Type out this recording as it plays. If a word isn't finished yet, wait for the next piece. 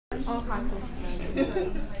Oh, hi,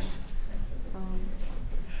 please.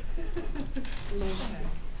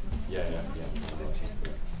 Yeah.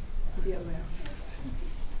 Be aware.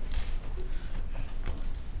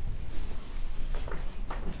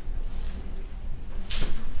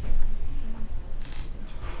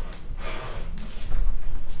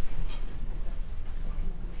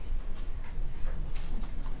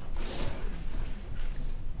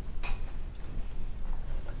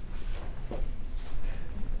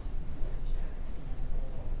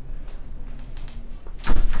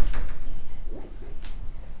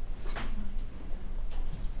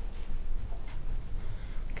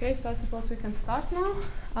 Okay, so I suppose we can start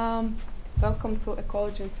now. Welcome to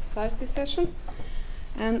Ecology and Society session.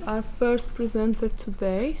 And our first presenter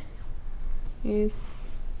today is,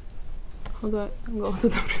 how do I go to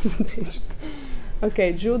the presentation?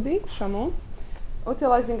 Okay, Judy Chamon,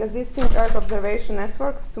 utilizing existing Earth observation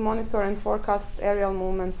networks to monitor and forecast aerial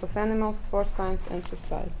movements of animals for science and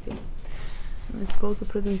society. I suppose the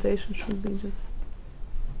presentation should be just...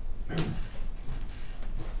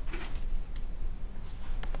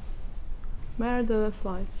 Where are the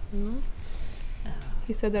slides? No?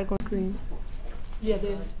 He said they're going green. Yeah,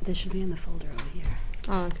 they should be in the folder over here.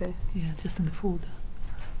 Ah, okay. Yeah, just in the folder.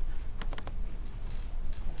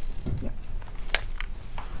 Yeah.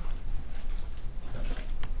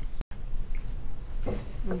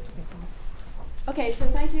 Okay, so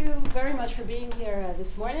thank you very much for being here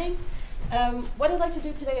this morning. What I'd like to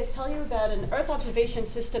do today is tell you about an Earth observation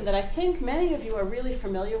system that I think many of you are really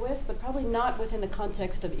familiar with, but probably not within the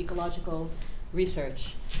context of ecological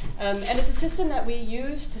research. And it's a system that we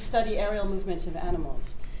use to study aerial movements of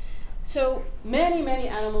animals. So many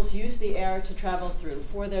animals use the air to travel through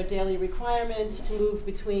for their daily requirements, to move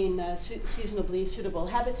between seasonably suitable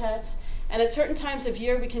habitats. And at certain times of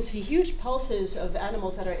year, we can see huge pulses of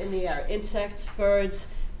animals that are in the air: insects, birds,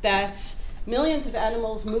 bats, millions of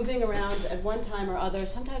animals moving around at one time or other,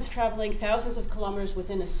 sometimes traveling thousands of kilometers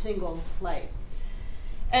within a single flight.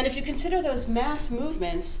 And if you consider those mass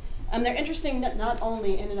movements, they're interesting not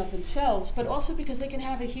only in and of themselves, but also because they can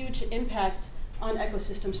have a huge impact on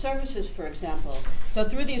ecosystem services, for example. So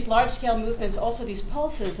through these large-scale movements, also these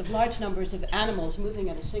pulses of large numbers of animals moving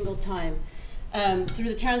at a single time, through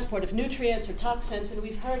the transport of nutrients or toxins, and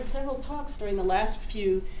we've heard several talks during the last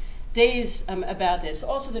few days about this.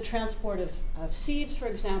 Also the transport of seeds, for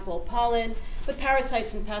example, pollen, but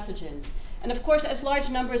parasites and pathogens. And of course, as large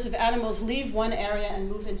numbers of animals leave one area and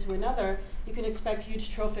move into another, you can expect huge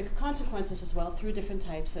trophic consequences as well through different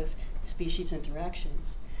types of species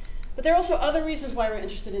interactions. But there are also other reasons why we're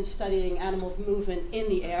interested in studying animal movement in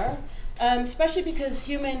the air, especially because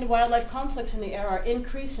human-wildlife conflicts in the air are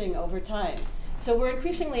increasing over time. So we're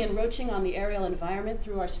increasingly encroaching on the aerial environment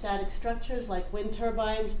through our static structures like wind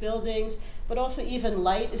turbines, buildings, but also even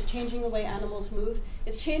light is changing the way animals move.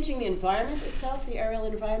 It's changing the environment itself, the aerial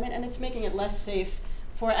environment, and it's making it less safe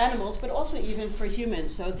for animals, but also even for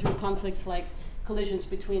humans, so through conflicts like collisions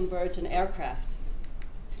between birds and aircraft.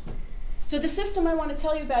 So the system I want to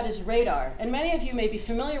tell you about is radar, and many of you may be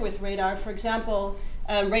familiar with radar. For example,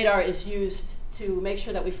 radar is used to make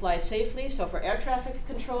sure that we fly safely, so for air traffic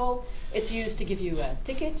control. It's used to give you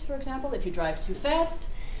tickets, for example, if you drive too fast.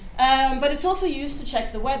 But it's also used to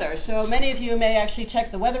check the weather. So many of you may actually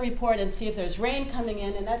check the weather report and see if there's rain coming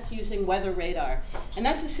in, and that's using weather radar. And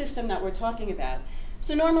that's the system that we're talking about.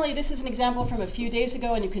 So normally, this is an example from a few days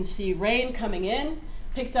ago, and you can see rain coming in,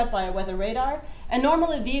 picked up by a weather radar. And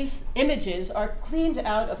normally, these images are cleaned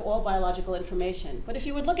out of all biological information. But if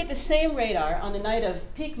you would look at the same radar on the night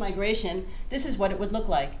of peak migration, this is what it would look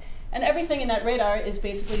like. And everything in that radar is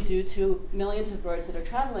basically due to millions of birds that are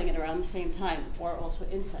traveling at around the same time, or also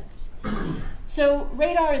insects. So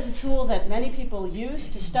radar is a tool that many people use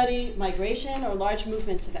to study migration or large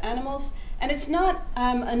movements of animals. And it's not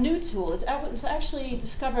a new tool. It was actually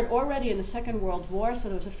discovered already in the Second World War. So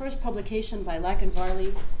there was a first publication by Lack and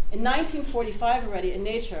Varley in 1945 already in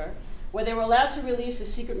Nature, where they were allowed to release a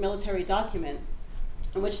secret military document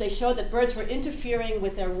in which they showed that birds were interfering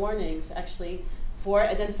with their warnings, actually, for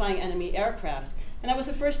identifying enemy aircraft. And that was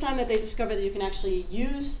the first time that they discovered that you can actually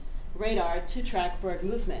use radar to track bird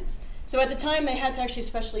movements. So at the time, they had to actually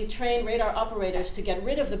specially train radar operators to get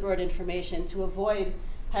rid of the bird information to avoid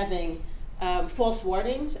having false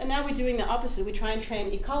warnings. And now we're doing the opposite. We try and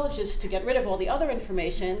train ecologists to get rid of all the other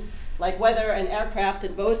information, like weather and aircraft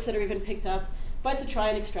and boats that are even picked up, but to try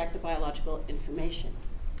and extract the biological information.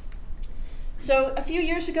 So a few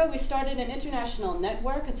years ago, we started an international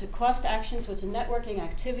network. It's a cost action, so it's a networking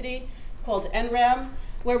activity called NRAM.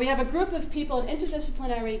 where we have a group of people, an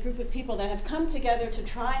interdisciplinary group of people that have come together to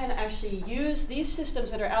try and actually use these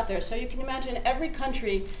systems that are out there. So you can imagine every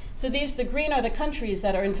country, so the green are the countries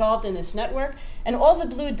that are involved in this network, and all the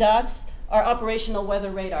blue dots are operational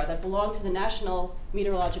weather radar that belong to the National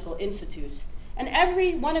Meteorological Institutes. And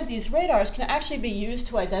every one of these radars can actually be used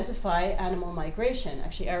to identify animal migration,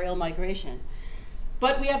 actually aerial migration.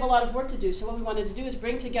 But we have a lot of work to do, so what we wanted to do is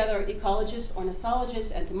bring together ecologists,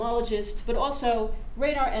 ornithologists, entomologists, but also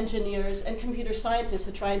radar engineers and computer scientists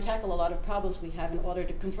to try and tackle a lot of problems we have in order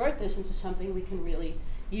to convert this into something we can really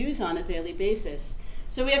use on a daily basis.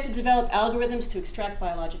 So we have to develop algorithms to extract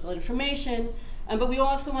biological information, but we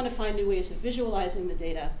also want to find new ways of visualizing the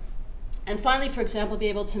data. And finally, for example, be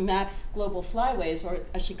able to map global flyways, or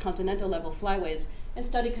actually continental level flyways, and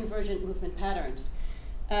study convergent movement patterns.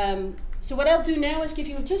 So what I'll do now is give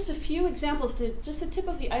you just a few examples, just the tip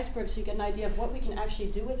of the iceberg, so you get an idea of what we can actually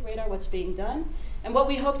do with radar, what's being done, and what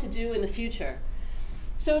we hope to do in the future.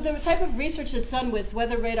 So the type of research that's done with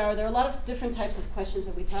weather radar, there are a lot of different types of questions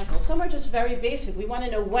that we tackle. Some are just very basic. We want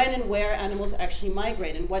to know when and where animals actually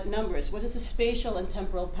migrate, and what numbers. What is the spatial and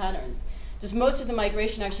temporal patterns? Does most of the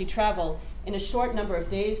migration actually travel in a short number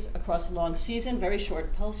of days across a long season, very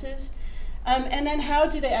short pulses? And then how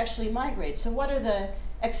do they actually migrate? So what are the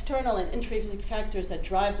external and intrinsic factors that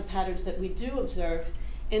drive the patterns that we do observe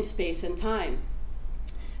in space and time?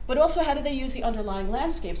 But also, how do they use the underlying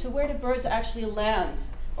landscape? So where do birds actually land?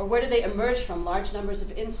 Or where do they emerge from? Large numbers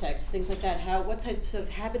of insects, things like that. What types of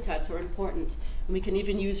habitats are important? And we can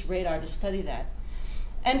even use radar to study that.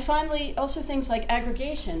 And finally, also things like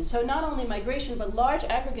aggregation. So not only migration, but large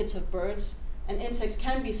aggregates of birds and insects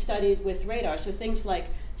can be studied with radar. So things like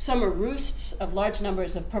summer roosts of large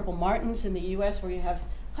numbers of purple martins in the US, where you have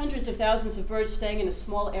hundreds of thousands of birds staying in a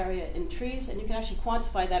small area in trees, and you can actually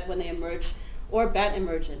quantify that when they emerge, or bat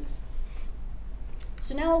emergence.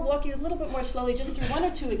 So now I'll walk you a little bit more slowly just through one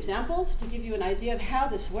or two examples to give you an idea of how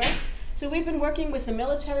this works. So we've been working with the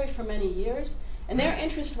military for many years, and their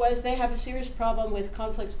interest was they have a serious problem with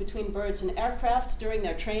conflicts between birds and aircraft during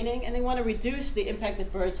their training, and they want to reduce the impact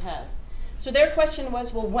that birds have. So their question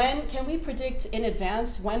was, well, when can we predict in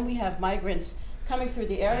advance when we have migrants coming through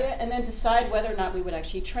the area, and then decide whether or not we would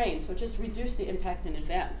actually train? So just reduce the impact in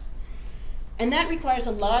advance. And that requires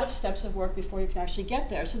a lot of steps of work before you can actually get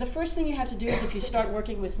there. So the first thing you have to do is, if you start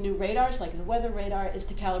working with new radars, like the weather radar, is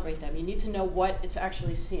to calibrate them. You need to know what it's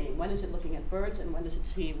actually seeing. When is it looking at birds, and when does it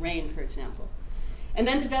see rain, for example? And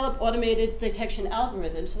then develop automated detection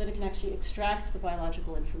algorithms so that it can actually extract the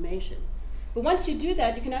biological information. But once you do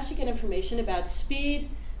that, you can actually get information about speed,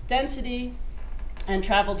 density, and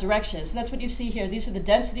travel direction. So that's what you see here. These are the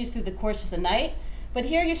densities through the course of the night. But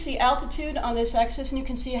here you see altitude on this axis, and you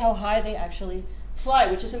can see how high they actually fly,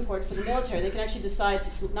 which is important for the military. They can actually decide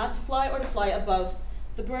to not to fly, or to fly above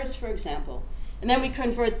the birds, for example. And then we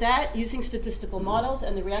convert that using statistical models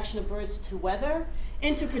and the reaction of birds to weather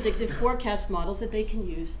into predictive forecast models that they can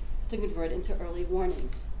use to convert into early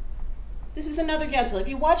warnings. This is another example. If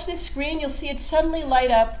you watch this screen, you'll see it suddenly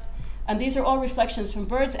light up, and these are all reflections from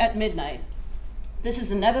birds at midnight. This is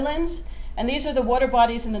the Netherlands, and these are the water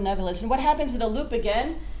bodies in the Netherlands. And what happens, it'll loop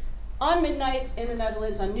again. On midnight in the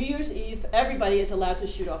Netherlands, on New Year's Eve, everybody is allowed to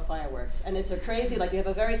shoot off fireworks. And it's a crazy, like, we have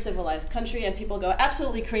a very civilized country, and people go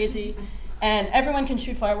absolutely crazy, and everyone can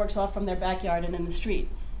shoot fireworks off from their backyard and in the street.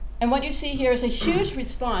 And what you see here is a huge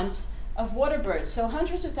response of water birds. So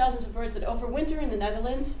hundreds of thousands of birds that overwinter in the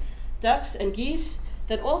Netherlands, ducks and geese,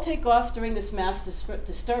 that all take off during this mass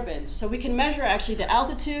disturbance. So we can measure actually the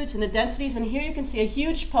altitudes and the densities, and here you can see a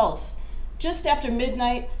huge pulse just after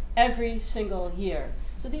midnight every single year.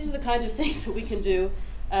 So these are the kinds of things that we can do.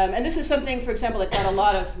 And this is something, for example, that gets a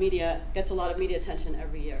lot of media attention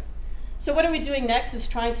every year. So what are we doing next is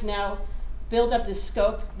trying to now build up this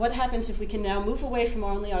scope. What happens if we can now move away from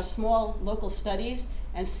only our small local studies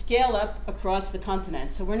and scale up across the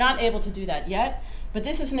continent? So we're not able to do that yet, but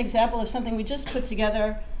this is an example of something we just put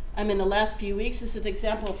together in the last few weeks. This is an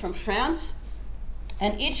example from France,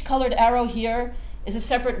 and each colored arrow here is a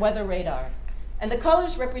separate weather radar. And the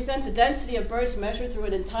colors represent the density of birds measured through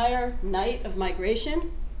an entire night of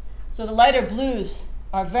migration. So the lighter blues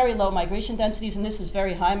are very low migration densities, and this is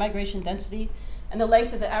very high migration density. And the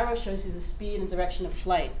length of the arrow shows you the speed and direction of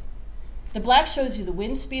flight. The black shows you the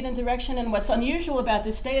wind speed and direction, and what's unusual about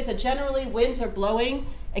this day is that generally winds are blowing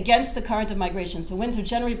against the current of migration. So winds are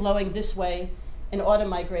generally blowing this way in autumn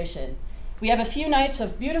migration. We have a few nights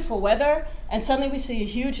of beautiful weather, and suddenly we see a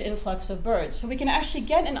huge influx of birds. So we can actually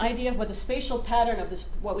get an idea of what the spatial pattern of this,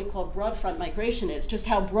 what we call broad front migration is, just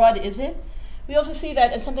how broad is it. We also see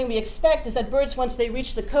that, and something we expect is that birds, once they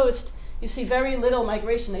reach the coast, you see very little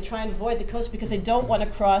migration. They try and avoid the coast because they don't want to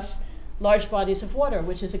cross large bodies of water,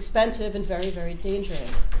 which is expensive and very, very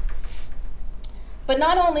dangerous. But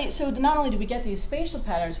not only do we get these spatial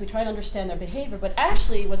patterns, we try to understand their behavior, but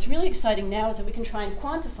actually what's really exciting now is that we can try and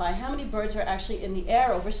quantify how many birds are actually in the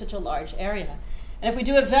air over such a large area. And if we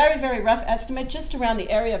do a very, very rough estimate just around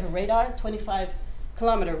the area of a radar,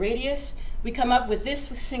 25-kilometer radius, we come up with this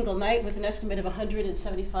single night with an estimate of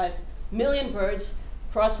 175 million birds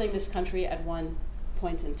crossing this country at one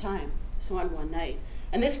point in time, so on one night.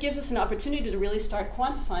 And this gives us an opportunity to really start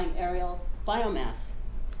quantifying aerial biomass.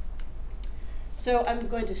 So I'm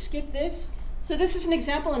going to skip this. So this is an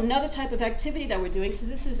example, another type of activity that we're doing. So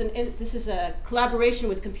this is a collaboration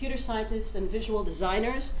with computer scientists and visual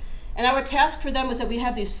designers. And our task for them was that we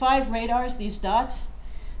have these 5 radars, these dots.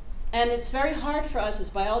 And it's very hard for us as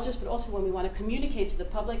biologists, but also when we want to communicate to the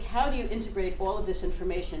public, how do you integrate all of this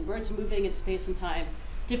information? Birds moving in space and time,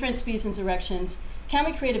 different speeds and directions. Can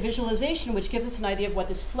we create a visualization which gives us an idea of what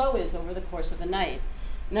this flow is over the course of a night?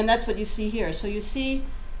 And then that's what you see here. So you see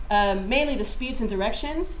mainly the speeds and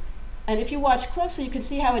directions. And if you watch closely, you can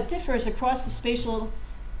see how it differs across the spatial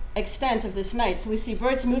extent of this night. So we see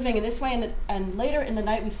birds moving in this way, and later in the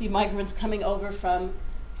night we see migrants coming over from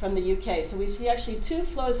the UK. So we see actually 2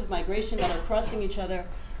 flows of migration that are crossing each other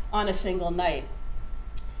on a single night.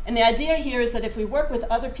 And the idea here is that if we work with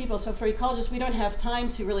other people, so for ecologists, we don't have time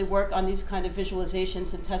to really work on these kind of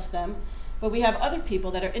visualizations and test them, but we have other people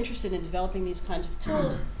that are interested in developing these kinds of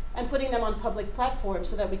tools and putting them on public platforms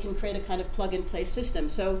so that we can create a kind of plug-and-play system.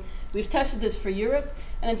 So we've tested this for Europe,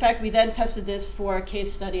 and in fact, we then tested this for a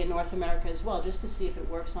case study in North America as well, just to see if it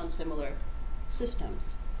works on similar systems.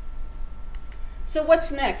 So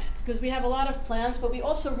what's next? Because we have a lot of plans, but we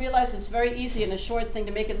also realize it's very easy and a short thing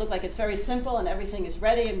to make it look like it's very simple and everything is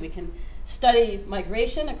ready and we can study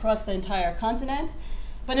migration across the entire continent.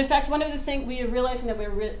 But in fact, one of the things we are realizing that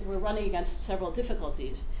we're running against several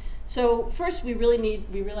difficulties. So first, we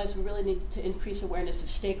realize we really need to increase awareness of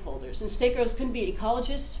stakeholders. And stakeholders can be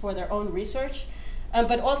ecologists for their own research,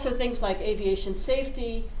 but also things like aviation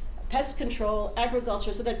safety, pest control,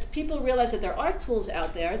 agriculture, so that people realize that there are tools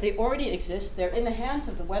out there. They already exist. They're in the hands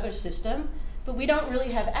of the weather system, but we don't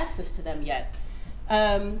really have access to them yet.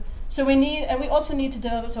 So we also need to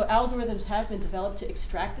develop, so algorithms have been developed to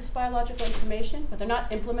extract this biological information, but they're not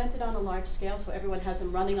implemented on a large scale, so everyone has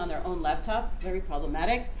them running on their own laptop, very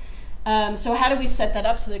problematic. So how do we set that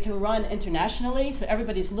up so they can run internationally, so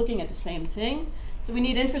everybody's looking at the same thing? So we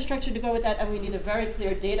need infrastructure to go with that, and we need a very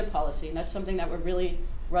clear data policy, and that's something that we're really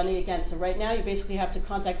running against. So right now, you basically have to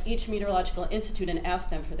contact each meteorological institute and ask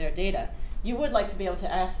them for their data. You would like to be able to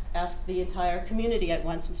ask the entire community at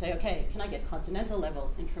once and say, okay, can I get continental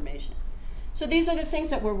level information? So these are the things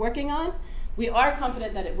that we're working on. We are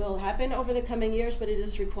confident that it will happen over the coming years, but it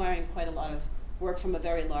is requiring quite a lot of work from a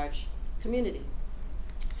very large community.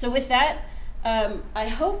 So with that, I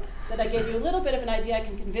hope that I gave you a little bit of an idea. I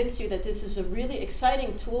can convince you that this is a really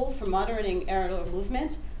exciting tool for monitoring aerial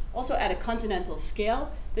movement, also at a continental scale.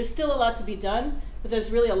 There's still a lot to be done, but there's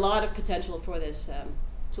really a lot of potential for this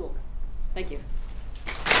tool. Thank you.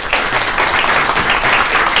 Thank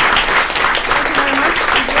you very much,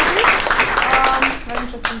 Antica. Very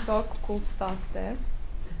interesting talk, cool stuff there.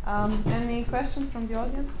 Any questions from the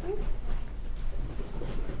audience, please?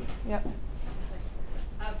 Yeah.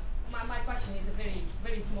 My question is a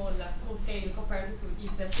very small scale compared to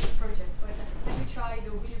this project. But will you try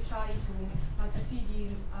to see the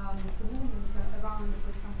movements around, for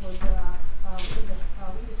example, the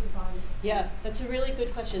turbine? Yeah, that's a really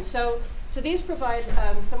good question. So these provide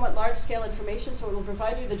somewhat large-scale information. So it will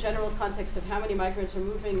provide you the general context of how many migrants are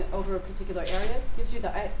moving over a particular area. It gives you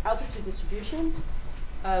the altitude distributions.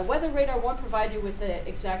 Weather radar won't provide you with the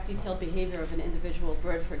exact detailed behavior of an individual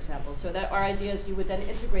bird, for example. So that our idea is you would then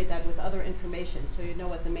integrate that with other information. So you know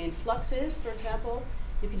what the main flux is, for example.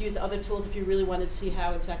 You could use other tools if you really wanted to see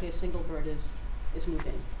how exactly a single bird is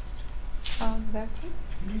moving. There, please.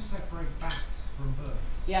 Can you separate bats from birds?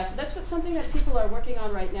 Yeah, so that's something that people are working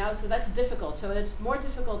on right now. So that's difficult. So it's more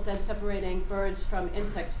difficult than separating birds from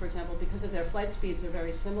insects, for example, because of their flight speeds are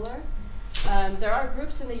very similar. There are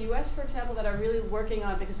groups in the US, for example, that are really working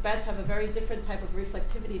on, because bats have a very different type of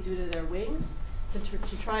reflectivity due to their wings,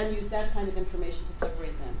 to try and use that kind of information to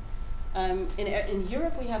separate them. In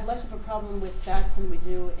Europe, we have less of a problem with bats than we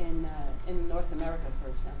do in North America, for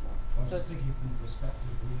example. I was just thinking from the perspective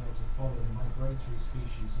of being able to follow the migratory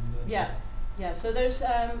species and learn. Yeah. Yeah, so there's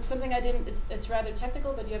something it's rather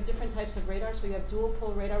technical, but you have different types of radar. So you have dual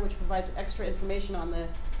pole radar, which provides extra information on the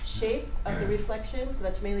shape of the reflection. So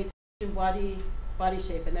that's mainly body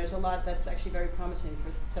shape, and there's a lot that's actually very promising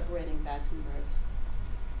for separating bats and birds.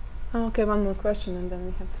 Okay, one more question and then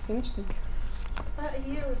we have to finish them. About a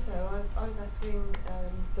year or so, I was asking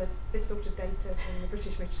for this sort of data from the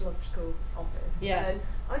British Ecological Office. Yeah. And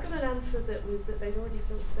I got an answer that was that they'd already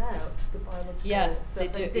filtered out the biological stuff. They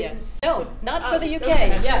do. and Yes. No, not for the UK.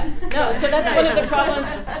 Okay. Yeah. No. So that's one of the problems.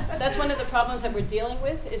 That's one of the problems that we're dealing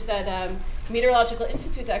with is that meteorological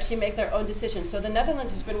institutes actually make their own decisions. So the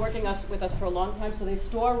Netherlands has been working with us for a long time. So they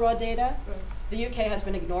store raw data. Right. The UK has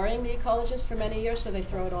been ignoring the ecologists for many years, so they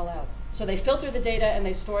throw it all out. So they filter the data and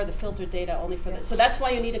they store the filtered data only for this. So that's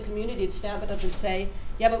why you need a community to stand up and say,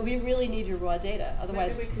 yeah, but we really need your raw data.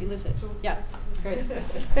 Otherwise, you lose it. Yeah. Great.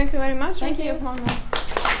 Thank you very much. Thank you. One more.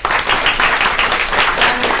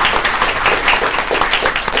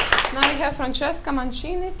 Now we have Francesca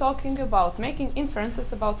Mancini talking about making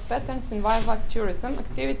inferences about patterns in wildlife tourism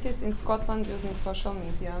activities in Scotland using social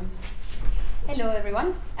media. Hello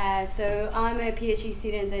everyone. So I'm a PhD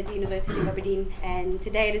student at the University of Aberdeen, and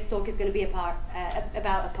today this talk is going to be about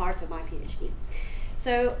a part of my PhD.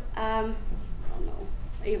 So,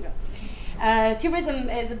 here we go. Tourism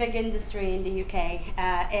is a big industry in the UK.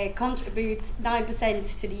 It contributes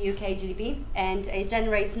 9% to the UK GDP, and it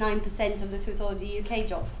generates 9% of the total of the UK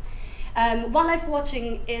jobs. Wildlife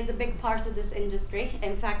watching is a big part of this industry.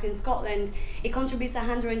 In fact, in Scotland, it contributes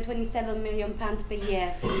 £127 million per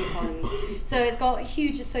year to the economy. So it's got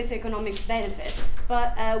huge socioeconomic benefits.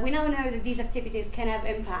 But we now know that these activities can have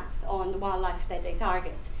impacts on the wildlife that they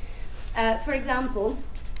target. For example,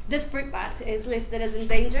 this fruit bat is listed as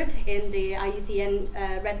endangered in the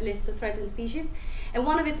IUCN Red List of Threatened Species. And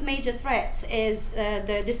one of its major threats is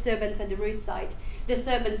the disturbance at the roost site.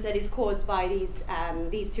 Disturbance that is caused by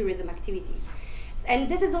these tourism activities. And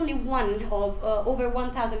this is only one of over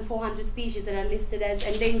 1,400 species that are listed as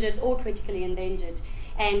endangered or critically endangered.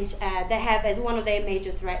 And they have as one of their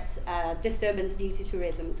major threats disturbance due to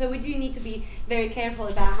tourism. So we do need to be very careful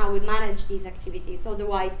about how we manage these activities,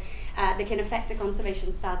 otherwise they can affect the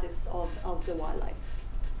conservation status of the wildlife.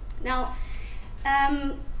 Now,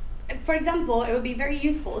 for example, it would be very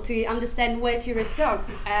useful to understand where tourists go,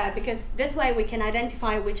 because this way we can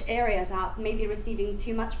identify which areas are maybe receiving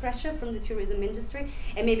too much pressure from the tourism industry,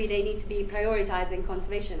 and maybe they need to be prioritizing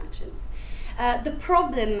conservation actions. The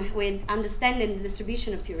problem with understanding the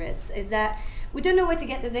distribution of tourists is that we don't know where to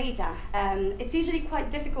get the data. It's usually quite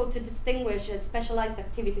difficult to distinguish specialized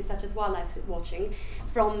activities such as wildlife watching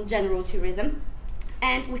from general tourism.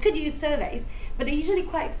 And we could use surveys, but they're usually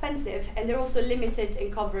quite expensive, and they're also limited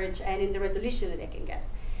in coverage and in the resolution that they can get.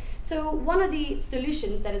 So one of the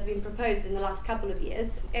solutions that has been proposed in the last couple of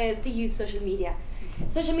years is to use social media.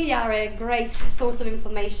 Social media are a great source of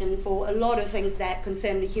information for a lot of things that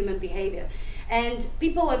concern the human behavior. And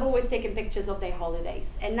people have always taken pictures of their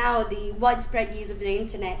holidays. And now the widespread use of the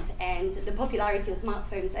internet and the popularity of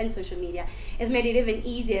smartphones and social media has made it even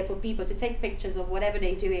easier for people to take pictures of whatever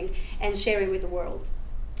they're doing and share it with the world.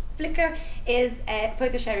 Flickr is a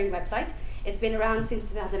photo sharing website. It's been around since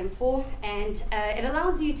 2004, and it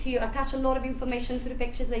allows you to attach a lot of information to the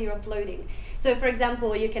pictures that you're uploading. So for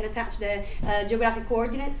example, you can attach the geographic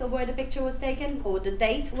coordinates of where the picture was taken, or the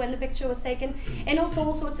date when the picture was taken, and also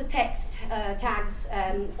all sorts of text, tags,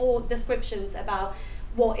 or descriptions about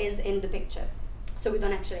what is in the picture. So we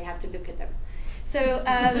don't actually have to look at them. So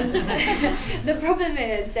the problem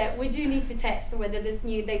is that we do need to test whether this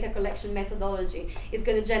new data collection methodology is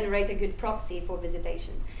going to generate a good proxy for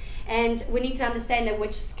visitation. And we need to understand at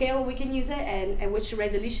which scale we can use it and at which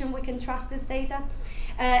resolution we can trust this data.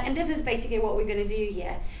 And this is basically what we're going to do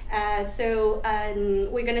here.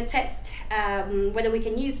 We're going to test whether we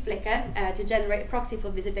can use Flickr to generate a proxy for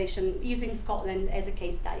visitation using Scotland as a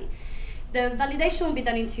case study. The validation will be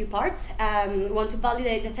done in two parts. We want to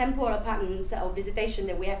validate the temporal patterns of visitation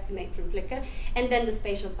that we estimate from Flickr, and then the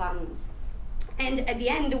spatial patterns. And at the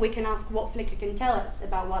end, we can ask what Flickr can tell us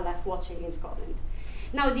about wildlife watching in Scotland.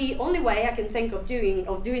 Now, the only way I can think of doing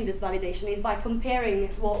this validation is by comparing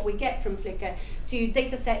what we get from Flickr to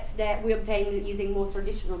data sets that we obtain using more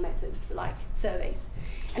traditional methods like surveys.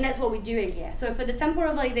 And that's what we're doing here. So for the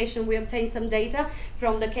temporal validation, we obtained some data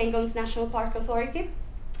from the Cairngorms National Park Authority.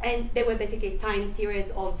 And they were basically a time series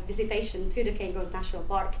of visitation to the Cairngorms National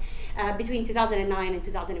Park between 2009 and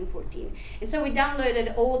 2014. And so we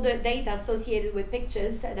downloaded all the data associated with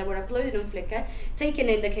pictures that were uploaded on Flickr, taken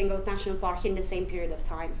in the Cairngorms National Park in the same period of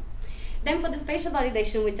time. Then for the spatial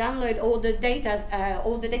validation, we download all the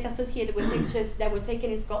data associated with pictures that were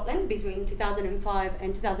taken in Scotland between 2005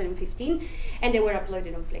 and 2015, and they were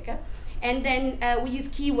uploaded on Flickr. And then we use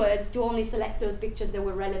keywords to only select those pictures that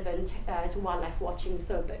were relevant to wildlife watching.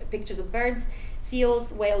 So pictures of birds,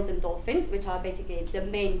 seals, whales, and dolphins, which are basically the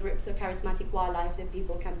main groups of charismatic wildlife that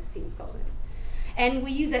people come to see in Scotland. And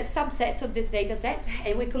we use a subset of this data set,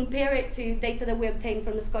 and we compare it to data that we obtained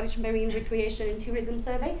from the Scottish Marine Recreation and Tourism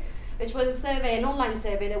Survey, which was a survey, an online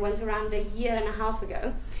survey that went around a year and a half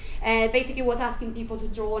ago. Basically was asking people to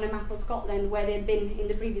draw on a map of Scotland where they'd been in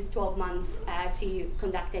the previous 12 months to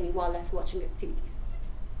conduct any wildlife watching activities.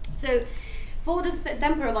 So for this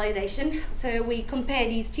temporal validation, so we compare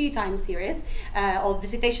these two time series of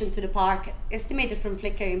visitation to the park, estimated from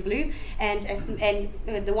Flickr in blue, and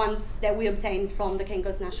the ones that we obtained from the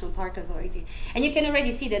Cairngorms National Park Authority. And you can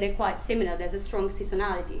already see that they're quite similar. There's a strong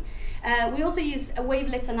seasonality. We also use a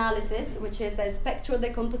wavelet analysis, which is a spectral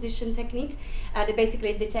decomposition technique that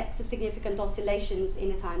basically detects the significant oscillations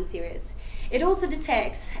in a time series. It also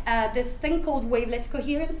detects this thing called wavelet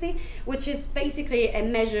coherency, which is basically a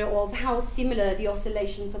measure of how similar the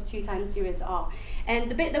oscillations of two time series are.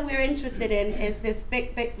 And the bit that we're interested in is this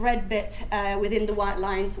big red bit within the white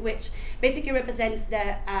lines, which basically represents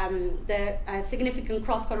the significant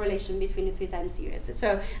cross-correlation between the two time series.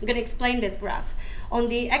 So I'm going to explain this graph. On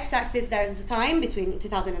the x-axis, there is the time between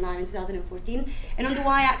 2009 and 2014, and on the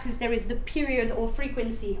y-axis, there is the period or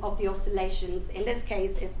frequency of the oscillations, in this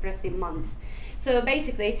case expressed in months. So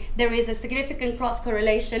basically, there is a significant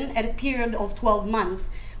cross-correlation at a period of 12 months,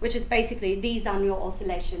 which is basically these annual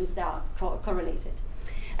oscillations that are correlated.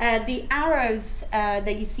 The arrows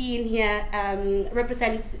that you see in here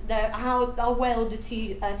represents how well the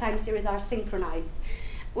two time series are synchronized,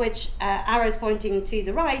 which arrows pointing to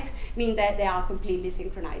the right mean that they are completely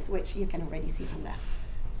synchronized, which you can already see from there.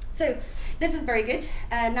 So this is very good.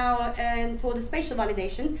 Now for the spatial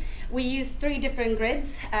validation, we use 3 different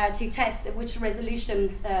grids to test which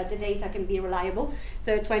resolution the data can be reliable.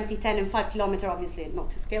 So 20, 10, and 5 kilometer, obviously not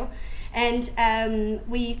to scale. And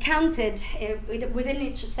we counted within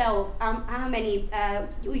each cell how many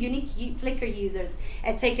unique Flickr users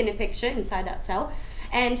had taken a picture inside that cell,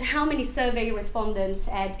 and how many survey respondents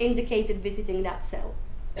had indicated visiting that cell.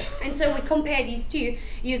 And so we compare these two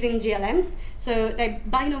using GLMs. So the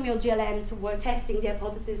binomial GLMs were testing the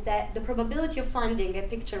hypothesis that the probability of finding a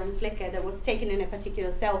picture on Flickr that was taken in a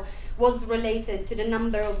particular cell was related to the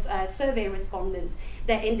number of survey respondents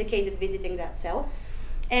that indicated visiting that cell.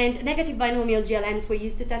 And negative binomial GLMs were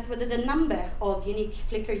used to test whether the number of unique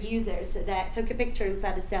Flickr users that took a picture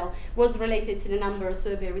inside a cell was related to the number of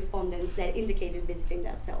survey respondents that indicated visiting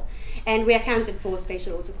that cell. And we accounted for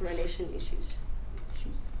spatial autocorrelation issues.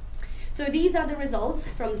 So these are the results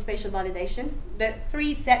from the spatial validation. The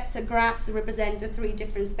 3 sets of graphs represent the 3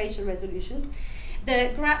 different spatial resolutions.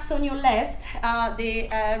 The graphs on your left are the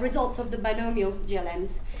results of the binomial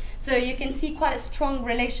GLMs. So you can see quite a strong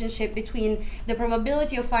relationship between the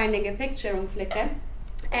probability of finding a picture on Flickr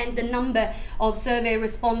and the number of survey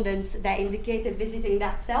respondents that indicated visiting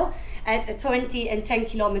that cell at a 20 and 10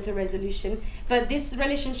 kilometer resolution. But this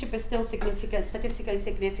relationship is still significant, statistically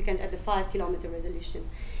significant at the 5 kilometer resolution.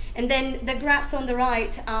 And then the graphs on the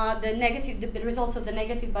right are the results of the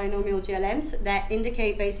negative binomial GLMs that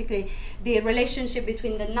indicate basically the relationship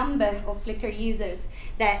between the number of Flickr users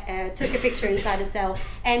that took a picture inside a cell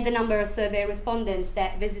and the number of survey respondents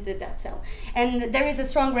that visited that cell. And there is a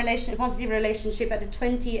strong positive relationship at the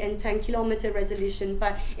 20 and 10 kilometer resolution,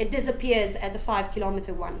 but it disappears at the 5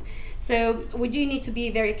 kilometer one. So we do need to be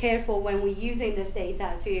very careful when we're using this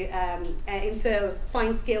data to infer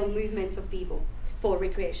fine scale movement of people for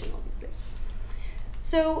recreation, obviously.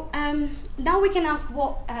 So now we can ask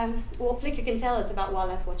what Flickr can tell us about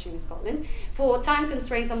wildlife watching in Scotland. For time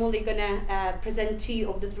constraints, I'm only going to present 2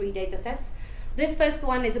 of the 3 data sets. This first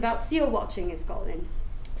one is about seal watching in Scotland.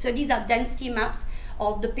 So these are density maps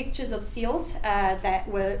of the pictures of seals that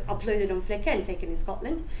were uploaded on Flickr and taken in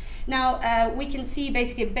Scotland. Now, we can see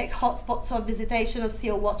basically big hotspots of visitation of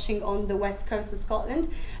seal watching on the west coast of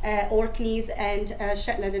Scotland, Orkneys and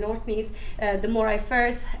Shetland and Orkneys, the Moray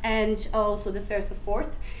Firth, and also the Firth of Forth.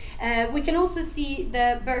 We can also see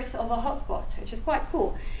the birth of a hotspot, which is quite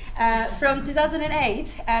cool. From 2008,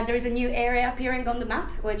 there is a new area appearing on the map,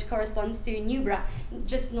 which corresponds to Newborough,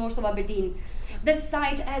 just north of Aberdeen. This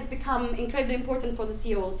site has become incredibly important for the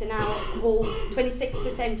seals and now holds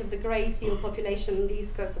 26% of the grey seal population on the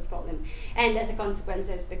east coast of Scotland, and as a consequence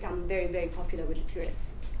has become very, very popular with the tourists.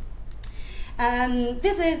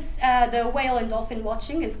 This is the whale and dolphin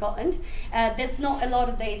watching in Scotland. There's not a lot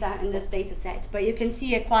of data in this data set, but you can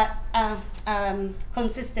see a quite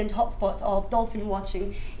consistent hotspot of dolphin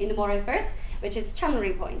watching in the Moray Firth, which is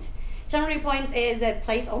Channery Point. Channery Point is a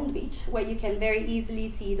place on the beach where you can very easily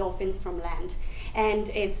see dolphins from land, and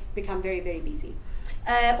it's become very, very busy.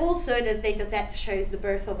 Also, this data set shows the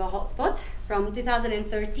birth of a hotspot. From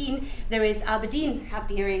 2013, there is Aberdeen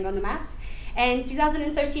appearing on the maps, And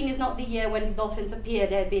 2013 is not the year when the dolphins appear,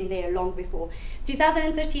 they've been there long before.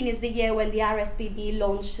 2013 is the year when the RSPB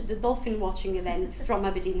launched the dolphin watching event from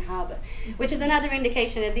Aberdeen Harbour, which is another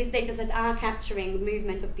indication that these data sets are capturing the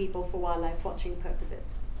movement of people for wildlife watching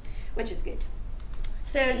purposes, which is good.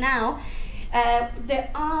 So now, there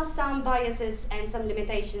are some biases and some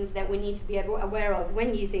limitations that we need to be aware of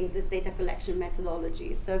when using this data collection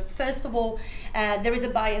methodology. So first of all, there is a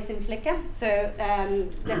bias in Flickr. So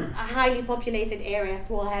the highly populated areas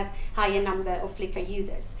will have higher number of Flickr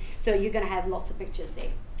users. So you're going to have lots of pictures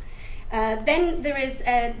there. Then there is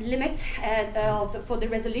a limit for the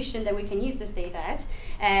resolution that we can use this data at,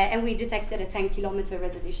 and we detected a 10-kilometer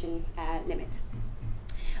resolution limit.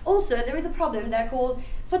 Also, there is a problem that are called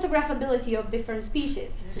photographability of different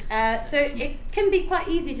species. So it can be quite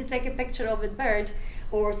easy to take a picture of a bird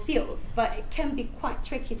or seals, but it can be quite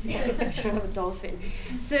tricky to take a picture of a dolphin.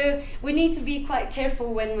 So we need to be quite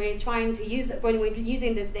careful when we're trying to use when we're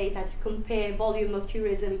using this data to compare volume of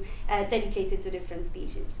tourism dedicated to different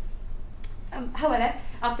species. However,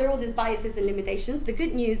 after all these biases and limitations, the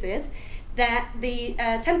good news is that the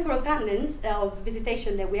temporal patterns of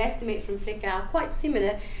visitation that we estimate from Flickr are quite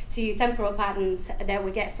similar to temporal patterns that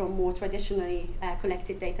we get from more traditionally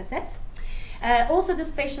collected data sets. Also, the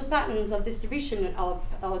spatial patterns of distribution of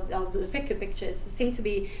the Flickr pictures seem to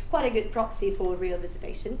be quite a good proxy for real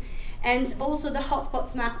visitation. And also the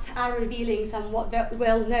hotspots maps are revealing some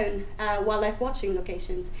well-known wildlife watching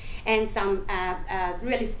locations and some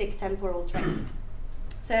realistic temporal trends.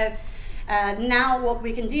 So now what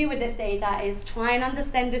we can do with this data is try and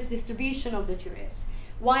understand this distribution of the tourists.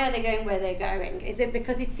 Why are they going where they're going? Is it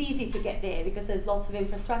because it's easy to get there because there's lots of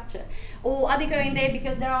infrastructure? Or are they going there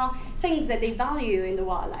because there are things that they value in the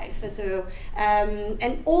wildlife? So,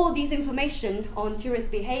 and all these information on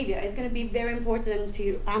tourist behavior is going to be very important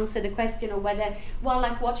to answer the question of whether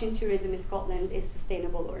wildlife watching tourism in Scotland is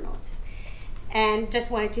sustainable or not. And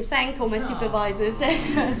just wanted to thank all my supervisors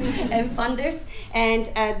and funders. And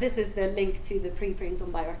this is the link to the preprint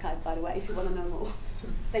on bioRxiv, by the way, if you want to know more.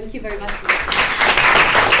 Thank you very much.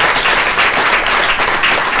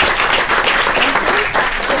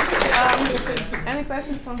 Any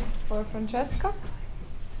questions for Francesca?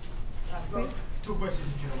 Please. Two questions,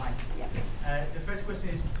 if you don't mind. Yeah. The first question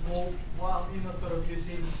is, well, while you know, sort of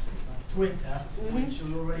using Twitter, which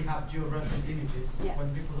will already have georeferenced images,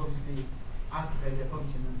 when people obviously activate their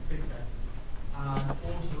function on Twitter, and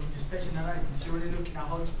also your spatial analysis, you're really looking at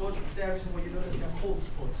hotspots. Is there a reason why you're not looking at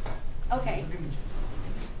hotspots? Okay. Of images?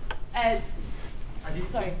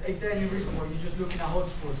 Sorry. Is there any reason why you're just looking at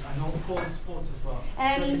hotspots and not cold spots as well?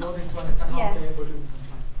 Just in order to understand how they evolve.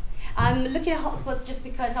 I'm looking at hotspots just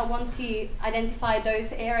because I want to identify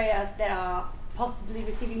those areas that are possibly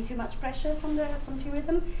receiving too much pressure from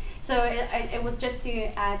tourism. So it was just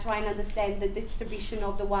to try and understand the distribution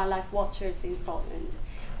of the wildlife watchers in Scotland.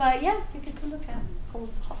 But yeah, you could look at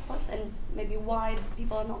cold hotspots and maybe why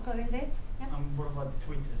people are not going there. Yeah. What about the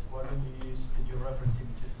tweeters? Why don't you use the georeference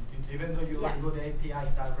images from Twitter, even though you already got the API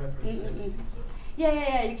style reference and everything? So.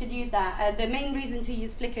 Yeah, you could use that. The main reason to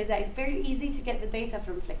use Flickr is that it's very easy to get the data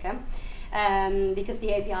from Flickr because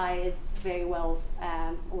the API is very well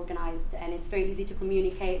organized and it's very easy to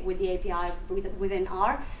communicate with the API within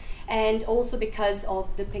R. And also because of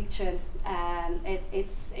the picture,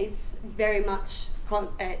 it's very much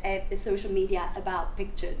social media about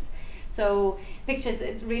pictures. So pictures,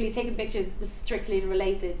 really taking pictures was strictly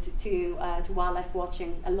related to wildlife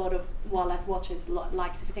watching. A lot of wildlife watchers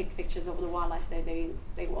like to take pictures of the wildlife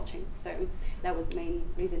they're watching. So that was the main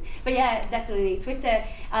reason. But yeah, definitely Twitter.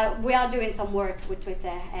 We are doing some work with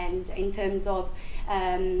Twitter, and in terms of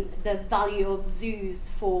the value of zoos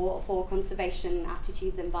for conservation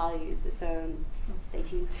attitudes and values. So stay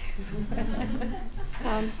tuned.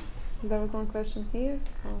 There was one question here.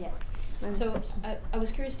 Yeah. So I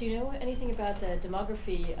was curious, do you know anything about the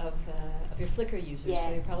demography of your Flickr users? Yeah.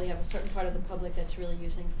 So you probably have a certain part of the public that's really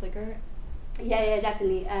using Flickr. Yeah,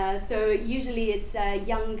 definitely. So usually it's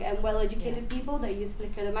young and well-educated people that use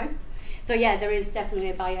Flickr the most. So yeah, there is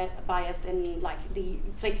definitely a bias in like the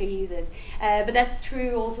Flickr users. But that's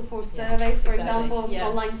true also for surveys, for example. Yeah.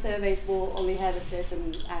 Online surveys will only have a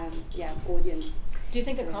certain audience. Do you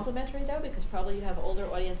think they're complementary though? Because probably you have older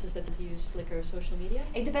audiences that use Flickr social media?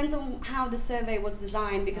 It depends on how the survey was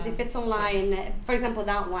designed, because if it's online, for example,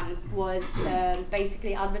 that one was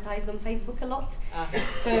basically advertised on Facebook a lot.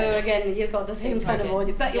 So again, you've got the same kind of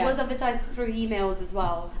audience. But it was advertised through emails as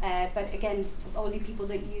well. But again, only people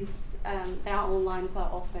that use, they are online quite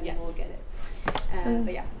often will get it.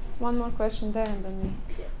 But yeah. One more question there and then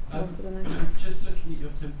we go to the next. Just looking at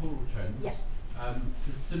your temporal trends. Yeah.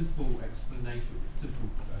 The simple explanation,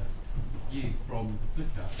 view from the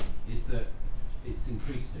flicker is that it's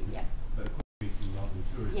increasing, but increasing rather than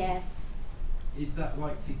tourism. Yeah. Is that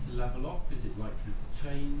likely to level off? Is it likely to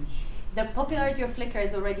change? The popularity of Flickr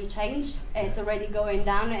has already changed. It's already going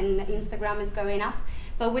down, and Instagram is going up.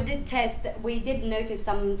 But we did notice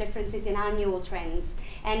some differences in annual trends.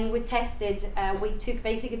 And we tested, we took,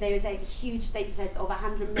 basically there is a huge data set of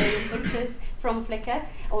 100 million pictures from Flickr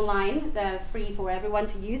online, they're free for everyone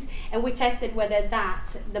to use. And we tested whether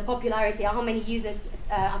the popularity, how many users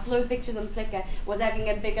upload pictures on Flickr was having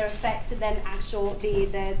a bigger effect than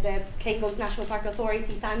the Caicos National Park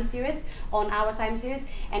Authority time series on our time series.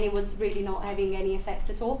 And it was really not having any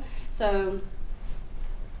effect at all. So,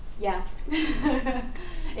 yeah,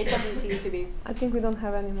 it doesn't seem to be. I think we don't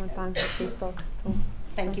have any more time, so please talk to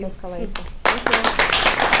Thank you. Thank you.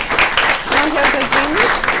 Now we have Gazine.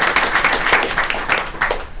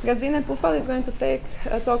 Gazine Pufal is going to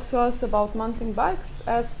talk to us about mountain bikes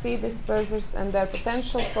as seed dispersers and their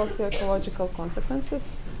potential socio-ecological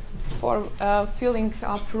consequences for filling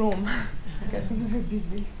up room. It's getting very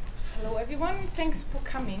busy. Hello everyone, thanks for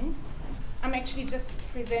coming. I'm actually just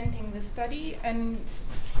presenting the study, and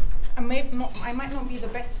I might not be the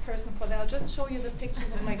best person for that. I'll just show you the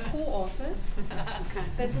pictures of my co-authors.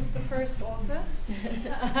 This is the first author.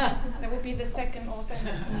 That will be the second author, and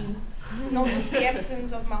that's me. Notice the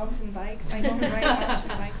absence of mountain bikes. I don't ride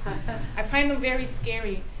mountain bikes. I find them very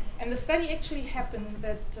scary. And the study actually happened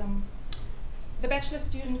that the bachelor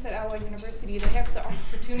students at our university, they have the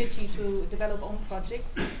opportunity to develop own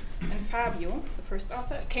projects. And Fabio, the first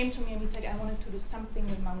author, came to me and he said, I wanted to do something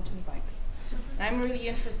with mountain bikes. I'm really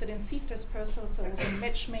interested in seed dispersal, so it was a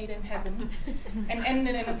match made in heaven, and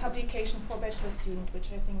ended in a publication for a bachelor student, which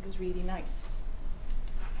I think is really nice.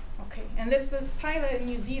 Okay, and this is Tyler in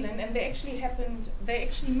New Zealand, and they actually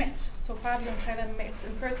met. So Fabio and Tyler met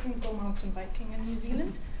in person, go mountain biking in New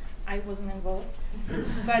Zealand. I wasn't involved,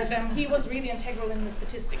 but he was really integral in the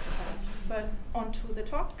statistics part. But on to the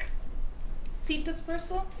talk. Seed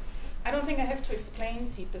dispersal. I don't think I have to explain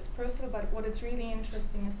seed dispersal, but what is really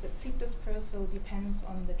interesting is that seed dispersal depends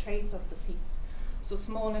on the traits of the seeds. So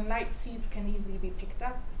small and light seeds can easily be picked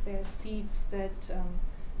up. There are seeds that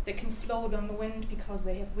they can float on the wind because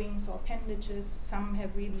they have wings or appendages. Some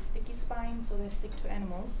have really sticky spines, so they stick to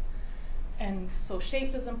animals. And so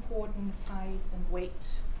shape is important, size and weight.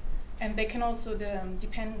 And they can also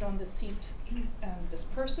depend on the seed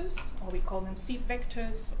dispersers, or we call them seed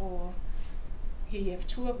vectors, or here you have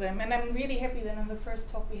two of them. And I'm really happy that in the first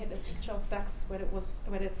talk we had a picture of ducks where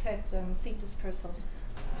it said seed dispersal.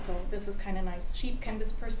 So this is kind of nice. Sheep can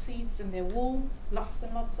disperse seeds in their wool, lots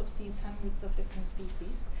and lots of seeds, hundreds of different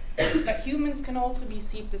species. But humans can also be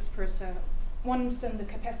seed disperser. One's in the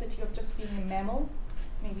capacity of just being a mammal,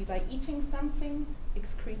 maybe by eating something,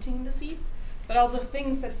 excreting the seeds, but also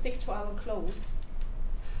things that stick to our clothes.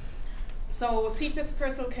 So seed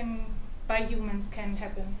dispersal by humans can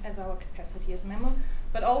happen as our capacity as mammal,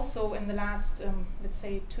 but also in the last, let's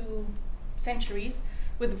say, 2 centuries,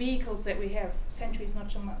 with vehicles that we have, centuries,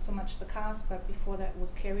 not so much the cars, but before that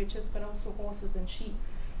was carriages, but also horses and sheep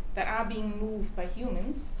that are being moved by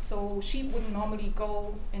humans. So sheep wouldn't normally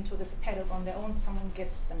go into this paddock on their own, someone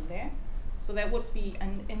gets them there. So that would be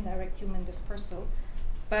an indirect human dispersal.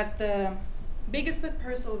 But the biggest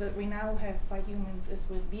dispersal that we now have by humans is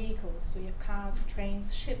with vehicles. So you have cars,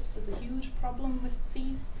 trains, ships is a huge problem with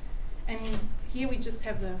seeds. And here we just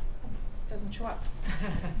have doesn't show up.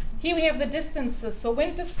 Here we have the distances. So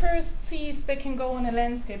wind dispersed seeds, they can go on a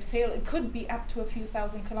landscape sail. It could be up to a few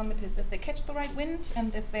thousand kilometers if they catch the right wind,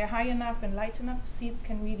 and if they're high enough and light enough, seeds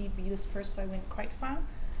can really be dispersed by wind quite far.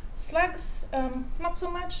 Slugs, not so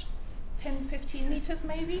much. 10, 15 meters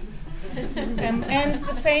maybe. Ants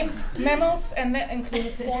the same, mammals, and that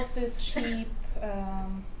includes horses, sheep,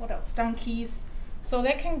 what else, donkeys. So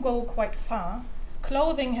they can go quite far.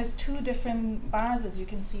 Clothing has 2 different bars, as you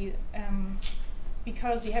can see,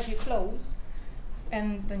 because you have your clothes,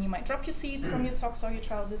 and then you might drop your seeds from your socks or your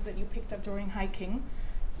trousers that you picked up during hiking.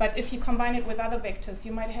 But if you combine it with other vectors,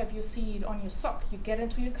 you might have your seed on your sock. You get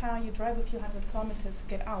into your car, you drive a few hundred kilometers,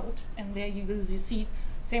 get out, and there you lose your seed.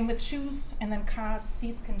 Same with shoes, and then cars,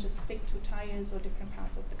 seeds can just stick to tires or different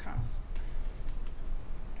parts of the cars.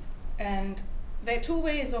 And there are 2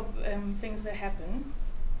 ways of things that happen,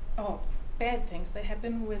 or bad things that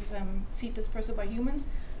happen with seed dispersal by humans.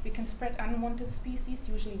 We can spread unwanted species,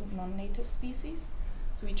 usually non-native species.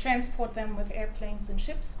 So we transport them with airplanes and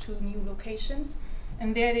ships to new locations,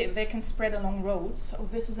 and there they can spread along roads. So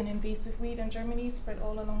this is an invasive weed in Germany, spread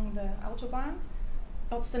all along the Autobahn.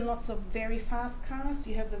 Lots and lots of very fast cars.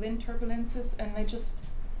 You have the wind turbulences, and they just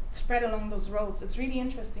spread along those roads. It's really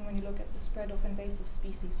interesting when you look at the spread of invasive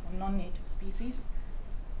species or non-native species,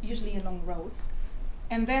 usually along roads.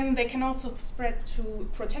 And then they can also spread to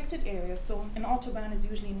protected areas. So an autobahn is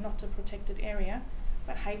usually not a protected area,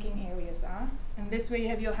 but hiking areas are. And this way you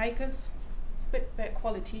have your hikers, it's a bit bad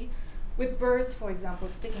quality, with birds, for example,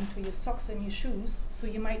 sticking to your socks and your shoes. So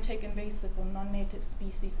you might take invasive or non-native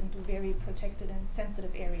species into very protected and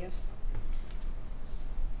sensitive areas.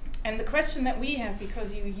 And the question that we have,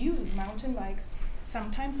 because you use mountain bikes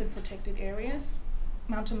sometimes in protected areas,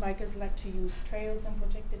 mountain bikers like to use trails in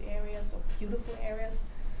protected areas or beautiful areas.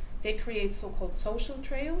 They create so-called social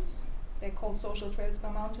trails. They're called social trails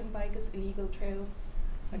by mountain bikers, illegal trails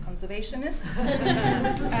by conservationists.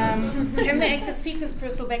 Can they act as seed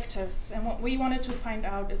dispersal vectors? And what we wanted to find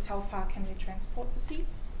out is how far can they transport the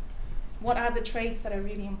seeds? What are the traits that are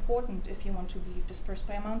really important if you want to be dispersed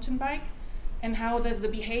by a mountain bike? And how does the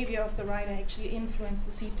behavior of the rider actually influence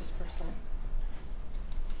the seed dispersal?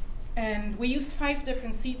 And we used 5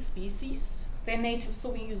 different seed species. They're native, so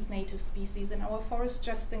we used native species in our forest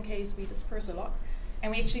just in case we disperse a lot.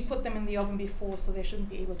 And we actually put them in the oven before, so they shouldn't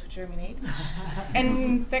be able to germinate.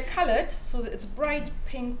 And they're colored, so that it's bright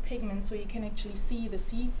pink pigment, so you can actually see the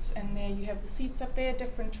seeds. And there you have the seeds up there,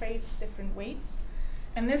 different traits, different weights.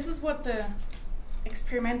 And this is what the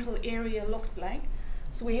experimental area looked like.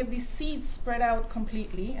 So we have these seeds spread out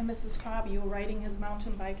completely, and this is Fabio riding his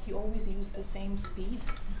mountain bike. He always used the same speed.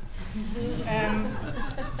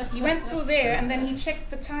 He went through there, and then he checked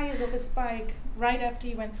the tires of his bike right after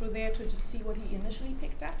he went through there to just see what he initially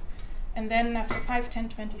picked up. And then after 5, 10,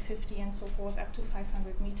 20, 50, and so forth, up to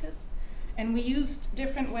 500 meters. And we used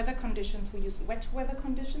different weather conditions. We used wet weather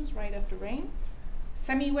conditions right after rain.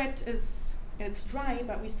 Semi-wet is, it's dry,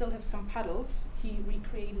 but we still have some puddles. He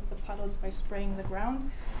recreated the puddles by spraying the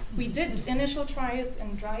ground. We did initial trials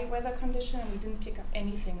in dry weather condition, and we didn't pick up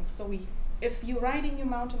anything. So if you're riding your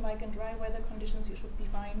mountain bike in dry weather conditions, you should be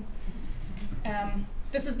fine.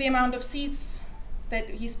 This is the amount of seeds that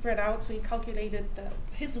he spread out. So he calculated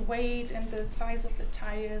his weight and the size of the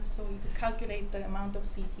tires, so he could calculate the amount of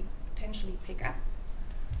seed he could potentially pick up.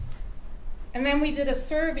 And then we did a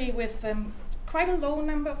survey with quite a low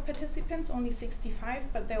number of participants, only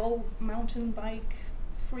 65, but they're all mountain bike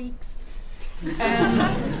freaks.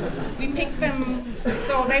 We picked them,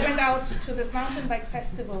 so they went out to this mountain bike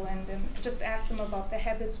festival and just asked them about their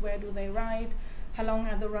habits, where do they ride, how long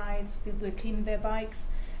are the rides, did they clean their bikes.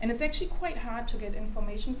 And it's actually quite hard to get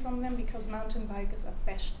information from them because mountain bikers are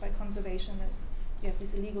bashed by conservationists. You have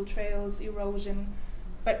these illegal trails, erosion,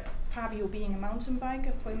 but Fabio being a mountain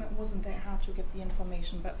biker, for him it wasn't that hard to get the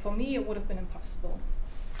information, but for me it would have been impossible.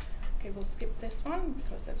 Okay, we'll skip this one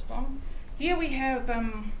because that's wrong. Here we have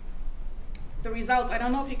the results. I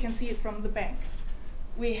don't know if you can see it from the back.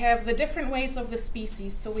 We have the different weights of the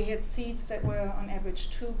species. So we had seeds that were on average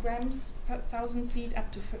 2 grams per 1,000 seed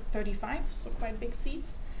up to 35, so quite big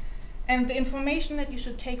seeds. And the information that you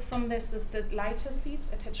should take from this is that lighter seeds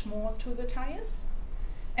attach more to the tires,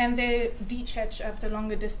 and they detach after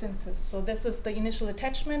longer distances. So this is the initial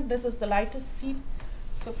attachment, this is the lightest seed.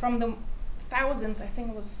 So from the thousands, I think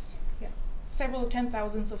it was several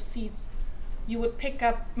 10,000s of seeds, you would pick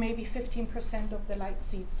up maybe 15% of the light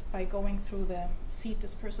seeds by going through the seed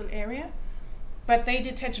dispersal area. But they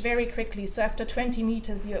detach very quickly, so after 20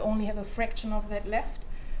 meters you only have a fraction of that left.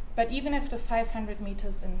 But even after 500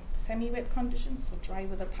 meters in semi-wet conditions, so dry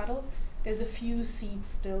with a puddle, there's a few seeds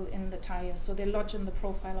still in the tire, so they lodge in the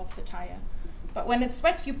profile of the tire. But when it's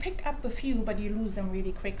wet, you pick up a few, but you lose them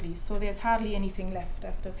really quickly, so there's hardly anything left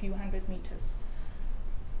after a few hundred meters.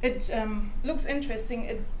 It looks interesting.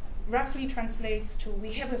 It roughly translates to,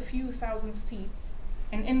 we have a few thousand seeds,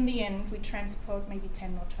 and in the end we transport maybe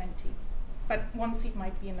 10 or 20. But 1 seed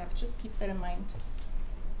might be enough, just keep that in mind.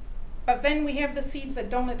 But then we have the seeds that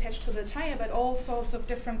don't attach to the tire, but all sorts of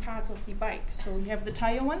different parts of the bike. So you have the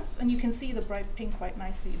tire ones, and you can see the bright pink quite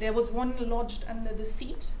nicely. There was one lodged under the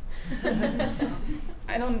seat.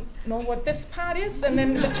 I don't know what this part is, and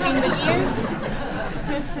then between the ears.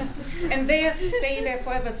 And they stay there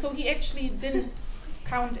forever. So he actually didn't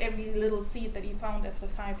count every little seed that he found after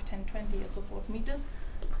 5, 10, 20 or so forth meters.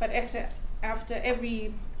 But after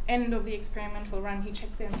every end of the experimental run, he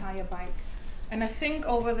checked the entire bike. And I think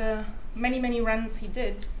over the many, many runs he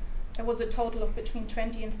did, there was a total of between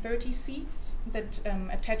 20 and 30 seeds that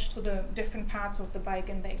attached to the different parts of the bike,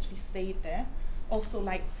 and they actually stayed there. Also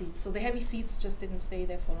light seeds. So the heavy seeds just didn't stay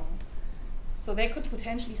there for long. So they could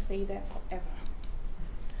potentially stay there forever.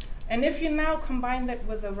 And if you now combine that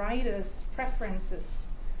with the rider's preferences,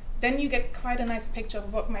 then you get quite a nice picture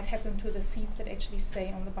of what might happen to the seeds that actually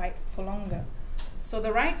stay on the bike for longer. So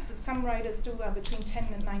the rides that some riders do are between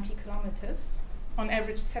 10 and 90 kilometers, on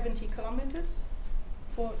average 70 kilometers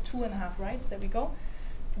for 2.5 rides. There we go.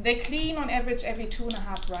 They clean on average every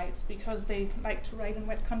 2.5 rides because they like to ride in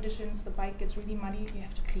wet conditions. The bike gets really muddy, you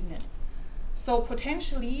have to clean it. So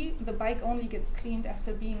potentially the bike only gets cleaned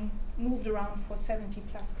after being moved around for 70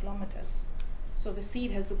 plus kilometers. So the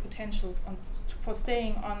seat has the potential for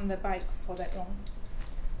staying on the bike for that long.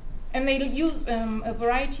 And they use a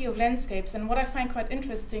variety of landscapes. And what I find quite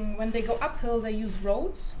interesting, when they go uphill, they use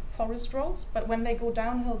roads, forest roads. But when they go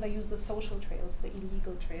downhill, they use the social trails, the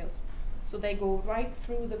illegal trails. So they go right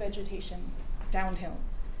through the vegetation, downhill.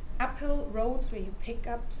 Uphill roads where you pick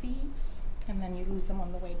up seeds and then you lose them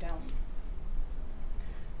on the way down.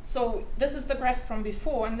 So this is the graph from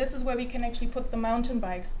before, and this is where we can actually put the mountain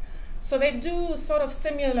bikes. So they do sort of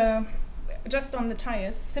similar, just on the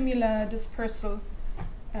tires, similar dispersal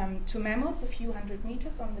to mammals, a few hundred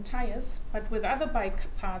meters on the tires, but with other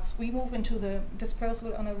bike parts, we move into the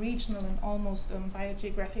dispersal on a regional and almost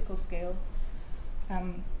biogeographical scale.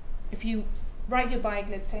 If you ride your bike,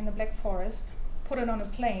 let's say in the Black Forest, put it on a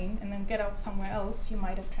plane and then get out somewhere else, you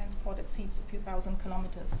might have transported seeds a few thousand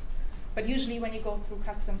kilometers. But usually when you go through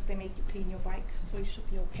customs, they make you clean your bike, so you should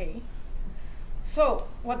be okay. So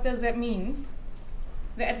what does that mean?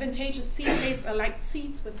 The advantageous seed beds are light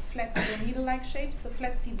seeds with flat or needle-like shapes. The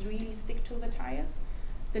flat seeds really stick to the tires.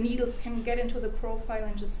 The needles can get into the profile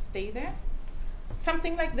and just stay there.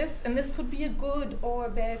 Something like this, and this could be a good or a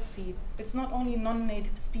bad seed. It's not only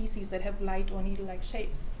non-native species that have light or needle-like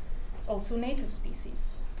shapes. It's also native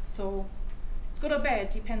species. So it's good or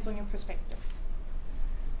bad, depends on your perspective.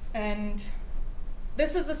 And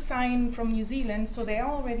this is a sign from New Zealand, so they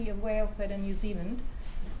are already aware of that in New Zealand,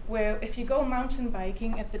 where if you go mountain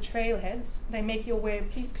biking at the trailheads, they make you aware,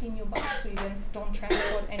 please clean your bike so you don't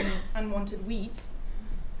transport any unwanted weeds.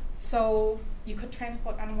 So you could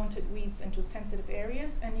transport unwanted weeds into sensitive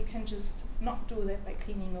areas, and you can just not do that by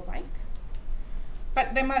cleaning your bike.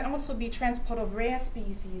 But there might also be transport of rare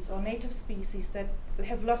species or native species that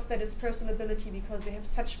have lost their dispersal ability because they have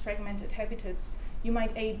such fragmented habitats. You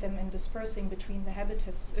might aid them in dispersing between the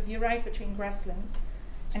habitats. If you ride between grasslands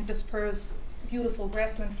and disperse beautiful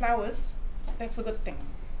grassland flowers, that's a good thing.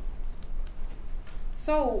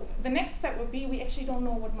 So the next step would be, we actually don't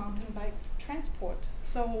know what mountain bikes transport.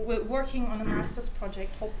 So we're working on a master's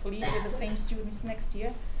project, hopefully with the same students next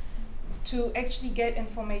year, to actually get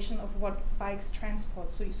information of what bikes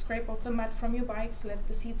transport. So you scrape off the mud from your bikes, let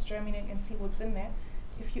the seeds germinate and see what's in there.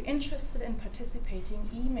 If you're interested in participating,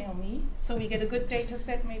 email me so we get a good data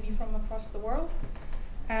set maybe from across the world.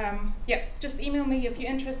 Yeah, just email me if you're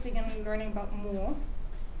interested in learning about more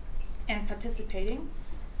and participating.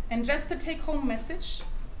 And just the take-home message,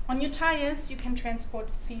 on your tires you can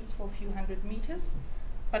transport seeds for a few hundred meters,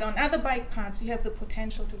 but on other bike parts you have the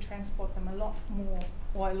potential to transport them a lot more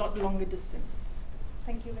or a lot longer distances.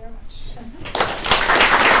 Thank you very much.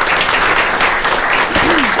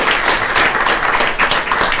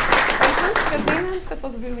 That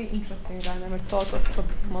was really interesting. I never thought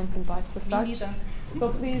of mountain bikes as such. Neither. So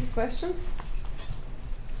please, questions?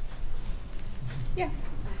 Yeah.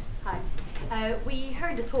 Hi. We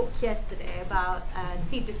heard a talk yesterday about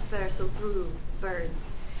seed dispersal through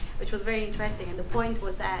birds, which was very interesting. And the point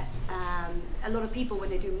was that a lot of people, when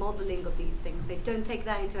they do modeling of these things, they don't take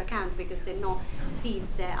that into account because they're not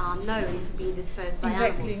seeds that are known to be dispersed by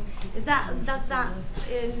animals. Does that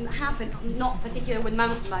happen? Not particularly with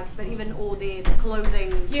mountain bikes, but even all the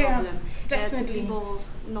clothing problem. Definitely. Do people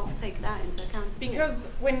not take that into account? Because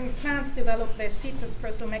when plants develop their seed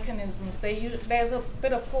dispersal mechanisms, there's a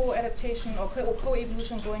bit of co-adaptation or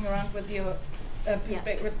co-evolution going around with your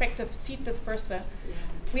respective seed disperser.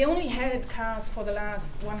 We only had cars for the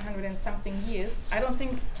last 100 and something years. I don't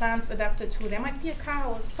think plants adapted to. There might be a car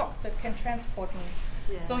or a sock that can transport me.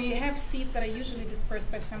 Yeah. So you have seeds that are usually dispersed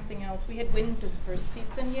by something else. We had wind dispersed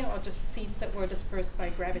seeds in here, or just seeds that were dispersed by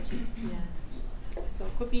gravity. Yeah. So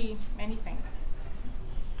it could be anything.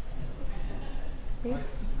 Yes.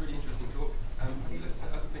 Really interesting talk. Have you looked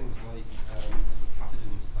at other things like sort of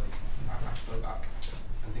pathogens like ashbowback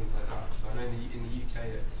and things like that? So I know in the UK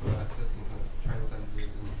at sort of certain kind of trail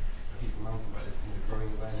centres and people mountain bike, there's kind of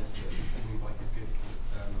growing awareness that cleaning bike is good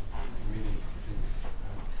for removing pathogens.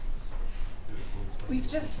 We've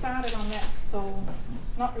just started on that, so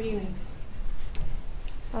not really.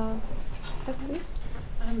 Yes, please.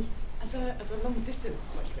 As a long distance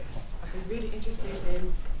cyclist, I'd be really interested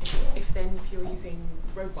in if you're using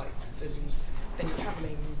road bikes and then you're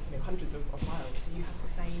travelling hundreds of miles, do you have the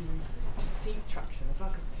same seat traction as well?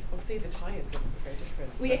 Because obviously the tyres are very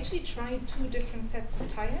different. We actually tried 2 different sets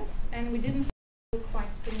of tyres, and we didn't feel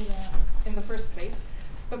quite similar in the first place.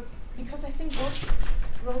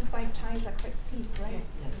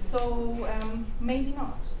 So maybe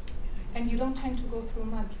not. And you don't tend to go through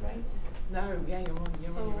mud, right? No, yeah, you're on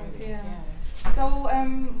roads, yeah. So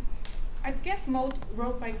I guess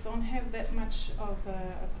road bikes don't have that much of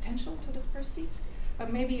a potential to disperse seeds,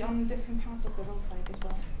 but maybe on different parts of the road bike as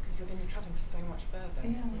well. Because you're travelling so much further.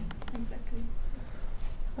 Yeah, exactly.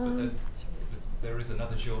 But then there is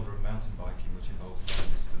another genre of mountain biking which involves long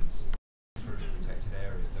distance through protected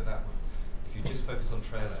areas. So that would, if you just focus on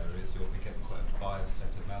trail areas, you'll be getting quite a biased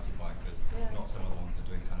set of mountain bikers, not some of the ones that are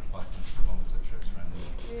doing kind of 500-kilometre trips around the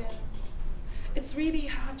world. Yeah. It's really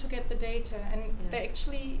hard to get the data, and they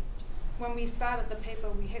actually, when we started the paper,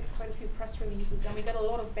 we had quite a few press releases, and we got a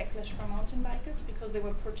lot of backlash from mountain bikers because they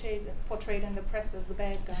were portrayed in the press as the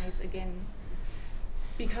bad guys again.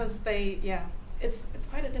 Because it's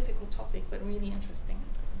quite a difficult topic, but really interesting.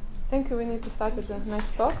 Thank you. We need to start with the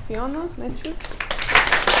next talk. Fiona Matthews,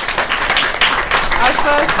 our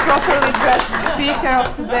first properly dressed speaker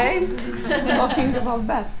of today, talking about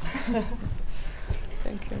bats.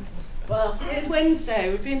 Thank you. Well, it's Wednesday.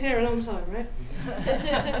 We've been here a long time, right?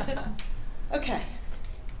 Okay.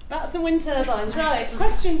 Bats and wind turbines. Right,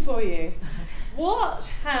 question for you. What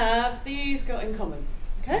have these got in common?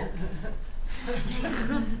 Okay?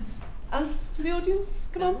 Answers to the audience?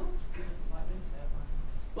 Come on.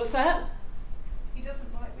 What's that? He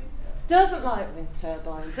doesn't like wind turbines. Doesn't like wind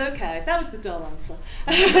turbines. Okay, that was the dull answer.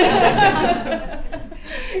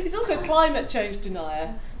 He's also a climate change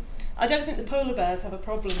denier. I don't think the polar bears have a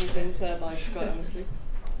problem with wind turbines, quite honestly.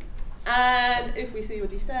 And if we see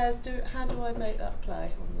what he says, how do I make that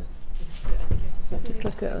play on this? Have to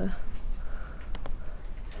click it there.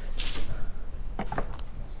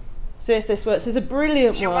 See if this works. There's a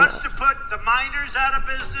brilliant one. She wants to put the miners out of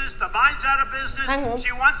business, the mines out of business. Hang on.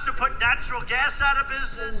 She wants to put natural gas out of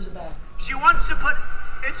business. She wants to put,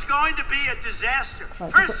 it's going to be a disaster.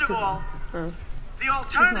 Right, First of all, the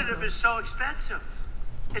alternative is so expensive.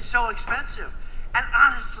 It's so expensive. And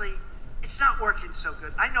honestly, it's not working so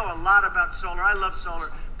good. I know a lot about solar. I love solar.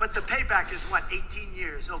 But the payback is what, 18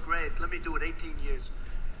 years? Oh, great. Let me do it 18 years.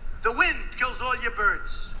 The wind kills all your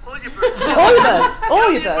birds. All your birds. All your birds.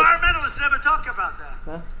 All your the birds. environmentalists never talk about that.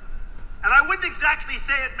 Huh? And I wouldn't exactly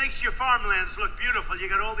say it makes your farmlands look beautiful. You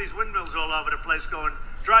got all these windmills all over the place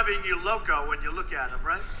driving you loco when you look at them,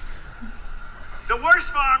 right? The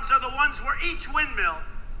worst farms are the ones where each windmill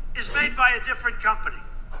is made by a different company.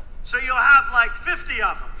 So you'll have like 50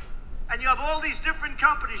 of them. And you have all these different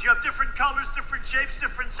companies. You have different colors, different shapes,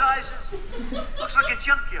 different sizes. Looks like a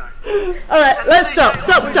junkyard. All right, let's stop.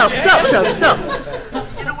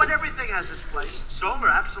 You know what? Everything has its place. Solar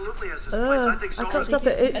absolutely has its place. I think solar. I can't stop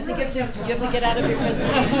it. I think you have to get out of your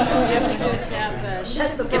presentation. You have to do a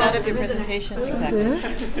tab. Get out of your presentation. Exactly.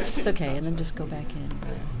 It's okay, and then just go back in.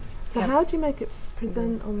 So how do you make it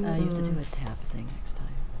present on? You have to do a tab thing next time.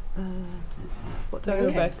 What? No,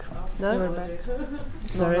 you're back. No? You're back.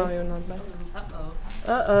 Sorry. No, you're not back.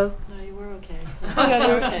 Uh-oh. No, you were okay. Okay,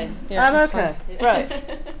 You're okay. Yeah, I'm it's okay. fine. Right.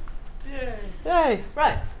 Yay.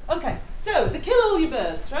 Right. Okay. So the kill all your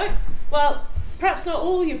birds, right? Well, perhaps not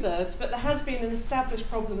all your birds, but there has been an established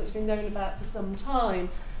problem that's been known about for some time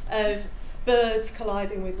of birds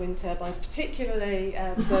colliding with wind turbines, particularly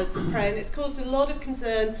birds of prey, and it's caused a lot of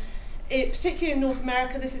concern. Particularly in North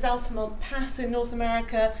America. This is Altamont Pass in North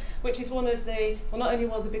America, which is one of the, well, not only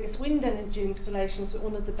one of the biggest wind energy installations, but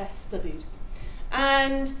one of the best studied.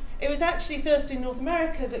 And it was actually first in North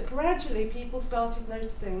America that gradually people started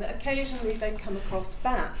noticing that occasionally they'd come across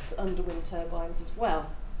bats under wind turbines as well.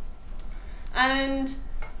 And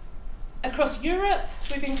across Europe,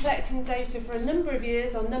 we've been collecting data for a number of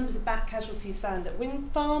years on numbers of bat casualties found at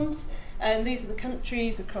wind farms, and these are the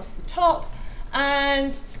countries across the top,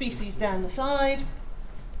 and species down the side.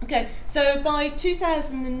 Okay, so by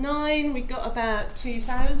 2009 we got about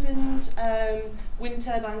 2,000 wind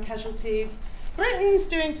turbine casualties. Britain's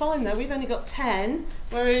doing fine though, we've only got 10,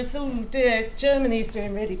 whereas, oh dear, Germany's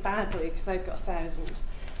doing really badly because they've got 1,000.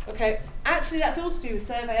 Okay, actually that's all to do with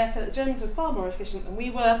survey effort. The Germans were far more efficient than we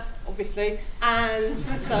were, obviously, and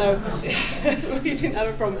so we didn't have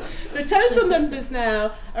a problem. The total numbers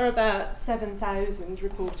now are about 7,000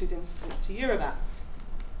 reported incidents to Eurobats.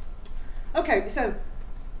 Okay, so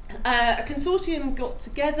a consortium got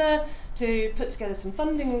together to put together some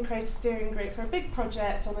funding and create a steering group for a big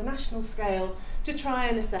project on a national scale to try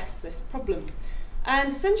and assess this problem.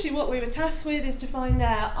 And essentially what we were tasked with is to find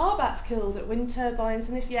out, are bats killed at wind turbines,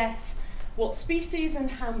 and if yes, what species and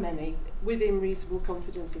how many within reasonable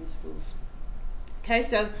confidence intervals. Okay,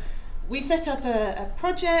 so we set up a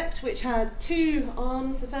project which had two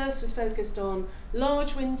arms. The first was focused on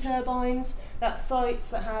large wind turbines, that's sites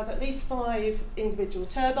that have at least 5 individual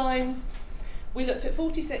turbines. We looked at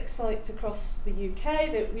 46 sites across the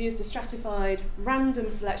UK. That we used a stratified random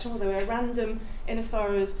selection, although we're random in as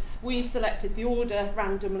far as we selected the order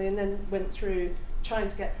randomly and then went through trying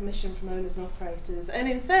to get permission from owners and operators. And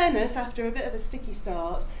in fairness, after a bit of a sticky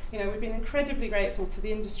start, we've been incredibly grateful to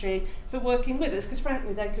the industry for working with us, because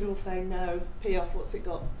frankly they could all say, no, pee off, what's it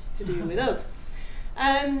got to do with us?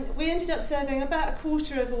 We ended up surveying about a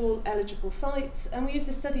quarter of all eligible sites, and we used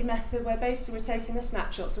a study method where basically we're taking a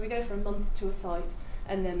snapshot, so we go for a month to a site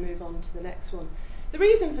and then move on to the next one. The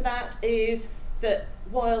reason for that is that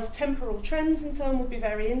whilst temporal trends and so on would be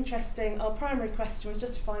very interesting, our primary question was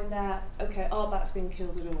just to find out, okay, are bats being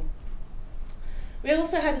killed at all? We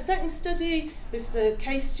also had a second study, this is a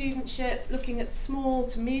case studentship, looking at small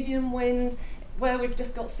to medium wind, where we've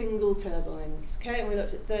just got single turbines, okay, and we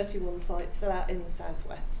looked at 31 sites for that in the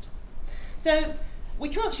southwest. So we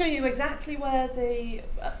can't show you exactly where the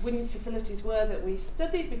wind facilities were that we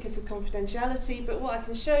studied because of confidentiality, but what I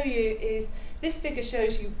can show you is this figure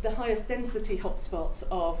shows you the highest density hotspots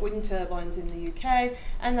of wind turbines in the UK,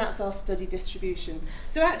 and that's our study distribution.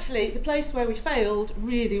 So actually, the place where we failed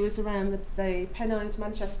really was around the Pennines,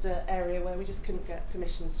 Manchester area, where we just couldn't get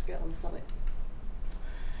permissions to get on site.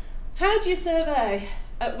 How do you survey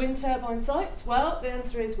at wind turbine sites? Well, the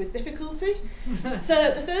answer is with difficulty.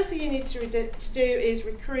 So the first thing you need to do is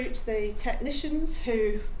recruit the technicians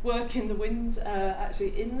who work in the wind,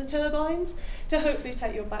 actually in the turbines, to hopefully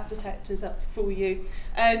take your bat detectors up for you.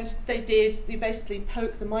 And they did. They basically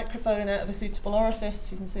poke the microphone out of a suitable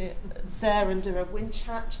orifice. You can see it there under a winch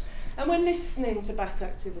hatch. And we're listening to bat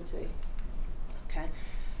activity. Okay.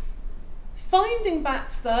 Finding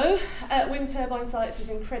bats, though, at wind turbine sites is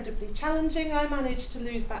incredibly challenging. I managed to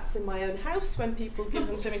lose bats in my own house when people give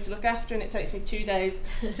them to me to look after, and it takes me 2 days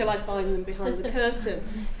till I find them behind the curtain.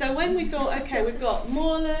 So when we thought, okay, we've got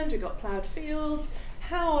moorland, we've got ploughed fields,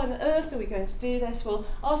 how on earth are we going to do this? Well,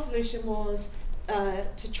 our solution was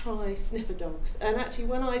to try sniffer dogs. And actually,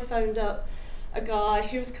 when I phoned up a guy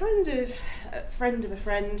who was kind of a friend of a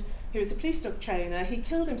friend, who was a police dog trainer, he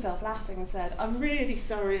killed himself laughing and said, I'm really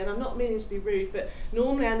sorry, and I'm not meaning to be rude, but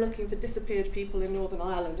normally I'm looking for disappeared people in Northern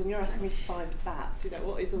Ireland, and you're asking me to find bats.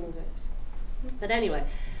 What is all this? But anyway,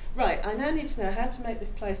 right, I now need to know how to make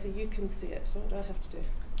this play so you can see it. So what do I have to do?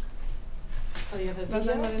 Oh, you have a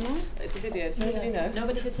video? It's a video. Does anybody know? No,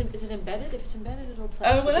 but if is it embedded? If it's embedded, it'll play.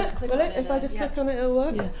 Oh, so will just it? click Will on it? If I just click on it, it'll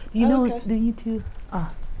work? Yeah. Do you know, okay. do you need to...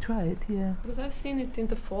 try it, yeah. Because I've seen it in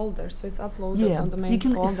the folder, so it's uploaded on the main you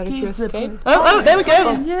can folder if you escape. Oh, there we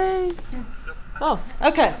go! Yay! Oh,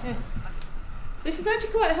 okay. This is actually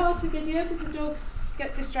quite hard to video because the dogs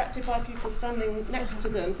get distracted by people standing next to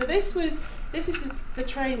them. So this is the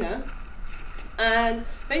trainer, and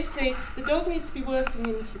basically the dog needs to be working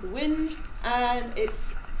into the wind, and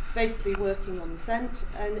it's basically working on the scent.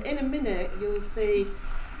 And in a minute you'll see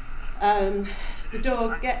the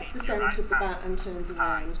dog gets the scent of the bat and turns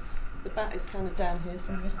around. The bat is kind of down here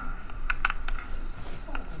somewhere.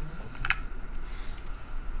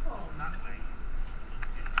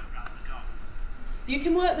 You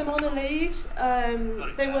can work them on a lead.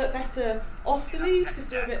 They work better off the lead because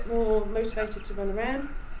they're a bit more motivated to run around.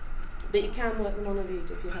 But you can work them on a lead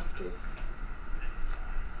if you have to.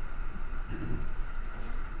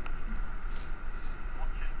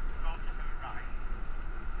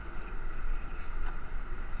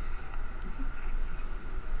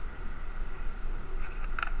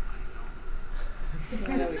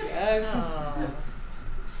 There we go.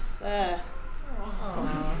 There.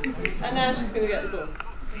 And now she's going to get the ball.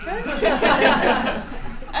 Okay?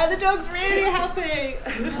 And the dog's really happy.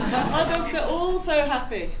 Our dogs are all so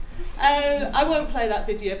happy. I won't play that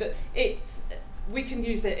video, but we can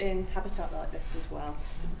use it in habitat like this as well.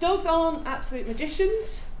 Dogs aren't absolute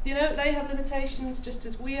magicians. They have limitations just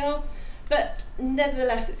as we are. But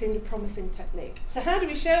nevertheless, it seemed a promising technique. So how do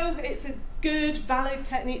we show it's a good, valid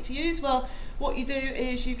technique to use? Well, what you do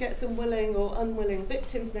is you get some willing or unwilling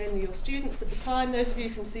victims, namely your students at the time. Those of you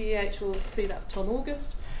from CEH will see that's Tom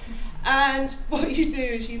August. And what you do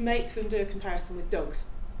is you make them do a comparison with dogs.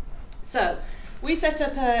 So we set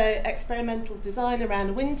up an experimental design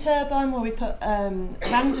around a wind turbine where we put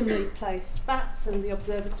randomly placed bats, and the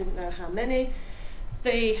observers didn't know how many.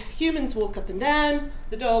 The humans walk up and down,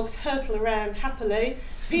 the dogs hurtle around happily,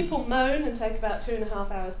 people moan and take about 2.5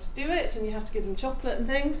 hours to do it, and you have to give them chocolate and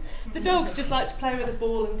things. The dogs just like to play with a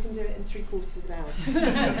ball and can do it in 3/4 of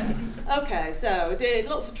an hour. Okay, so we did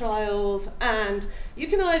lots of trials, and you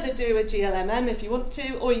can either do a GLMM if you want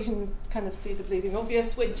to, or you can kind of see the bleeding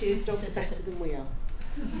obvious, which is dogs are better than we are.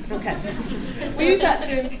 Okay, we use that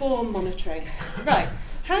to inform monitoring. Right,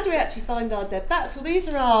 how do we actually find our dead bats? Well, these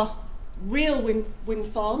are our real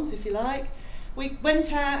wind farms, if you like. We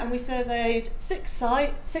went out and we surveyed 6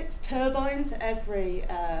 turbines at every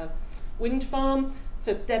wind farm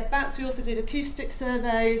for dead bats. We also did acoustic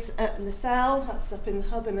surveys at Nacelle, that's up in the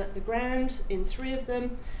hub and at the ground, in 3 of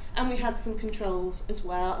them. And we had some controls as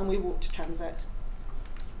well, and we walked to Transect.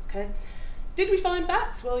 Okay. Did we find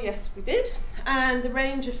bats? Well, yes, we did. And the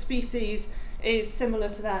range of species is similar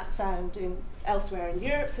to that found elsewhere in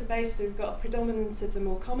Europe. So basically we've got a predominance of the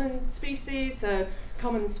more common species, so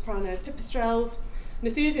common soprano pipistrelles,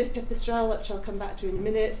 Nethusius pipistrelle, which I'll come back to in a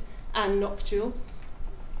minute, and noctule.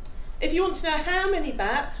 If you want to know how many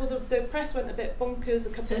bats, well, the press went a bit bonkers a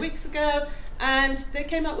couple of weeks ago, and they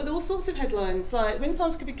came up with all sorts of headlines, like wind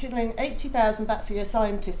farms could be killing 80,000 bats a year,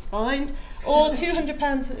 scientists find, or 200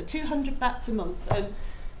 bats a month. And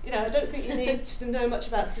you know, I don't think you need to know much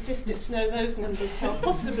about statistics to know those numbers can't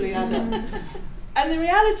possibly add up. And the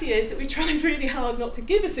reality is that we tried really hard not to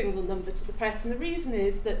give a single number to the press, and the reason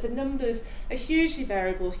is that the numbers are hugely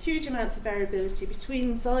variable, huge amounts of variability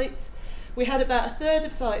between sites. We had about 1/3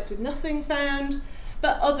 of sites with nothing found,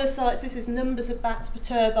 but other sites, this is numbers of bats per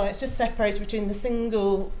turbine, it's just separated between the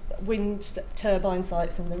single wind turbine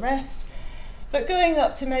sites and the rest. But going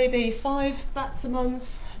up to maybe 5 bats a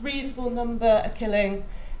month, reasonable number are killing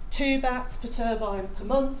 2 bats per turbine per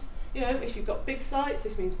month. You know, if you've got big sites,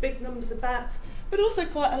 this means big numbers of bats, but also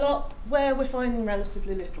quite a lot where we're finding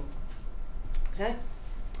relatively little. Okay.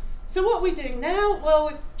 So what are we doing now? Well,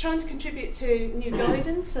 we're trying to contribute to new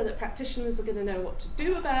guidance so that practitioners are going to know what to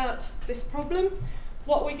do about this problem.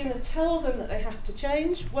 What are we going to tell them that they have to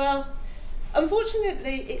change? Well,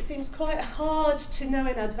 unfortunately, it seems quite hard to know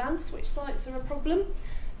in advance which sites are a problem.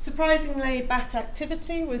 Surprisingly, bat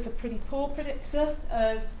activity was a pretty poor predictor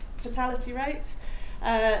of fatality rates.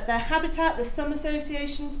 Their habitat, there's some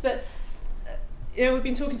associations, but you know, we've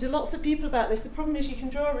been talking to lots of people about this. The problem is you can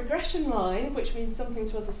draw a regression line, which means something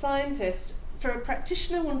to us as scientists. For a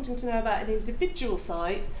practitioner wanting to know about an individual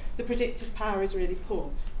site, the predictive power is really poor.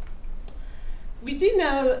 We do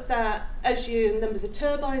know that as your numbers of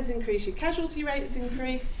turbines increase, your casualty rates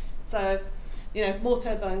increase. So, you know, more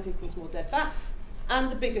turbines equals more dead bats.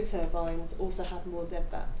 And the bigger turbines also have more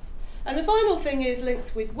dead bats. And the final thing is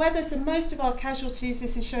links with weather. So most of our casualties,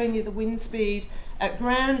 this is showing you the wind speed at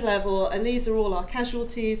ground level, and these are all our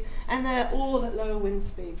casualties, and they're all at lower wind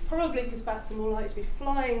speed, probably because bats are more likely to be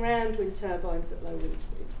flying around wind turbines at low wind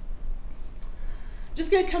speed.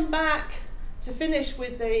 Just going to come back to finish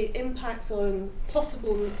with the impacts on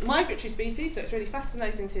possible migratory species, so it's really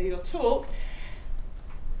fascinating to hear your talk.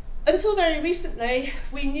 Until very recently,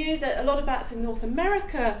 we knew that a lot of bats in North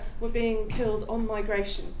America were being killed on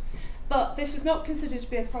migration. But this was not considered to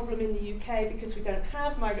be a problem in the UK because we don't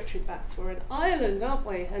have migratory bats. We're an island, aren't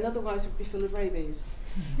we? And otherwise we'd be full of rabies.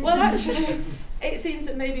 Well, actually, it seems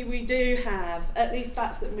that maybe we do have at least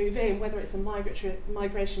bats that move in, whether it's a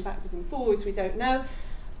migration backwards and forwards, we don't know.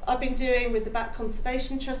 I've been doing with the Bat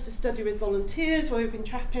Conservation Trust a study with volunteers where we've been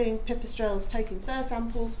trapping pipistrelles, taking fur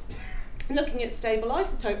samples, looking at stable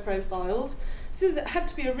isotope profiles. This had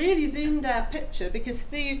to be a really zoomed out picture because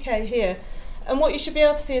the UK here, and what you should be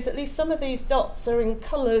able to see is at least some of these dots are in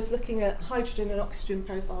colours looking at hydrogen and oxygen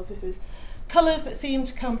profiles. This is colours that seem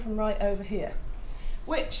to come from right over here,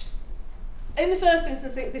 which in the first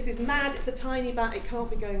instance I think this is mad, it's a tiny bat, it can't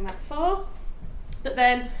be going that far. But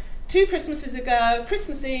then 2 Christmases ago,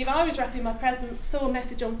 Christmas Eve, I was wrapping my presents, saw a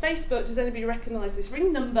message on Facebook, does anybody recognise this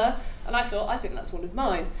ring number? And I thought, I think that's one of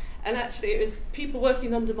mine. And actually it was people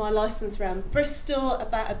working under my licence around Bristol. A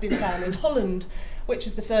bat had been found in Holland, which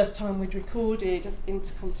was the first time we'd recorded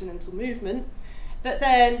intercontinental movement. But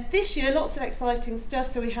then this year, lots of exciting stuff.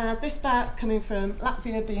 So we had this bat coming from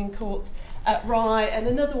Latvia being caught at Rye, and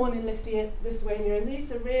another one in Lithuania. And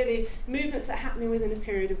these are really movements that are happening within a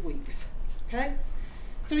period of weeks. Okay?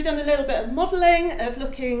 So we've done a little bit of modelling of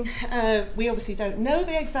looking, we obviously don't know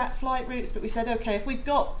the exact flight routes, but we said, okay, if we've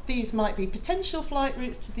got these might be potential flight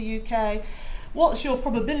routes to the UK, what's your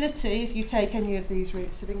probability, if you take any of these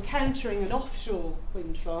routes, of encountering an offshore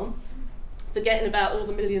wind farm, forgetting about all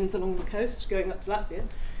the millions along the coast going up to Latvia?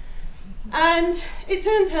 And it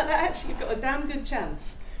turns out that actually you've got a damn good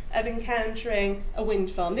chance of encountering a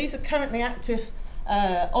wind farm. These are currently active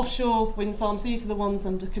offshore wind farms. These are the ones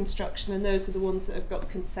under construction, and those are the ones that have got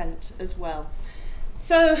consent as well.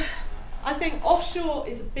 So I think offshore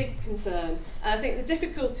is a big concern. I think the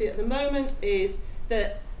difficulty at the moment is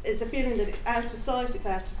that it's a feeling that it's out of sight, it's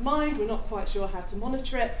out of mind, we're not quite sure how to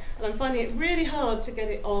monitor it, and I'm finding it really hard to get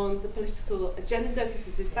it on the political agenda because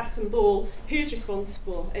there's this bat and ball, who's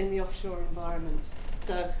responsible in the offshore environment.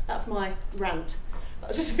 So that's my rant.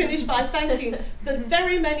 I'll just finish by thanking the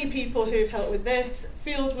very many people who've helped with this,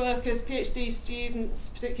 field workers, PhD students,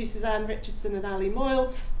 particularly Suzanne Richardson and Ali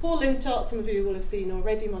Moyle, Paul Lintott, some of you will have seen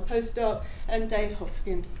already, my postdoc, and Dave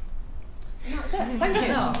Hoskin. And that's it. Thank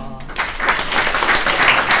you.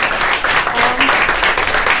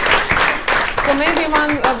 So maybe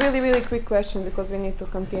one really quick question, because we need to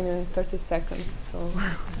continue in 30 seconds. So.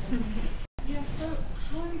 Yeah, so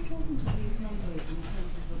how important are these numbers in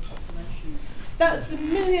terms of the population? That's the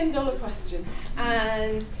million-dollar question.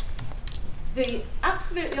 And the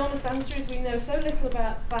absolutely honest answer is we know so little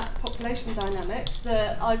about population dynamics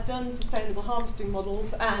that I've done sustainable harvesting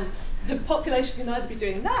models, and the population can either be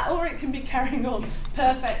doing that or it can be carrying on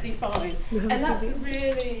perfectly fine. And that's it's a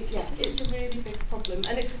really big problem.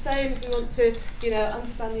 And it's the same if we want to,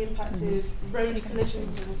 understand the impact of road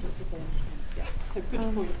collisions and all sorts of things. Yeah, so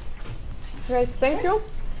good point. Great, thank you.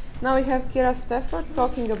 Now we have Kira Stafford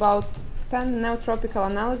talking about pan-neotropical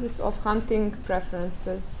analysis of hunting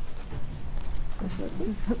preferences.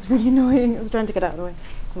 That's really annoying. I was trying to get out of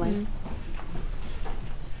the way.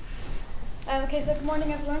 Okay, so good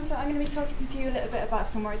morning everyone. So I'm going to be talking to you a little bit about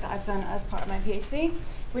some work that I've done as part of my PhD,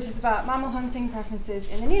 which is about mammal hunting preferences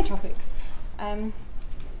in the neotropics.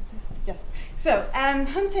 Yes. So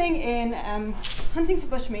hunting for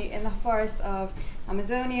bushmeat in the forests of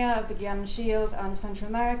Amazonia, of the Guianan Shield, and of Central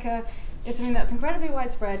America is something that's incredibly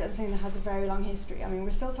widespread and something that has a very long history. I mean,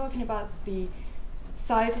 we're still talking about the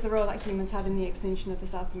size of the role that humans had in the extinction of the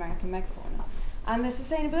South American megafauna. And the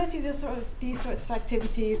sustainability of these sorts of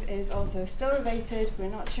activities is also still debated. We're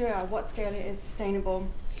not sure at what scale it is sustainable.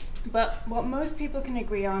 But what most people can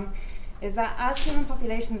agree on is that as human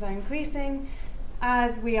populations are increasing,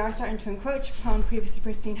 as we are starting to encroach upon previously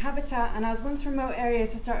pristine habitat, and as once remote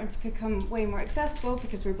areas are starting to become way more accessible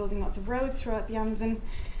because we're building lots of roads throughout the Amazon,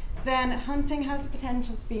 then hunting has the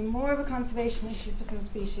potential to be more of a conservation issue for some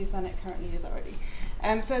species than it currently is already.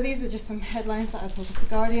 So these are just some headlines that I pulled up The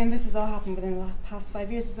Guardian. This has all happened within the past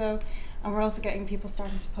 5 years or so, and we're also getting people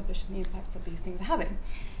starting to publish on the impacts that these things are having.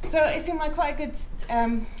 So it seemed like quite a good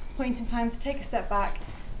point in time to take a step back,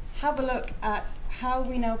 have a look at how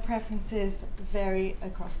we know preferences vary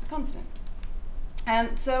across the continent.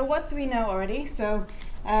 So what do we know already? So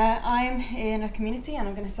I am in a community and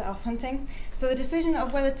I'm going to set off hunting. So the decision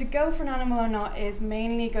of whether to go for an animal or not is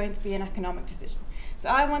mainly going to be an economic decision. So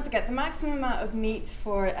I want to get the maximum amount of meat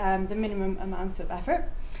for the minimum amount of effort.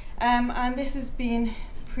 And this has been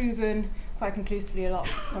proven quite conclusively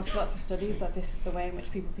across lots of studies that this is the way in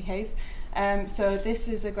which people behave. So this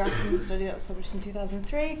is a graph from a study that was published in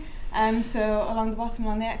 2003. So along the bottom,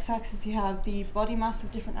 along the x-axis, you have the body mass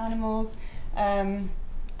of different animals.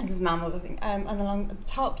 This is mammals, I think. And along the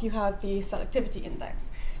top, you have the selectivity index.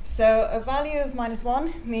 So a value of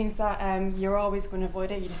 -1 means that you're always going to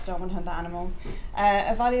avoid it, you just don't want to hunt that animal.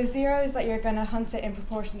 A value of 0 is that you're going to hunt it in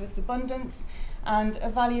proportion to its abundance, and a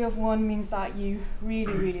value of 1 means that you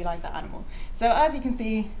really like that animal. So as you can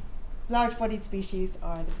see, large-bodied species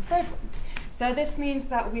are the preferred ones. So this means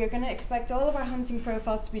that we are going to expect all of our hunting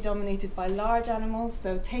profiles to be dominated by large animals,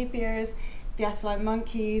 so tapirs, the Atellite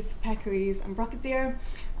monkeys, peccaries, and brocket deer.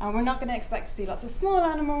 We're not going to expect to see lots of small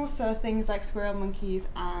animals, so things like squirrel monkeys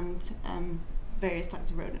and various types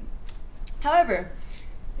of rodent. However,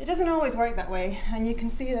 it doesn't always work that way, and you can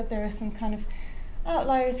see that there are some kind of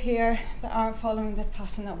outliers here that aren't following the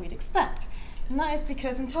pattern that we'd expect. And that is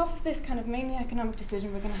because on top of this kind of mainly economic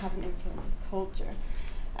decision, we're going to have an influence of culture.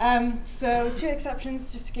 So 2 exceptions,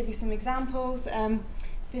 just to give you some examples.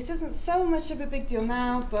 This isn't so much of a big deal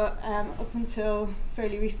now, but up until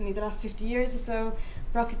fairly recently, the last 50 years or so,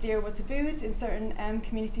 brocket deer were tabooed in certain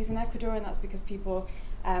communities in Ecuador, and that's because people,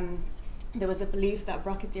 there was a belief that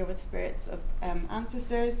brocket deer were the spirits of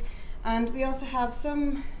ancestors. And we also have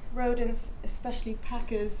some rodents, especially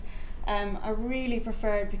pacas, are really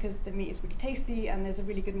preferred because the meat is really tasty, and there's a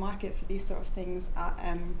really good market for these sort of things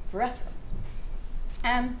for restaurants.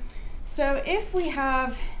 So if we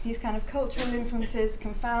have these kind of cultural influences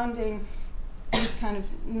confounding these kind of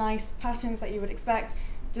nice patterns that you would expect,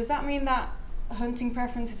 does that mean that hunting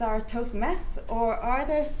preferences are a total mess? Or are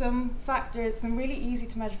there some factors, some really easy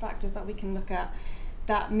to measure factors that we can look at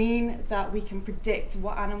that mean that we can predict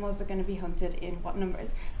what animals are going to be hunted in what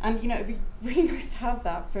numbers? And it'd be really nice to have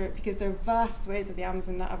that because there are vast swathes of the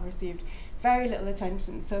Amazon that have received very little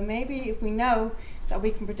attention. So maybe if we know that we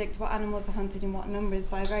can predict what animals are hunted in what numbers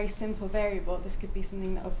by a very simple variable, this could be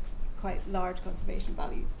something of quite large conservation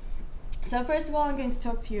value. So first of all, I'm going to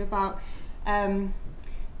talk to you about,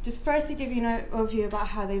 just first to give you an overview about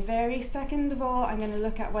how they vary. Second of all, I'm going to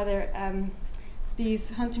look at whether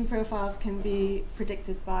these hunting profiles can be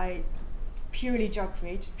predicted by purely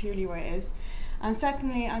geography, just purely where it is. And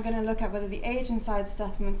secondly, I'm going to look at whether the age and size of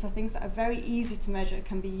settlements, so things that are very easy to measure,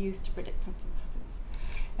 can be used to predict hunting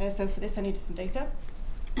patterns. So for this I needed some data.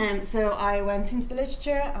 So I went into the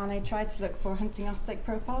literature and I tried to look for hunting appetite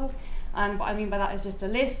profiles, and what I mean by that is just a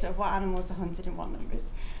list of what animals are hunted in what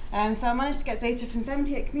numbers. So I managed to get data from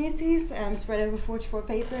 78 communities, spread over 44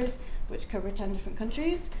 papers, which cover 10 different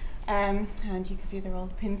countries, and you can see they're all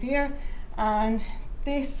the pins here. And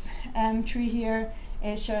this tree here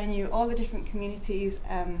is showing you all the different communities,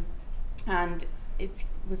 and it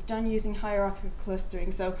was done using hierarchical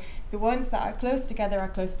clustering. So the ones that are close together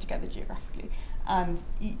geographically, and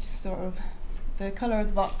each sort of, the colour of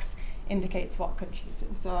the box indicates what country it's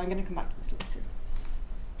in. So I'm going to come back to this later.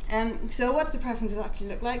 So what do the preferences actually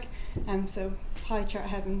look like? So pie chart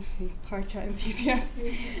heaven, pie chart enthusiasts.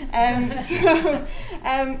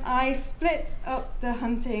 I split up the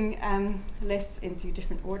hunting lists into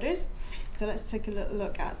different orders. So let's take a little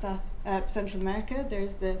look at Central America.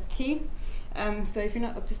 There's the key. So if you're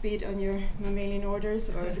not up to speed on your mammalian orders,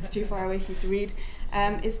 or if it's too far away for you to read,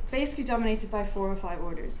 it's basically dominated by 4 or 5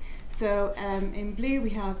 orders. So in blue we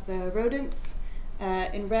have the rodents.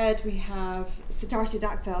 In red we have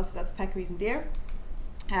Cetartiodactyls, so that's peccaries and deer.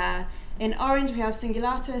 In orange we have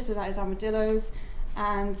Cingulata, so that is armadillos.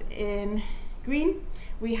 And in green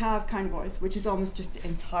we have carnivores, which is almost just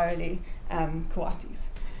entirely coatis.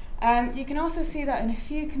 You can also see that in a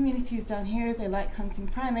few communities down here they like hunting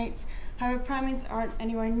primates. However, primates aren't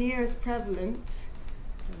anywhere near as prevalent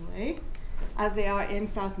as they are in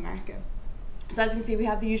South America. So as you can see, we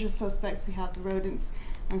have the usual suspects. We have the rodents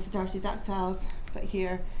and Cetartiodactyls, but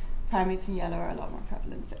here primates in yellow are a lot more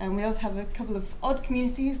prevalent. And we also have a couple of odd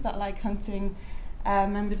communities that like hunting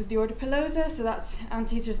members of the order Pelosa, so that's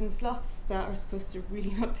anteaters and sloths that are supposed to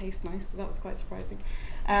really not taste nice, so that was quite surprising.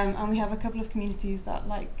 And we have a couple of communities that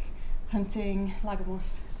like hunting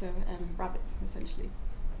lagomorphs, so rabbits essentially.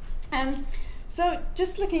 So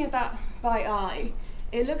just looking at that by eye,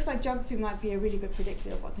 it looks like geography might be a really good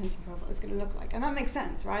predictor of what the hunting profile is going to look like. And that makes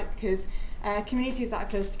sense, right? Because communities that are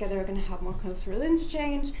close together are going to have more cultural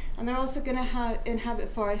interchange, and they're also going to inhabit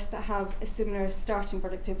forests that have a similar starting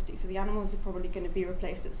productivity. So the animals are probably going to be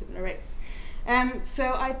replaced at similar rates. So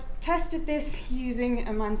I tested this using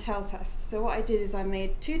a Mantel test. So what I did is I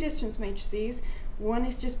made 2 distance matrices. One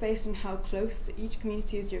is just based on how close each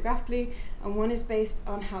community is geographically, and one is based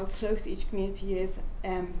on how close each community is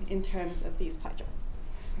in terms of these pie charts.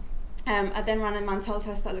 I then ran a Mantel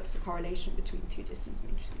test that looks for correlation between 2 distance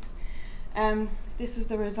matrices. This is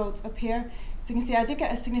the results up here. So you can see I did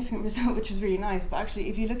get a significant result, which was really nice, but actually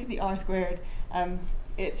if you look at the R squared,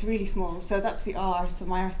 it's really small. So that's the R, so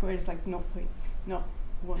my R squared is like 0.01,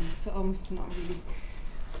 so almost not really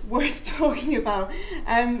worth talking about.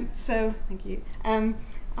 So thank you. I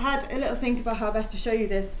had a little think about how best to show you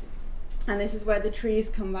this, and this is where the trees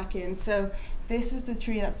come back in. So this is the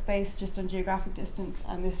tree that's based just on geographic distance,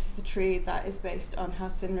 and this is the tree that is based on how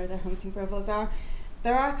similar their hunting profiles are.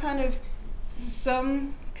 There are kind of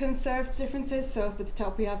some conserved differences. So up at the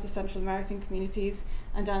top we have the Central American communities,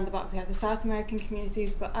 and down the back we have the South American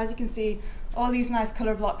communities. But as you can see, all these nice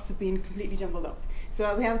colour blocks have been completely jumbled up.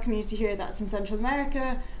 So we have a community here that's in Central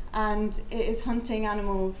America, and it is hunting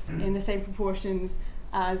animals in the same proportions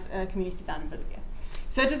as a community down in Bolivia.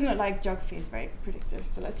 So it doesn't look like geography is a very good predictor.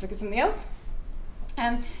 So let's look at something else.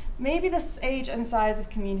 Maybe this age and size of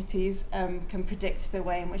communities can predict the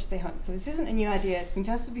way in which they hunt. So this isn't a new idea, it's been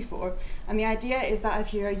tested before. And the idea is that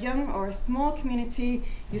if you're a young or a small community,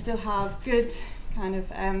 you still have good kind of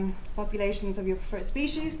populations of your preferred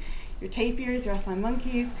species, your tapirs, your equine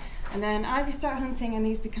monkeys. And then as you start hunting and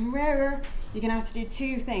these become rarer, you're going to have to do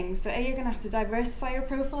 2 things. So A, you're going to have to diversify your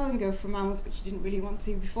profile and go for mammals which you didn't really want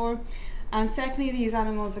to before. And secondly, these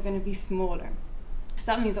animals are going to be smaller. So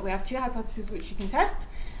that means that we have 2 hypotheses which you can test.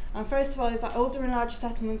 And first of all is that older and larger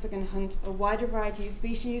settlements are going to hunt a wider variety of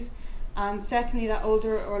species. And secondly, that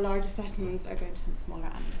older or larger settlements are going to hunt smaller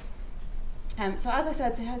animals. So as I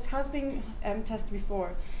said, this has been tested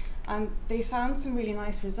before, and they found some really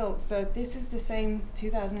nice results. So this is the same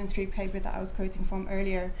 2003 paper that I was quoting from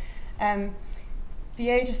earlier. The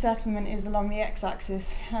age of settlement is along the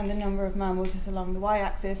x-axis, and the number of mammals is along the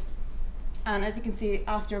y-axis. And as you can see,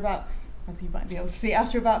 after about, as you might be able to see,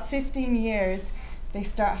 after about 15 years, they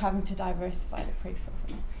start having to diversify the prey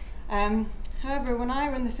profile. However, when I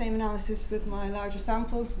run the same analysis with my larger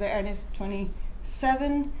samples, the N is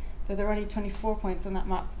 27, but there are only 24 points on that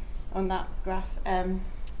map, on that graph.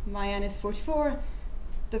 My N is 44,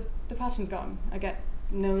 the pattern's gone. I get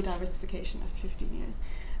no diversification after 15 years.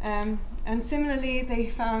 And similarly, they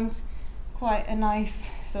found quite a nice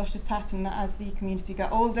sort of pattern that as the community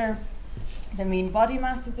got older, The mean body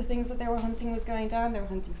mass of the things that they were hunting was going down. They were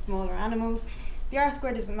hunting smaller animals. The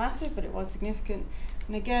R-squared isn't massive, but it was significant.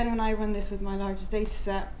 And again, when I run this with my largest data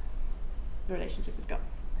set, the relationship is gone.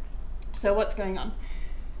 So what's going on?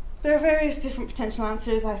 There are various different potential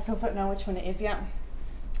answers. I still don't know which one it is yet.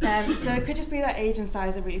 So it could just be that age and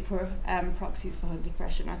size are really poor proxies for hunting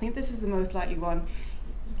pressure. And I think this is the most likely one.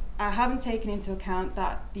 I haven't taken into account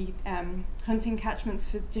that the hunting catchments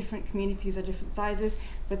for different communities are different sizes,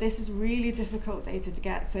 but this is really difficult data to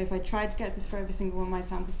get. So if I tried to get this for every single one, my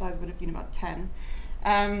sample size would have been about 10.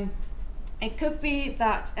 It could be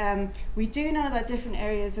that we do know that different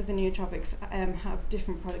areas of the neotropics have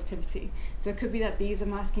different productivity. So it could be that these are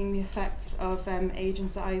masking the effects of age and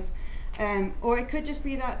size. Or it could just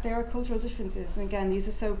be that there are cultural differences. And again, these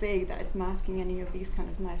are so big that it's masking any of these kind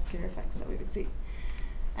of nice clear effects that we would see.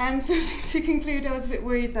 So to conclude, I was a bit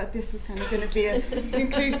worried that this was kind of going to be a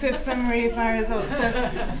conclusive summary of my results. So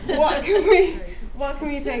what can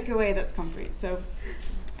we take away that's concrete? So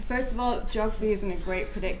first of all, geography isn't a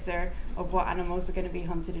great predictor of what animals are going to be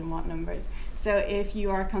hunted in what numbers. So if you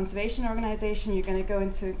are a conservation organization, you're going to go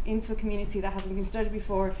into a community that hasn't been studied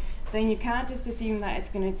before, then you can't just assume that it's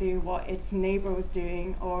going to do what its neighbor was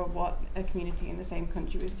doing or what a community in the same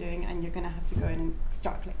country was doing, and you're going to have to go in and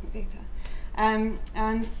start collecting data.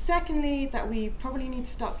 And secondly, that we probably need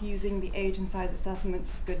to stop using the age and size of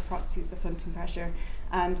settlements as good proxies of hunting pressure.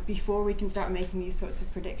 And before we can start making these sorts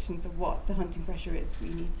of predictions of what the hunting pressure is, we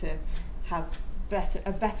need to have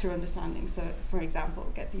a better understanding. So, for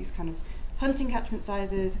example, get these kind of hunting catchment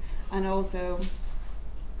sizes, and also,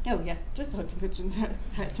 just the hunting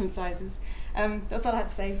catchment sizes. That's all I had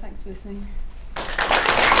to say. Thanks for listening.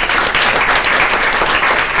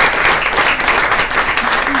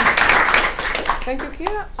 Thank you,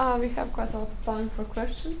 Kira. We have quite a lot of time for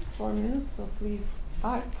questions, 4 minutes, so please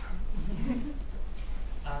start.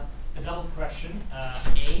 A double question.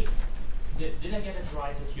 A, did I get it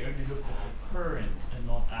right that you only looked at the currents and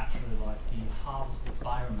not actually like the harvested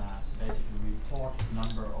biomass, basically reported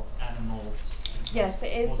number of animals? Yes,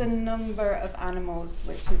 it is the number of animals,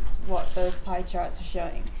 which is what those pie charts are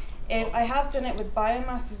showing. If I have done it with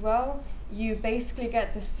biomass as well, you basically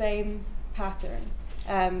get the same pattern.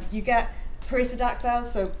 You get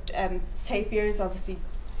perissodactyls, so tapirs obviously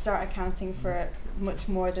start accounting for much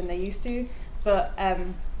more than they used to, but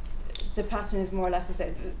the pattern is more or less the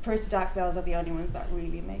same. Perissodactyls are the only ones that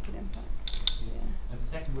really make an impact. Yeah. And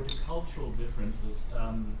second, with the cultural differences,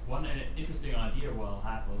 one interesting idea while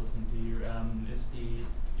I had while listening to you is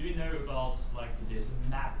do you know about, like, there's a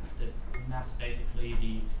map that maps basically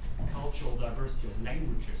the cultural diversity of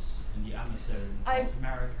languages in the Amazon in South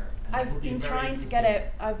America? I've been trying to get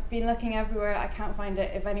it. I've been looking everywhere. I can't find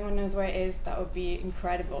it. If anyone knows where it is, that would be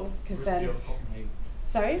incredible. Because then.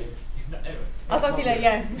 Sorry? No, anyway. I'll talk to you later.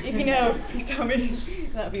 Yeah, if you know, please tell me.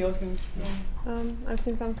 That'd be awesome. Yeah. I've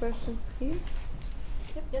seen some questions here.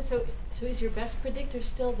 Yep. Yeah. So is your best predictor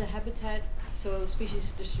still the habitat? So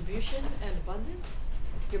species distribution and abundance.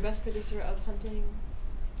 Your best predictor of hunting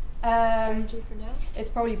strategy for now? It's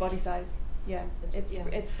probably body size. Yeah,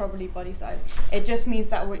 it's probably body size. It just means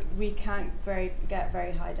that we can't get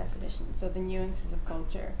very high definition. So the nuances of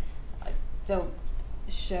culture don't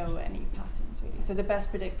show any patterns really. So the best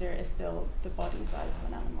predictor is still the body size of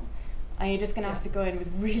an animal. And you're just going to have to go in with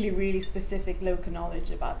really, really specific local knowledge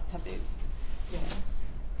about the taboos. Yeah.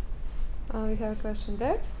 We have a question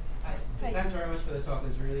there. Hi. Thanks very much for the talk. It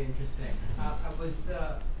was really interesting. I was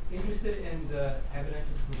interested in the evidence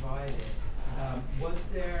that you provided.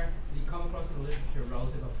 Did you come across in the literature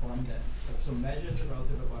relative abundance? So measures of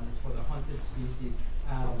relative abundance for the hunted species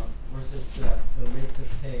versus the rates of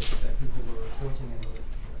take that people were reporting in the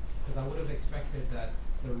literature. Because I would have expected that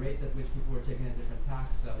the rates at which people were taking a different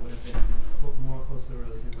taxa would have been more closely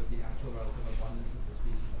related with the actual relative abundance of the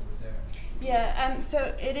species that were there. Yeah,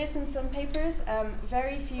 so it is in some papers.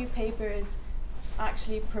 Very few papers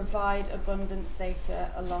actually provide abundance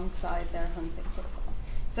data alongside their hunting profile.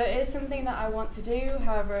 So it is something that I want to do.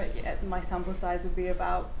 However, my sample size would be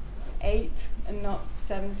about 8 and not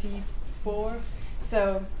 74.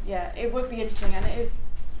 So yeah, it would be interesting, and it is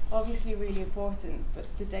obviously really important, but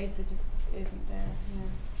the data just isn't there.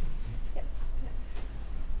 Yeah.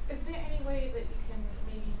 Is there any way that you can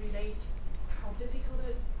maybe relate how difficult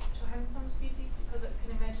it is to hunt some species? Because I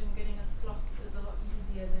can imagine getting a sloth is a lot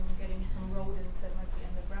easier than getting some rodents that might be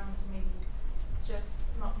underground. So maybe just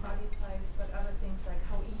not body size, but other things like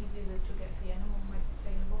how easy is it to get the animal might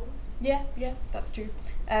play a role? Yeah, that's true.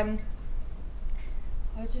 I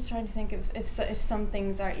was just trying to think if some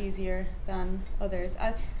things are easier than others.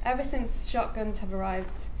 Ever since shotguns have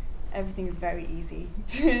arrived, everything is very easy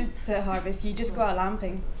to harvest. You just go out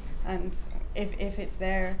lamping. and if it's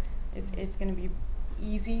there, it's going to be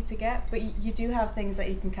easy to get. But you do have things that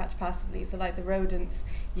you can catch passively. So like the rodents,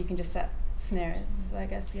 you can just set snares. So I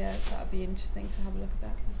guess that would be interesting to have a look at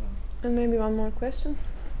that as well. And maybe one more question.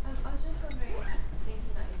 I was just wondering, thinking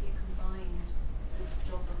that if you combined the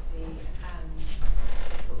geography and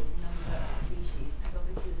the sort of number of species, because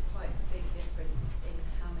obviously there's quite a big difference in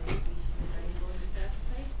how many species are available in the first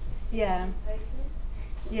place. Yeah. In places.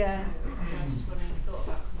 Yeah. I was just wondering if you thought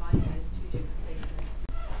about combining those two different things.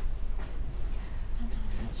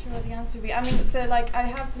 Sure what the answer would be. I mean, so like I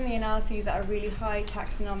have done the analyses at a really high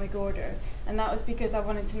taxonomic order, and that was because I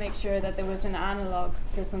wanted to make sure that there was an analogue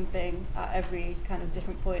for something at every kind of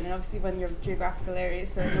different point. And obviously when your geographical area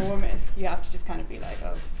is so enormous, you have to just kind of be like,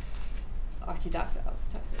 oh, Artiodactyls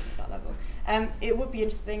type thing at that level. It would be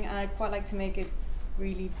interesting, and I'd quite like to make a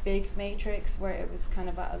really big matrix where it was kind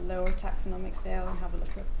of at a lower taxonomic scale and have a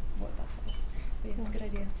look at what that says. But yeah, it's a good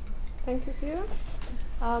idea. Thank you, Kira.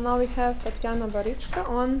 Now we have Tatiana Barichka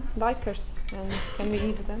on dikers, and can we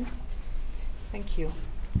eat them? Thank you.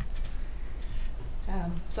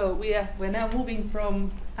 So we're now moving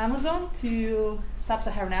from Amazon to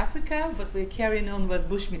Sub-Saharan Africa, but we're carrying on with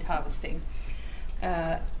bushmeat harvesting.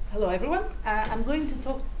 Hello everyone. I'm going to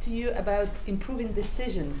talk to you about improving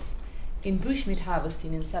decisions in bushmeat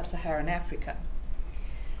harvesting in Sub-Saharan Africa.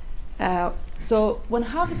 So when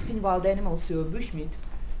harvesting wild animals or bushmeat,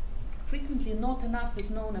 frequently not enough is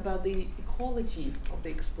known about the ecology of the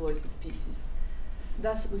exploited species.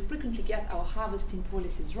 Thus, we frequently get our harvesting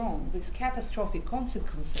policies wrong, with catastrophic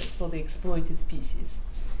consequences for the exploited species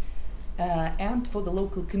and for the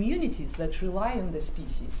local communities that rely on the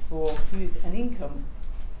species for food and income.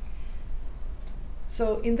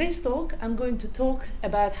 So in this talk, I'm going to talk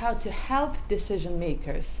about how to help decision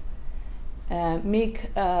makers in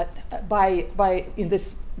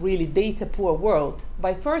this really data poor world,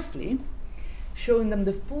 by firstly showing them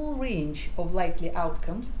the full range of likely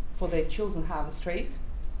outcomes for their chosen harvest rate.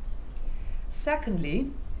 Secondly,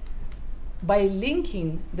 by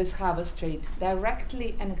linking this harvest rate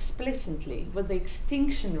directly and explicitly with the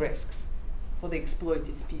extinction risks for the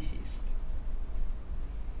exploited species.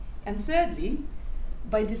 And thirdly,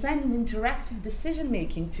 by designing an interactive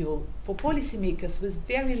decision-making tool for policymakers with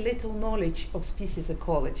very little knowledge of species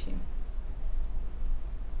ecology.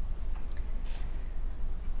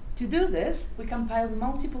 To do this, we compiled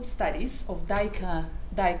multiple studies of duiker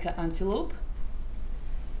antelope.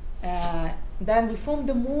 Then we formed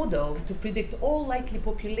a model to predict all likely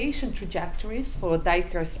population trajectories for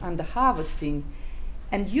duikers under harvesting,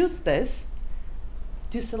 and used this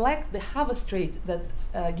to select the harvest rate that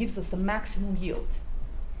gives us the maximum yield.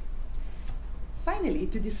 Finally,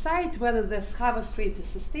 to decide whether this harvest rate is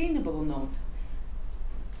sustainable or not,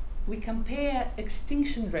 we compare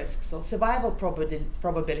extinction risks or survival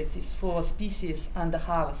probabilities for species under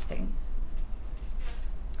harvesting.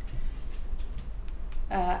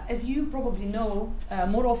 As you probably know,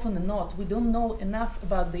 more often than not, we don't know enough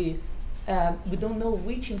about we don't know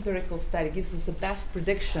which empirical study gives us the best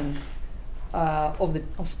prediction of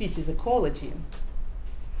species ecology.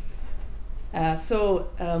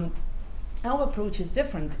 Our approach is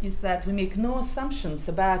different, is that we make no assumptions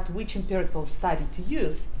about which empirical study to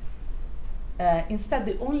use. Instead,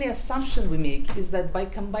 the only assumption we make is that by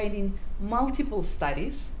combining multiple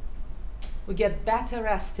studies, we get better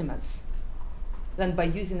estimates than by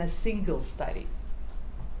using a single study.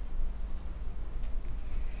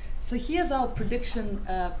 So here's our prediction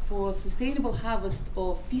for sustainable harvest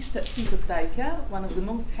of Pistis duiker, one of the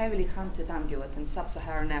most heavily hunted ungulate in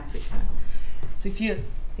sub-Saharan Africa. So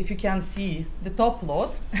if you can see the top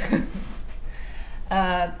plot,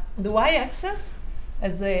 the y-axis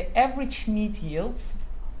is the average meat yields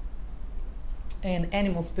in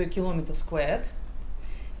animals per kilometer squared.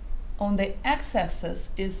 On the x-axis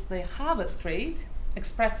is the harvest rate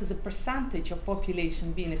expressed as a percentage of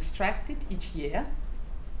population being extracted each year.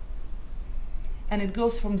 And it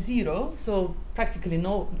goes from 0, so practically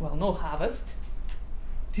no harvest,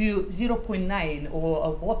 to 0.9, or a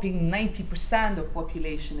whopping 90% of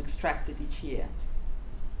population extracted each year.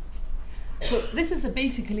 So this is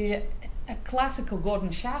basically a classical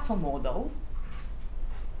Gordon-Schaffer model,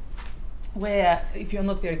 where, if you're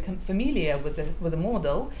not very familiar with the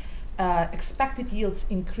model, expected yields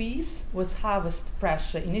increase with harvest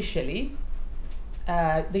pressure initially.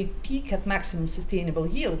 They peak at maximum sustainable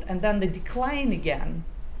yield, and then they decline again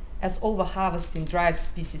as over-harvesting drives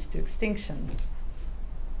species to extinction.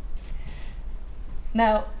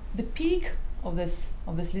 Now, the peak of this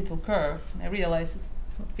little curve, and I realize it's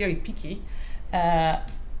not very peaky,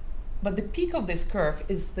 but the peak of this curve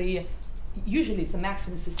is usually it's the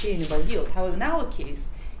maximum sustainable yield. However, in our case,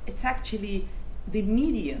 it's actually the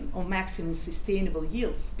median or maximum sustainable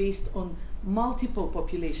yields based on multiple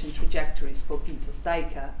population trajectories for Peter's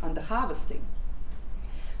Dike under harvesting.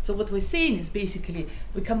 So what we're saying is basically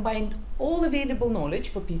we combined all available knowledge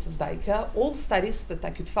for Peter's Dike, all studies that I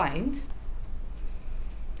could find,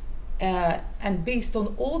 and based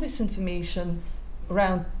on all this information,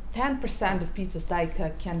 around 10% of Peter's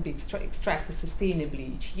Dike can be extracted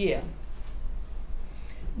sustainably each year.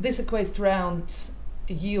 This equates to around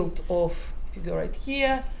a yield of, if you go right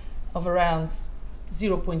here, of around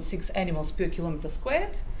 0.6 animals per kilometer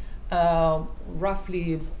squared,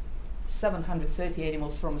 roughly 730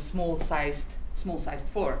 animals from a small-sized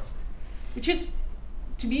forest, which is,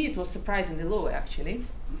 to me, it was surprisingly low actually,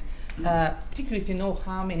 particularly if you know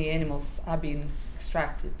how many animals are being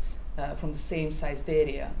extracted from the same sized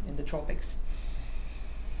area in the tropics.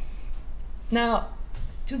 Now,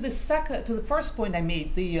 to the first point I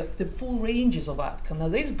made, the full ranges of outcome. Now,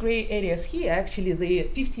 these gray areas here, actually, the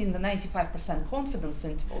 50 and the 95% confidence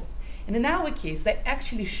intervals, and in our case, they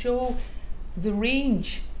actually show the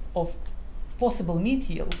range of possible meat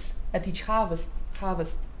yields at each harvest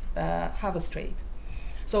rate.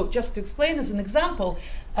 So just to explain, as an example,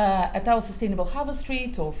 at our sustainable harvest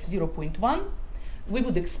rate of 0.1, we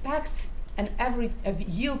would expect an average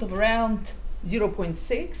yield of around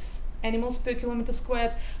 0.6 animals per kilometer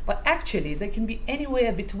squared, but actually they can be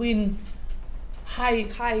anywhere between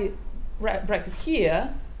high bracket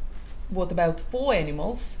here, what about 4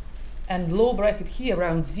 animals, and low bracket here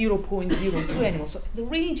around 0.02 animals. So the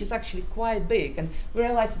range is actually quite big, and we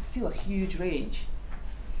realize it's still a huge range.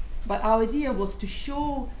 But our idea was to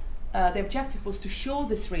show, the objective was to show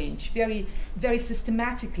this range very, very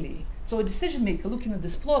systematically. So a decision maker looking at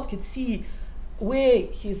this plot could see where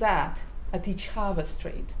he's at each harvest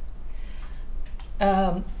rate.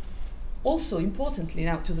 Also importantly,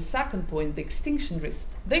 now to the second point, the extinction risk.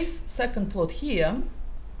 This second plot here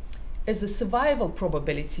is the survival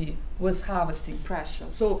probability with harvesting pressure.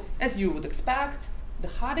 So as you would expect, the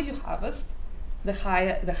harder you harvest, the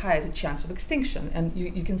higher the chance of extinction. And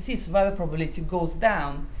you can see survival probability goes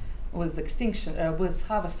down with extinction, with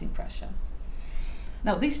harvesting pressure.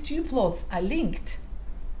 Now these two plots are linked.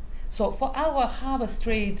 So for our harvest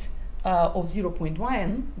rate of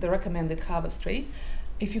 0.1, the recommended harvest rate,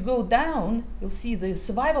 if you go down, you'll see the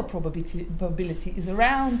survival probability is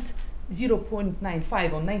around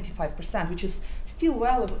 0.95 or 95%, which is still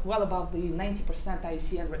well above the 90%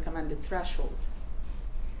 IUCN recommended threshold.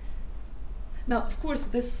 Now, of course,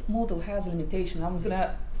 this model has a limitation. I'm going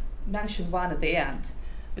to mention one at the end,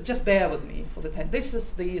 but just bear with me for the time. This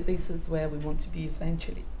is where we want to be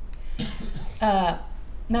eventually.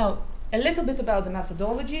 Now, a little bit about the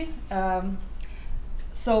methodology.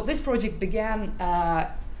 So this project began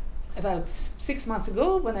about 6 months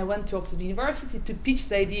ago when I went to Oxford University to pitch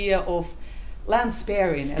the idea of land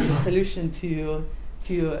sparing as a solution to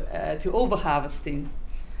overharvesting.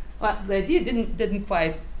 Well, the idea didn't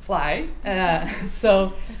quite fly,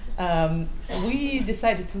 so we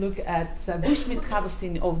decided to look at bushmeat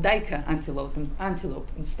harvesting of Dike antelope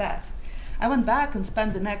instead. I went back and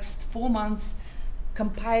spent the next 4 months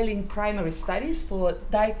compiling primary studies for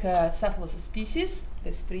Dike cephalosus species.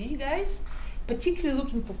 There's 3 guys, particularly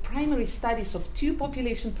looking for primary studies of 2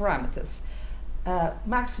 population parameters,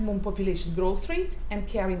 maximum population growth rate and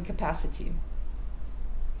carrying capacity.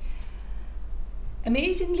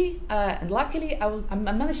 Amazingly and luckily, I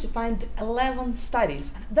managed to find 11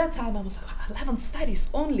 studies. And at that time, I was like, 11 studies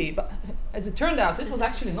only, but as it turned out, it was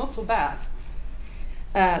actually not so bad.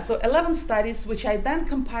 So 11 studies, which I then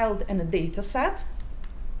compiled in a data set.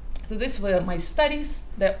 So these were my studies.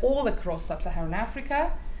 They're all across sub-Saharan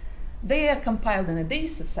Africa. They are compiled in a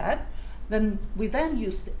data set. Then we then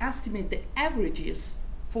used to estimate the averages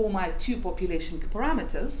for my 2 population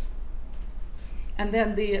parameters, and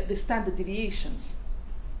then the standard deviations.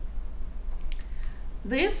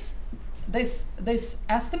 These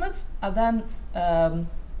estimates are then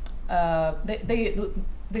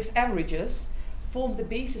these averages form the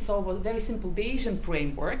basis of a very simple Bayesian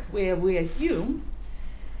framework where we assume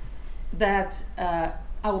that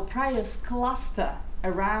our priors cluster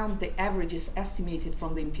around the averages estimated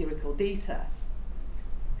from the empirical data.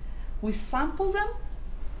 We sample them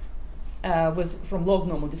from log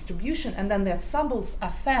normal distribution, and then their samples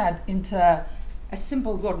are fed into a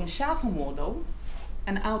simple Gordon-Schaffer model,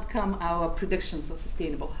 and out come our predictions of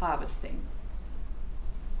sustainable harvesting.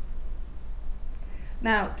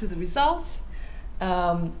 Now to the results.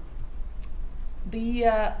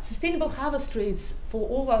 The sustainable harvest rates for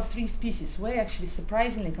all our 3 species were actually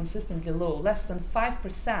surprisingly consistently low. Less than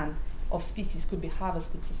 5% of species could be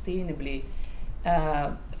harvested sustainably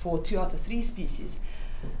for 2 out of 3 species.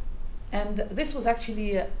 And this was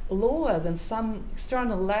actually lower than some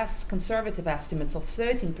external, less conservative estimates of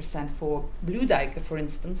 13% for blue duiker, for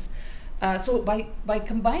instance. So by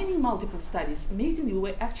combining multiple studies, amazingly, we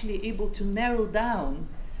were actually able to narrow down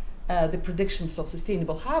the predictions of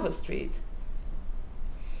sustainable harvest rate.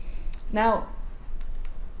 Now,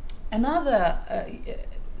 another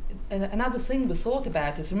thing we thought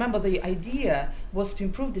about is, remember, the idea was to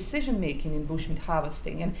improve decision making in bushmeat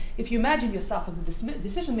harvesting. And if you imagine yourself as a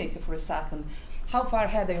decision maker for a second, how far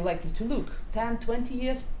ahead are you likely to look? 10, 20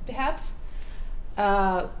 years, perhaps?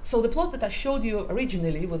 So the plot that I showed you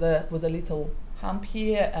originally with a little hump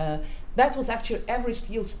here, that was actually average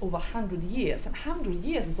yields over 100 years. And 100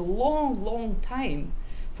 years is a long, long time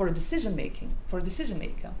for a decision maker.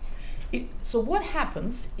 So what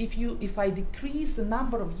happens if I decrease the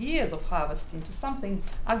number of years of harvesting to something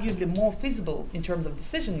arguably more feasible in terms of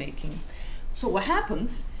decision making? So what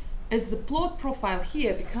happens is the plot profile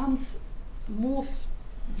here becomes more,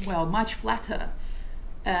 much flatter.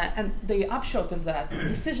 And the upshot of that, the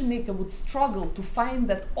decision maker would struggle to find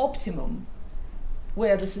that optimum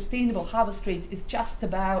where the sustainable harvest rate is just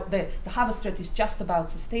about, the harvest rate is just about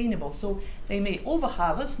sustainable. So they may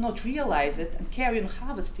over-harvest, not realize it, and carry on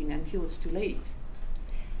harvesting until it's too late.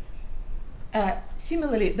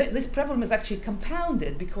 Similarly, this problem is actually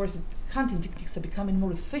compounded because hunting techniques are becoming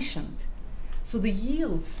more efficient. So the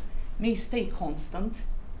yields may stay constant,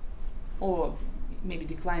 or maybe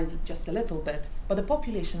decline just a little bit, but the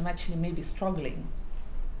population actually may be struggling.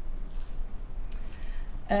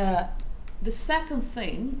 The second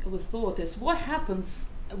thing we thought is what happens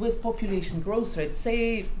with population growth rate,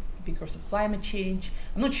 say because of climate change.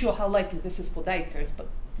 I'm not sure how likely this is for duikers, but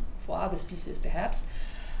for other species perhaps.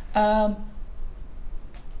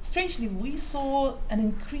 Strangely, we saw an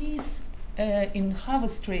increase in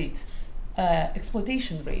harvest rate,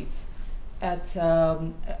 exploitation rates at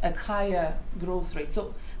higher growth rates.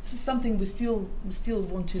 So this is something we still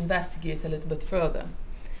want to investigate a little bit further.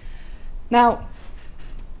 Now,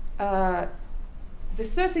 the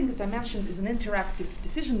third thing that I mentioned is an interactive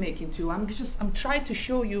decision-making tool. I'm trying to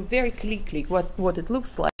show you very quickly what it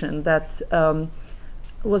looks like, and that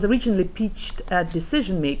was originally pitched at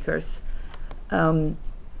decision makers.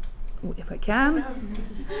 If I can.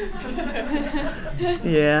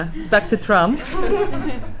 Yeah, back to Trump.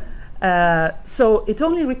 So it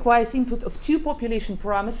only requires input of 2 population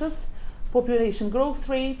parameters: population growth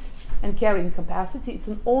rate and carrying capacity. It's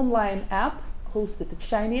an online app hosted at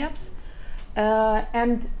Shiny Apps.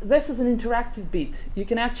 And this is an interactive bit. You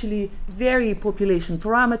can actually vary population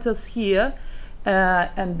parameters here,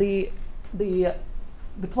 and the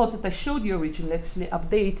plots that I showed you originally actually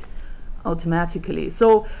update automatically.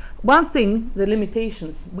 So one thing, the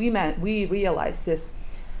limitations we realized is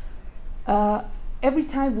every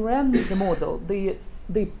time we ran the model,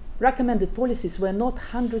 the recommended policies were not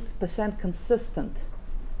 100% consistent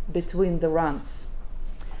between the runs.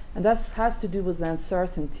 And that has to do with the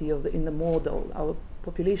uncertainty in the model. Our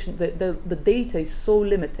population, the data is so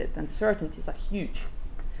limited, uncertainties are huge.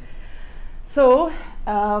 So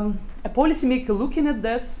a policymaker looking at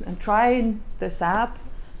this and trying this app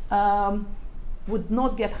would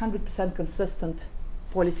not get 100% consistent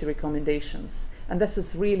policy recommendations. And this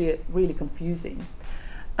is really, really confusing.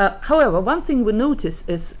 However, one thing we notice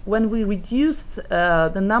is when we reduced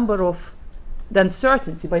the number of the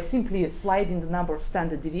uncertainty by simply sliding the number of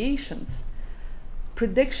standard deviations,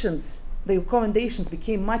 predictions, the recommendations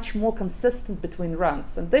became much more consistent between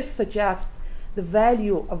runs. And this suggests the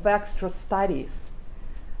value of extra studies.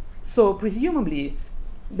 So presumably,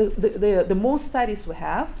 the more studies we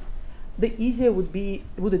have, the easier would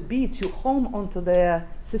it be to home onto the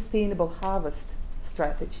sustainable harvest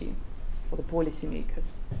strategy for the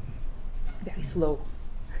policymakers. Very slow.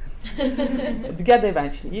 To get there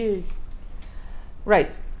eventually. Yay.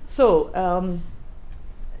 Right. So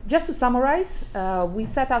just to summarize, we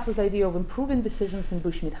set out with the idea of improving decisions in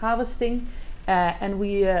bushmeat harvesting, and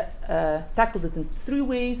we tackled it in 3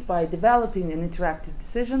 ways: by developing an interactive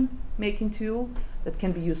decision-making tool that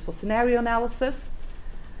can be used for scenario analysis,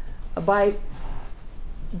 by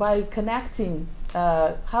connecting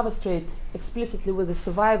harvest rate explicitly with the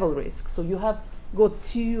survival risk. So you have got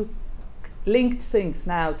 2 linked things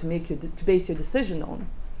now to base your decision on.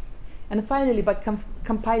 And finally, by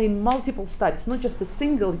compiling multiple studies, not just a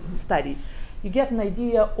single study, you get an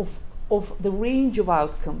idea of the range of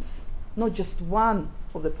outcomes, not just one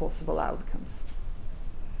of the possible outcomes.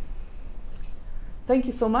 Thank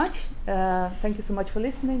you so much. Thank you so much for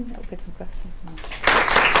listening. I'll take some questions now.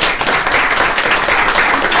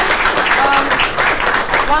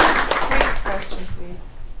 One quick question, please.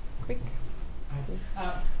 Quick.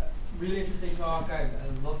 really interesting talk. I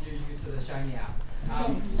love your use of the Shiny app.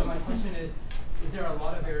 So my question is there a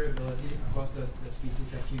lot of variability across the species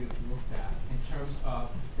that you looked at in terms of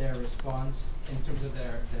their response, in terms of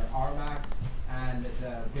their Rmax and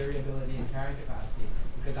the variability in carrying capacity?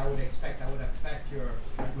 Because I would expect that would affect your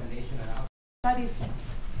recommendation and outcome. Studies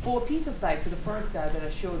for Peter's dike, for the first guy that I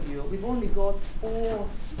showed you, we've only got 4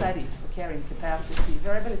 studies for carrying capacity.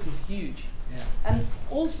 Variability is huge. Yeah. And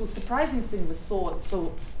also, surprising thing we saw,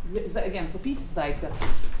 so again, for Peter's dike,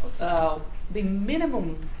 the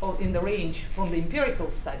minimum in the range from the empirical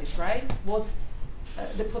studies, right, was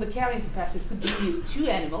for the carrying capacity could be 2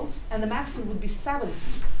 animals, and the maximum would be 70.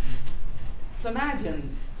 So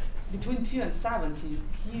imagine, between 2 and 70,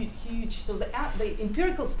 huge. So the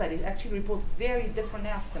empirical studies actually report very different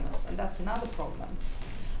estimates, and that's another problem.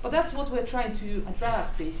 But that's what we're trying to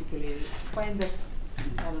address, basically, find this,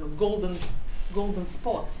 I don't know, golden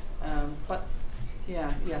spot. But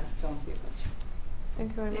yeah, yes, to answer your question.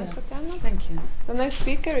 Thank you very much, Tatiana. Thank you. The next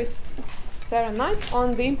speaker is Sarah Knight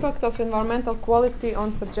on the impact of environmental quality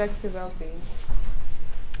on subjective well-being.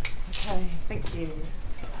 Okay, thank you.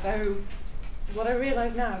 So, what I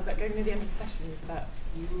realise now is that going near the end of the session is that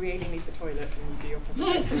you really need the toilet when you do your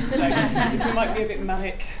presentation. So this might be a bit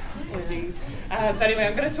manic, apologies. So anyway,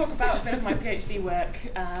 I'm going to talk about a bit of my PhD work,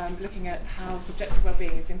 looking at how subjective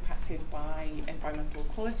well-being is impacted by environmental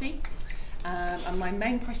quality. And my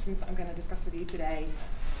main questions that I'm going to discuss with you today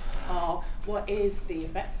are: what is the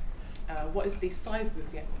effect? What is the size of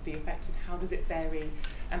the effect, and how does it vary,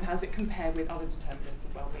 and how does it compare with other determinants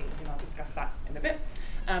of well-being? And I'll discuss that in a bit.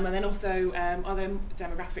 And then also other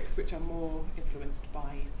demographics which are more influenced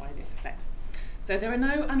by this effect. So there are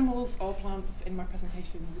no animals or plants in my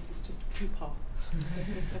presentation. This is just poo-pah.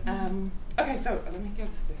 Okay, so let me give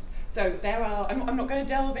this. So there are. I'm not going to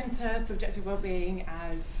delve into subjective well-being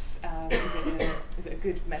as is it a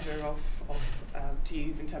good measure of to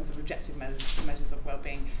use in terms of objective measures of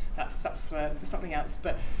well-being. That's for something else.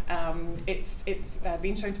 But it's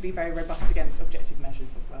been shown to be very robust against objective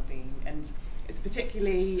measures of well-being, and it's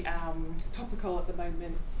particularly topical at the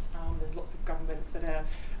moment. There's lots of governments that are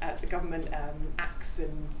the government acts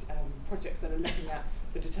and projects that are looking at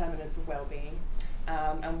the determinants of well-being.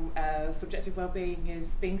 And subjective well-being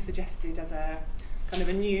is being suggested as a kind of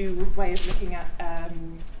a new way of looking at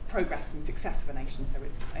progress and success of a nation. So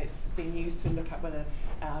it's being used to look at whether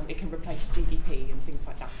it can replace GDP and things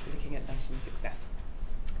like that for looking at nation success.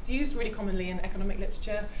 It's used really commonly in economic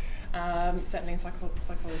literature, certainly in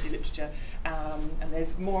psychology literature, and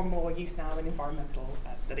there's more and more use now in environmental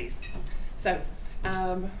studies. So so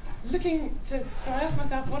I asked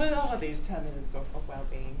myself, what are the determinants of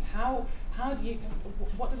well-being?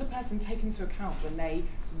 What does a person take into account when they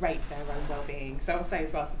rate their own well-being? So I'll say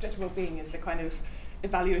as well, subjective well-being is the kind of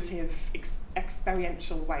evaluative,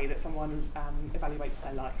 experiential way that someone evaluates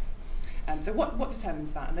their life. So what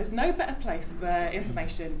determines that? And there's no better place for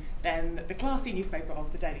information than the classy newspaper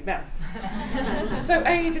of the Daily Mail. So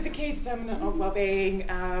age is a key determinant of well-being.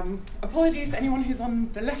 Apologies to anyone who's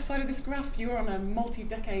on the left side of this graph. You're on a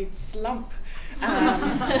multi-decade slump.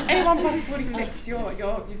 Anyone past 46, you've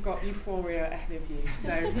got euphoria ahead of you.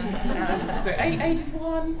 So age is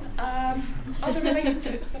one. Other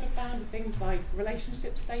relationships that are found are things like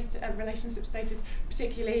relationship status,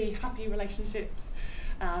 particularly happy relationships.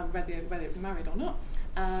 Whether it's married or not,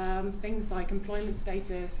 things like employment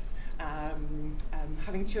status,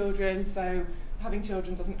 having children. So having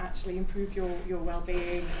children doesn't actually improve your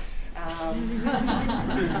well-being.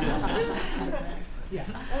 Yeah,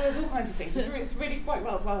 there's all kinds of things. It's really quite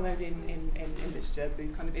well known in literature,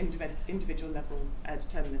 these kind of individual level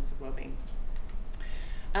determinants of well-being.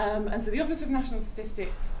 And so the Office of National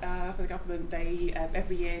Statistics for the government, they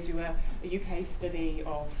every year do a UK study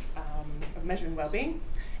of measuring well-being.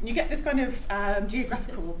 And you get this kind of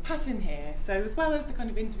geographical pattern here, so as well as the kind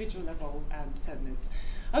of individual level determinants.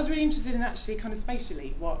 I was really interested in actually kind of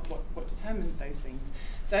spatially what determines those things.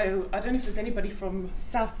 So I don't know if there's anybody from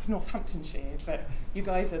South Northamptonshire, but you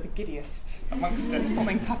guys are the giddiest amongst them.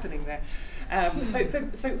 Something's happening there.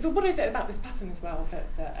 So what is it about this pattern as well that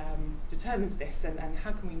determines this, and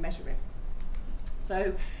how can we measure it?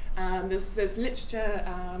 So there's literature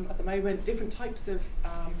at the moment, different types of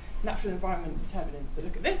natural environment determinants that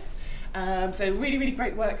look at this. So really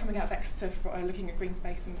great work coming out of Exeter for looking at green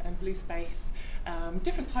space and blue space,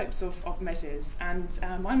 different types of measures, and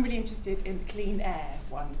I'm really interested in the clean air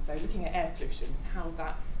one, so looking at air pollution, how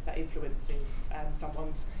that influences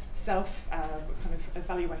someone's self kind of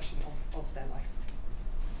evaluation of their life.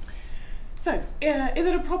 So, is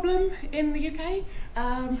it a problem in the UK?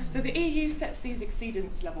 So the EU sets these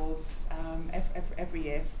exceedance levels every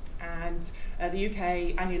year, and the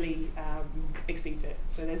UK annually exceeds it.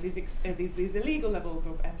 So there's these illegal levels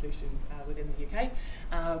of air pollution within the UK.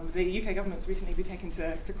 The UK government's recently been taken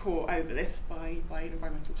to court over this by an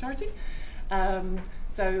environmental charity.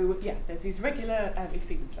 So yeah, there's these regular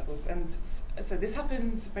exceedance levels, and so this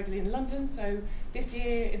happens regularly in London. So this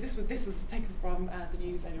year, this was taken from the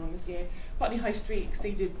news earlier on this year. Putney High Street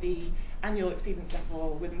exceeded the annual exceedance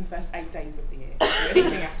level within the first 8 days of the year. So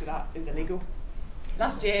anything after that is illegal.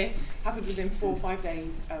 Last year happened within 4 or 5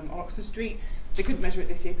 days on Oxford Street. They couldn't measure it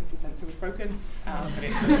this year because the sensor was broken, but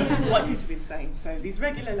it's likely to be the same. So these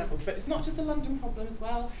regular levels, but it's not just a London problem as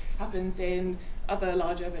well. Happens in other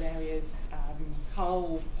large urban areas,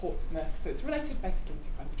 Hull, Portsmouth. So it's related basically to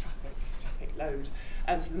kind of traffic load.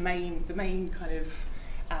 So the main kind of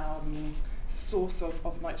source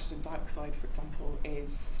of nitrogen dioxide, for example,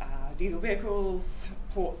 is diesel vehicles.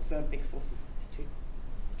 Ports are big sources of this too.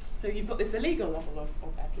 So you've got this illegal level of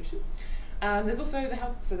air pollution. There's also the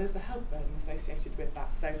health burden associated with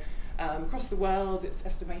that. So across the world, it's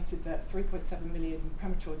estimated that 3.7 million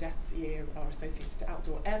premature deaths a year are associated to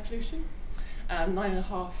outdoor air pollution.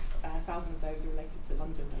 9,500 of those are related to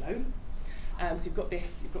London alone. So you've got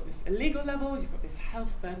this illegal level, you've got this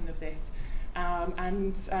health burden of this.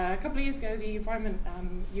 And a couple of years ago, the Environment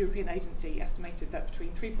European Agency estimated that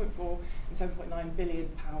between 3.4 and 7.9 billion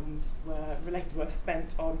pounds were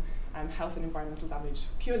spent on health and environmental damage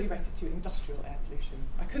purely related to industrial air pollution.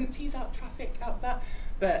 I couldn't tease out traffic out of that,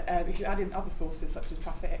 but if you add in other sources such as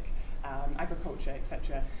traffic, agriculture,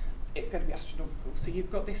 etc., it's going to be astronomical. So you've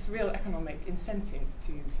got this real economic incentive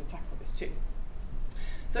to tackle this too.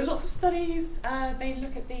 So lots of studies, they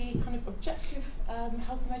look at the kind of objective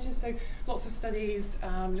health measures. So lots of studies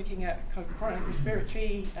looking at kind of chronic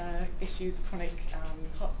respiratory issues, chronic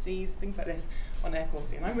heart disease, things like this on air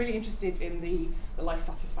quality. And I'm really interested in the life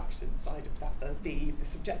satisfaction side of that, the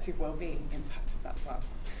subjective well-being impact of that as well,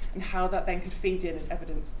 and how that then could feed in as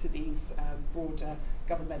evidence to these broader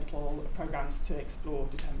governmental programs to explore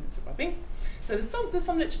determinants of well-being. So there's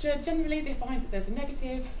some literature. Generally, they find that there's a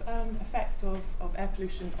negative effect of air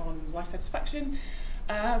pollution on life satisfaction.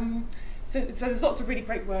 So there's lots of really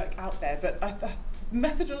great work out there, but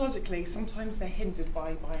methodologically, sometimes they're hindered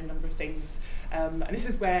by a number of things. And this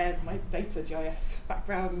is where my data GIS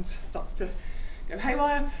background starts to go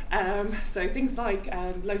haywire. So things like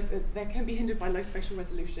they can be hindered by low spatial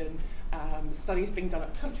resolution, studies being done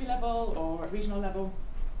at country level or at regional level.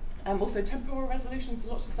 Also temporal resolution, so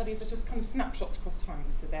lots of studies are just kind of snapshots across time,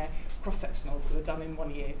 so they're cross-sectional, so they're done in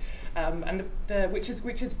 1 year, and which is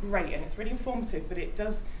great, and it's really informative, but it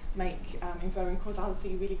does make inferring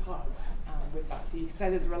causality really hard with that. So you can say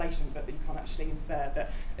there's a relation, but you can't actually infer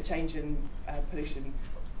that a change in pollution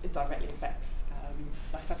directly affects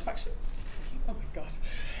life satisfaction. Oh my god.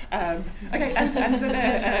 Okay, and so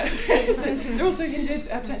they're also hindered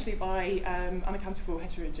potentially by unaccountable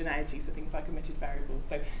heterogeneity, so things like omitted variables.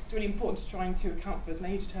 So it's really important to trying to account for as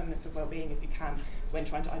many determinants of well-being as you can when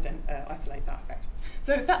trying to isolate that effect.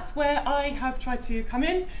 So that's where I have tried to come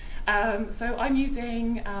in. So I'm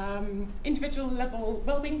using individual level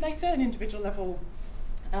well-being data and individual level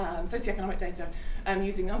socioeconomic data,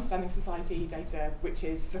 using the Understanding Society data, which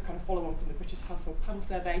is a kind of follow-on from the British Household Panel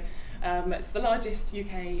Survey. It's the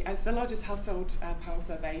largest household panel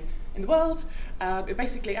survey in the world. It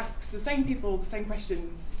basically asks the same people the same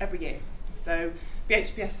questions every year. So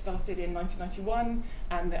BHPS started in 1991,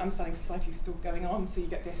 and the Understanding Society is still going on. So you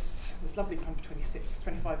get this lovely kind of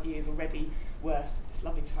 25 years already worth this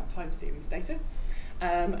lovely time series data.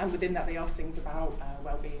 And within that, they ask things about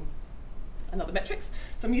well-being and other metrics.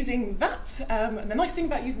 So I'm using that. And the nice thing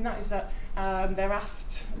about using that is that they're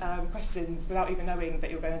asked questions without even knowing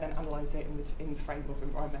that you're going to then analyse it in the frame of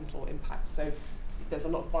environmental impact. So there's a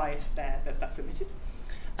lot of bias there that's omitted.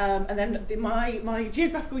 And then my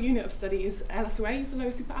geographical unit of study is LSOAs, the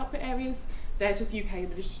lower super output areas. They're just UK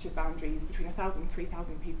administrative boundaries between 1,000 and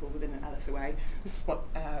 3,000 people within an LSOA. This is what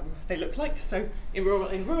they look like. So in rural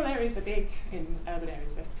areas they're big, in urban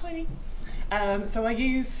areas they're tiny. So I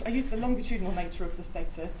use the longitudinal nature of this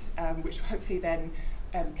data, which hopefully then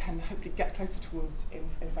can hopefully get closer towards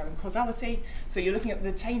inferring causality. So you're looking at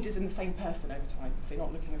the changes in the same person over time, so you're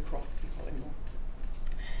not looking across people anymore.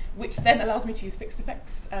 Which then allows me to use fixed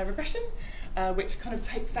effects regression, which kind of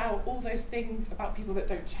takes out all those things about people that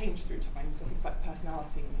don't change through time, so things like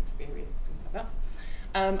personality and experience, things like that.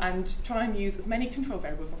 And try and use as many control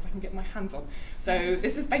variables as I can get my hands on. So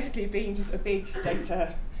this has basically been just a big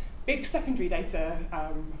secondary data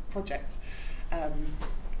project,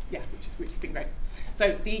 which is has been great.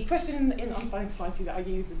 So the question in Understanding Society that I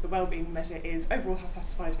use as the well-being measure is overall how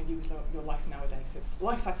satisfied are you with your life nowadays? So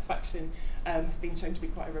life satisfaction has been shown to be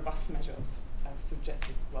quite a robust measure of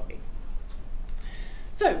subjective well-being.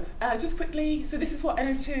 So, just quickly, so this is what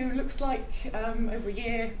NO2 looks like over a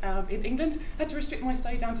year in England. I had to restrict my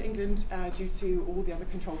study down to England due to all the other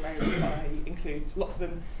control variables that I include. Lots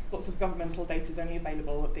of governmental data is only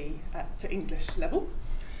available at to English level.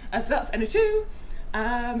 So that's NO2.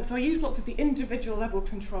 So I use lots of the individual level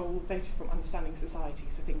control data from Understanding Society,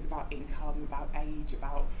 so things about income, about age,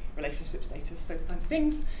 about relationship status, those kinds of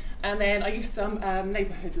things. And then I use some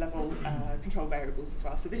neighbourhood level control variables as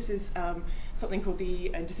well. So this is something called the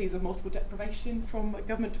Indices of Multiple Deprivation from a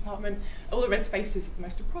government department. All the red spaces are the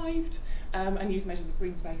most deprived, and use measures of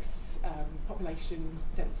green space, population,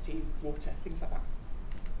 density, water, things like that.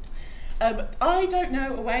 I don't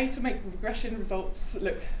know a way to make regression results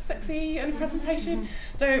look sexy in a presentation,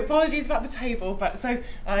 so apologies about the table, but so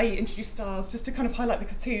I introduced stars just to kind of highlight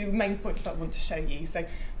the two main points that I want to show you. So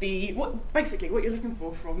basically what you're looking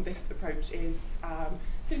for from this approach is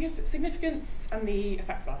significance and the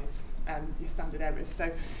effect size and your standard errors.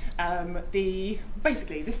 So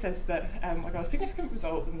basically this says that I got a significant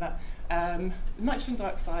result and that nitrogen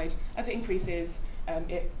dioxide, as it increases,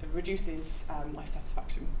 it reduces life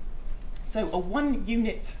satisfaction. So a 1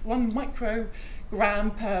 microgram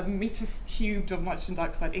per meters cubed of nitrogen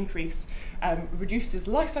dioxide increase reduces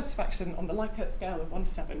life satisfaction on the Likert scale of 1 to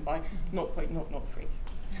 7 by 0.003,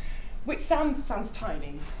 which sounds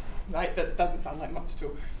tiny, right? That doesn't sound like much at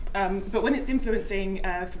all. But when it's influencing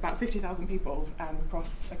for about 50,000 people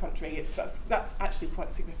across a country, that's actually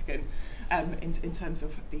quite significant in terms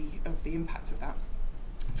of the impact of that.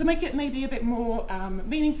 To make it maybe a bit more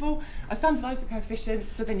meaningful, I standardised the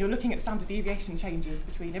coefficients, so then you're looking at standard deviation changes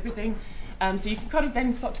between everything. So you can kind of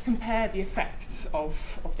then start to compare the effect of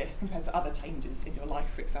this compared to other changes in your life,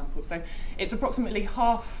 for example. So it's approximately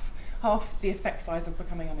half the effect size of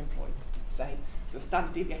becoming unemployed, say. So a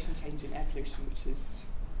standard deviation change in air pollution, which is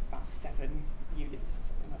about 7 units or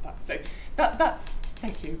something like that. So that's,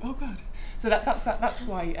 thank you, oh God. So that's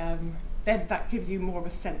why then that gives you more of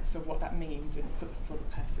a sense of what that means for the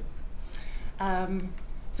person.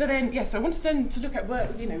 So then, so I wanted then to look at,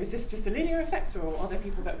 is this just a linear effect, or are there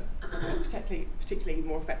people that are particularly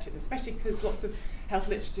more affected, especially because lots of health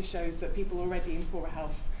literature shows that people already in poorer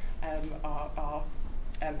health are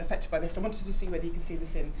affected by this. I wanted to see whether you can see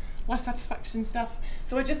this in life satisfaction stuff.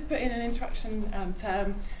 So I just put in an interaction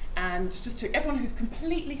term and just took everyone who's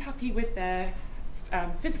completely happy with their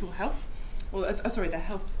physical health, their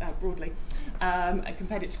health broadly, and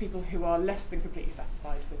compared it to people who are less than completely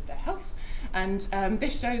satisfied with their health. And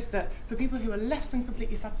this shows that for people who are less than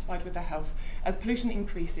completely satisfied with their health, as pollution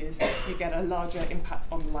increases, you get a larger impact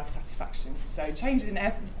on life satisfaction. So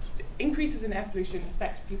increases in air pollution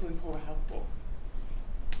affect people in poorer health more.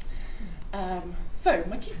 So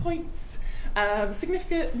my key points.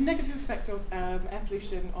 Significant negative effect of air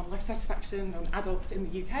pollution on life satisfaction on adults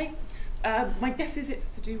in the UK. My guess is it's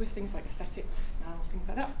to do with things like aesthetics, smell, things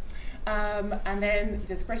like that. And then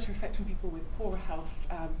there's a greater effect on people with poorer health.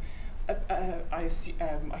 I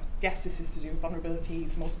guess this is to do with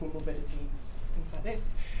vulnerabilities, multiple morbidities, things like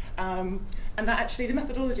this. And that actually the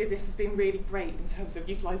methodology of this has been really great in terms of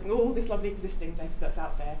utilising all this lovely existing data that's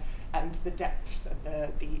out there and the depth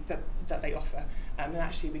that they offer. And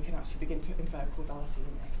actually we can begin to infer causality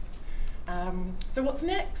in this. So what's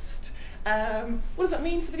next? What does that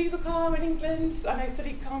mean for the diesel car in England? I know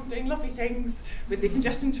Sadiq Khan's doing lovely things with the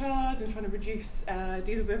congestion charge and trying to reduce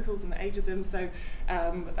diesel vehicles and the age of them. So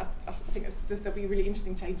I think there'll be really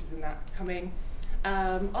interesting changes in that coming.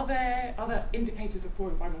 Are there other indicators of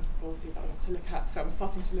poor environmental quality that I want to look at? So I'm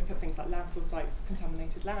starting to look at things like landfill sites,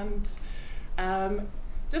 contaminated land.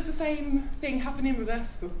 Does the same thing happen in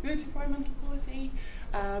reverse for good environmental quality?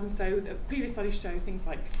 So the previous studies show things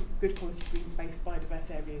like good quality green space, biodiverse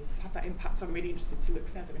areas have that impact, so I'm really interested to look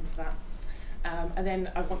further into that. And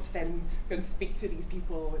then I want to then go and speak to these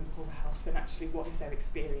people in poorer health and actually what is their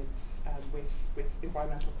experience with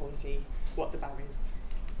environmental quality, what the barriers.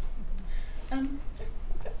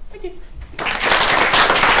 That's it. Thank you.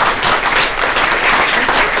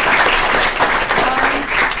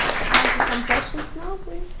 Some questions now,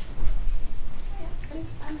 please.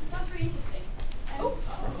 That's really interesting. Oh.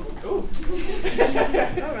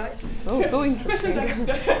 All right. Oh, so interesting.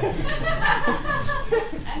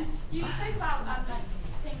 You spoke about it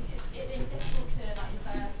being difficult to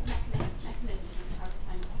infer mechanisms to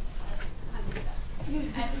handle stuff.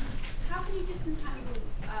 How can you disentangle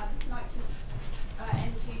nitrous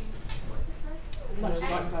N2? What is it? Sorry.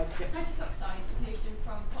 Nitrous oxide. Nitrous oxide pollution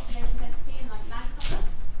from population density and land cover.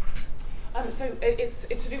 So it's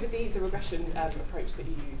to do with the regression approach that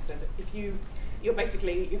you use. So that if you're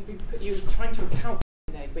trying to account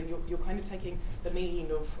when you're kind of taking the mean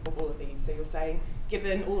of all of these. So you're saying,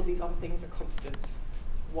 given all of these other things are constant,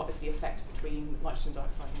 what is the effect between nitrogen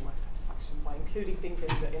dioxide and life satisfaction? By including things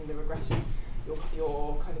in the regression,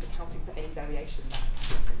 you're kind of accounting for any variation that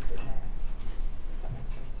happens in there. If that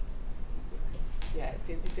makes sense. Yeah, it's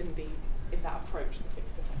in that approach, the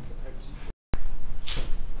fixed effects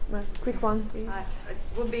approach. Quick one, please. It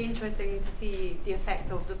would be interesting to see the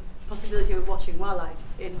effect of the possibility of watching wildlife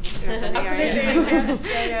in urban areas.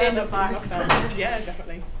 In the parks. Yeah,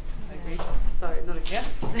 definitely. I agree. Sorry, not a yes.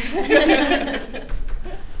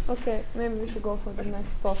 Okay, maybe we should go for the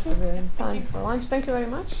next talk so we're in time for lunch. Thank you very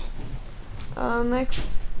much.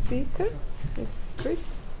 Next speaker is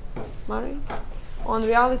Chris Murray on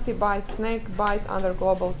reality by snake bite under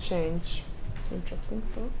global change. Interesting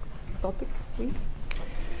topic, please.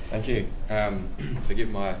 Thank you. Forgive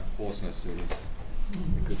my hoarseness. It was a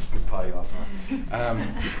good party last night.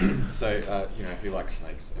 So, you know, who likes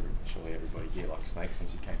snakes? Surely everybody here likes snakes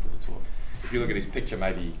since you came to the talk. If you look at this picture,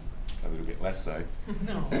 maybe a little bit less so.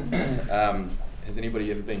 No. Has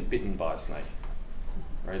anybody ever been bitten by a snake?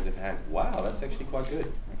 Raise their hands. Wow, that's actually quite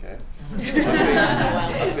good. Okay.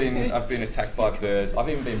 I've been attacked by birds. I've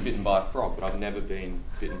even been bitten by a frog, but I've never been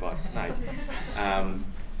bitten by a snake.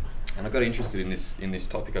 And I got interested in this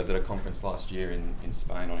topic. I was at a conference last year in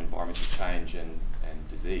Spain on environmental change and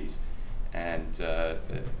disease, and a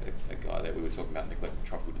guy that we were talking about neglected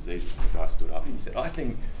tropical diseases, and the guy stood up and he said, "I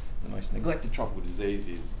think the most neglected tropical disease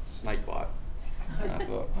is snake bite." And I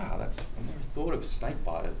thought, wow, I've never thought of snake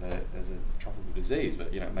bite as a tropical disease,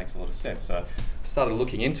 but you know, it makes a lot of sense. So I started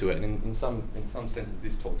looking into it, and in some senses,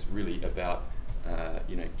 this talk's really about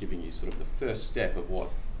you know, giving you sort of the first step of what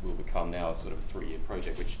will become now a sort of a 3-year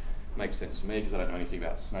project, which makes sense to me because I don't know anything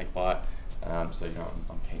about snake bite. So you know,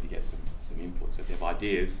 I'm keen to get some input. So if you have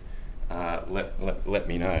ideas, let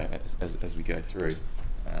me know as we go through.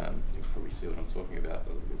 You'll probably see what I'm talking about a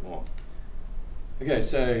little bit more. Okay,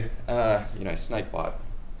 so you know, snake bite.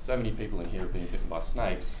 So many people in here have been bitten by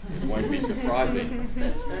snakes. It won't be surprising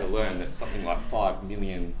to learn that something like 5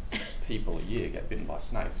 million people a year get bitten by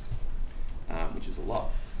snakes, which is a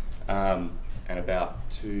lot. And about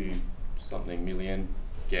 2-something million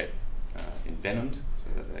get envenomed, so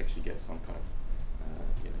that they actually get some kind of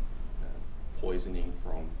you know, poisoning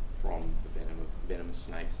from the venomous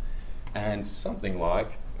snakes, and something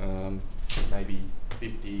like maybe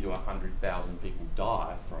 50 to 100,000 people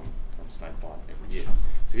die from snake bite every year.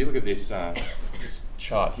 So if you look at this this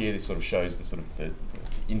chart here, this sort of shows the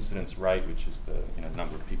incidence rate, which is the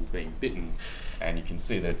number of people being bitten, and you can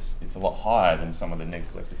see that it's a lot higher than some of the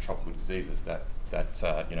neglected tropical diseases that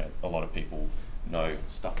you know, a lot of people know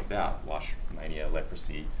stuff about, leishmania,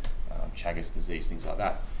 leprosy, Chagas disease, things like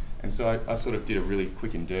that. And so I sort of did a really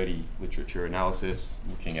quick and dirty literature analysis,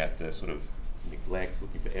 looking at the sort of neglect,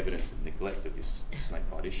 looking for evidence of neglect of this snake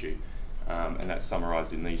bite issue, and that's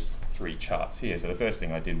summarised in these 3 charts here. So the first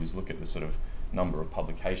thing I did was look at the sort of number of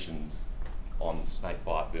publications on snake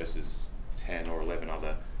bite versus 10 or 11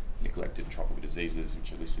 other neglected tropical diseases,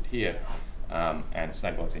 which are listed here, and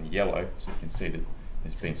snake bite's in yellow, so you can see that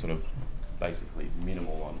there's been sort of basically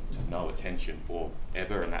minimal to no attention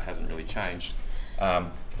forever, and that hasn't really changed.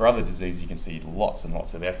 For other diseases, you can see lots and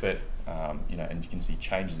lots of effort, you know, and you can see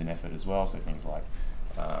changes in effort as well. So things like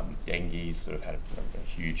dengue sort of had a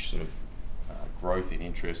huge sort of growth in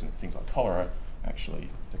interest, and things like cholera actually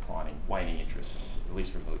declining, waning interest, at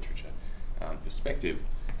least from the literature perspective.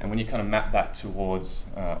 And when you kind of map that towards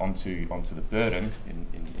onto the burden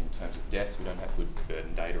in terms of deaths, we don't have good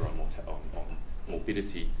burden data on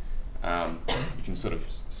morbidity. You can sort of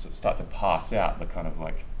start to pass out the kind of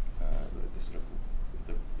like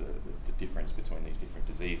the difference between these different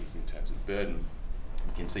diseases in terms of burden.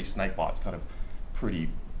 You can see snake bites kind of pretty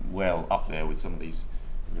well up there with some of these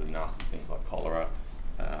really nasty things like cholera,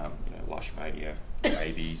 you know, leishmania,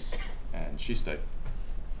 rabies, and schisto.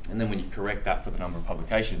 And then when you correct that for the number of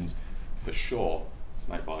publications, for sure,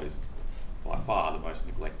 snake bite is by far the most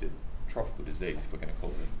neglected tropical disease, if we're going to call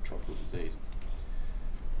it a tropical disease.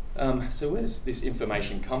 So where does this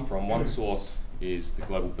information come from? One source is the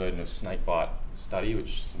Global Burden of Snakebite study,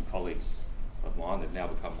 which some colleagues of mine, they've now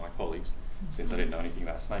become my colleagues, since I didn't know anything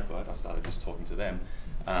about snakebite, I started just talking to them.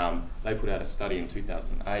 They put out a study in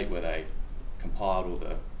 2008 where they compiled all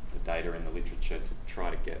the data in the literature to try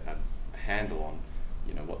to get a handle on,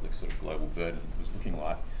 you know, what the sort of global burden was looking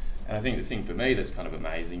like. And I think the thing for me that's kind of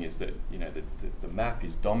amazing is that, you know, the map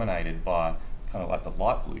is dominated by kind of like the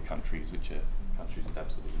light blue countries, which are countries with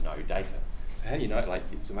absolutely no data. So how do you know? Like,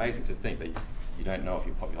 it's amazing to think that you don't know if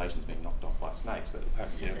your population's being knocked off by snakes, but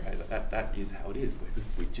apparently, you know, that is how it is.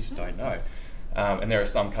 We just don't know. And there are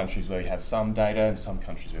some countries where we have some data, and some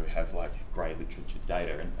countries where we have like grey literature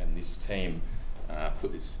data. And this team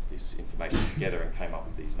put this information together and came up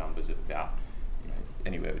with these numbers of about, you know,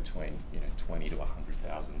 anywhere between 20 to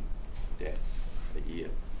 100,000 deaths a year.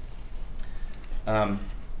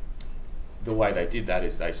 The way they did that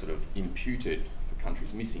is they sort of imputed for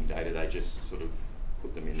countries missing data. They just sort of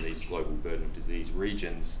put them in these global burden of disease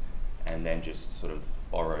regions, and then just sort of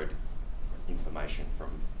borrowed information from,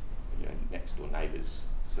 you know, next door neighbours,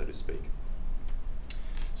 so to speak.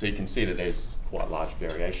 So you can see that there's quite large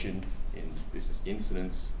variation in this is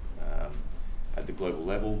incidence at the global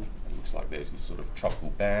level. It looks like there's this sort of tropical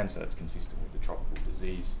band, so that's consistent with the tropical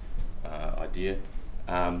disease idea.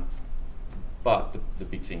 But the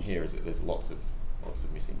big thing here is that there's lots of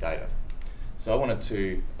missing data. So I wanted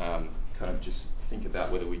to kind of just think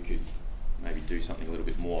about whether we could maybe do something a little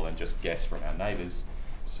bit more than just guess from our neighbours.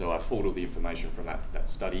 So I pulled all the information from that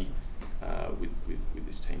study with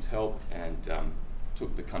this team's help, and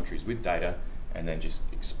took the countries with data and then just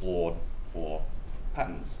explored for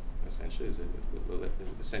patterns. Essentially, it's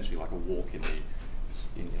essentially like a walk in the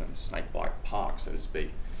snake bite park, so to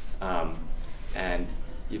speak. And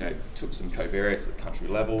you know, took some covariates at the country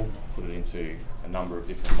level, put it into a number of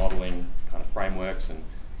different modelling kind of frameworks, and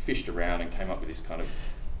fished around and came up with this kind of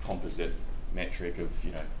composite metric of,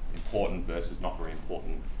 you know, important versus not very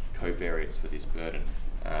important covariates for this burden.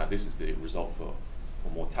 This is the result for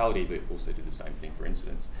mortality, but also did the same thing for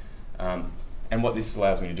incidence. And what this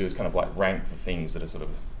allows me to do is kind of like rank the things that are sort of,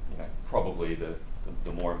 you know, probably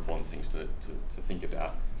the more important things to think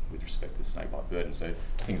about with respect to snakebite burden. So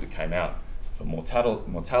things that came out for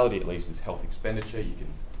mortality at least is health expenditure. You can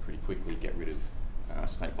pretty quickly get rid of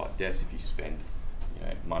snakebite deaths if you spend, you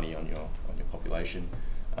know, money on your population.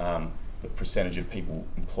 The percentage of people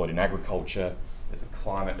employed in agriculture, there's a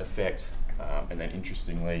climate effect, and then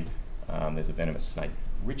interestingly, there's a venomous snake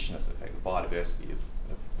richness effect, the biodiversity of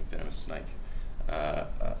venomous snake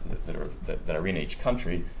that are in each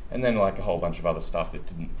country, and then like a whole bunch of other stuff that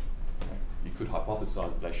didn't, you could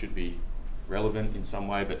hypothesize that they should be relevant in some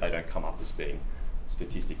way, but they don't come up as being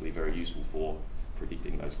statistically very useful for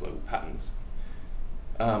predicting those global patterns.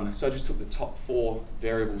 So I just took the top 4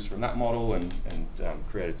 variables from that model and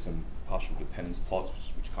created some partial dependence plots,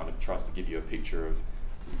 which kind of tries to give you a picture of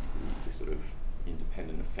the sort of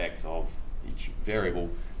independent effect of each variable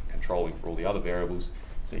controlling for all the other variables.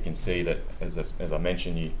 So you can see that, as I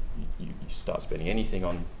mentioned, you start spending anything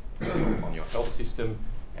on your health system,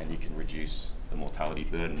 and you can reduce the mortality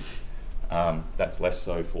burden. That's less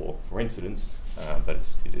so for incidence, but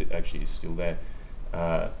it actually is still there.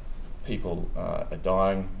 People are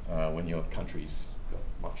dying when your country's got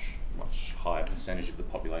much higher percentage of the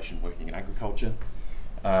population working in agriculture.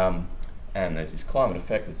 And there's this climate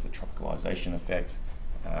effect, there's the tropicalisation effect,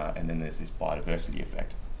 and then there's this biodiversity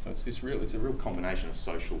effect. So it's a real combination of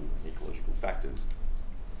social and ecological factors.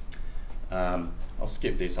 I'll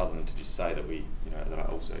skip this other than to just say that that I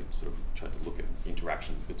also sort of tried to look at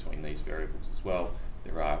interactions between these variables as well.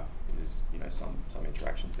 There's some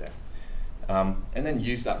interactions there. And then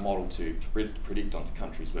use that model to predict onto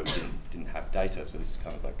countries where we didn't have data. So this is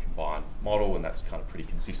kind of a combined model, and that's kind of pretty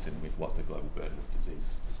consistent with what the global burden of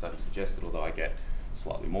disease study suggested, although I get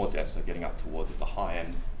slightly more deaths, so getting up towards, at the high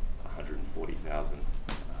end, 140,000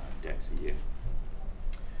 deaths a year.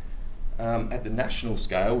 At the national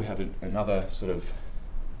scale, we have another sort of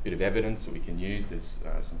bit of evidence that we can use. There's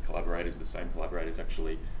some collaborators, the same collaborators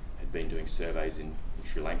actually had been doing surveys in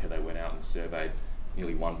Sri Lanka. They went out and surveyed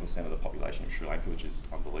nearly 1% of the population of Sri Lanka, which is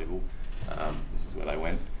unbelievable. This is where they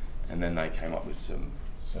went. And then they came up with some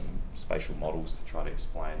spatial models to try to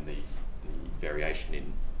explain the variation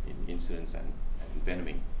in incidence and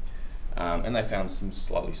venoming. And they found some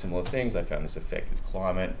slightly similar things. They found this effect with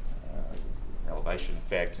climate, an elevation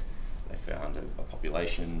effect. They found a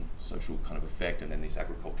population social kind of effect, and then this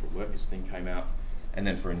agricultural workers thing came out. And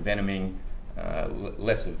then for envenoming,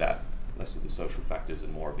 less of the social factors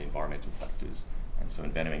and more of the environmental factors. And so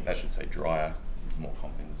envenoming, that should say drier, is more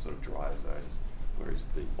common in the sort of drier zones, whereas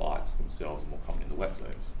the bites themselves are more common in the wet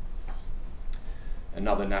zones.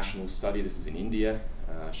 Another national study, this is in India,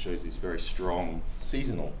 shows this very strong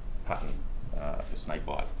seasonal pattern for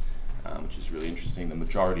snakebite, which is really interesting. The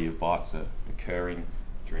majority of bites are occurring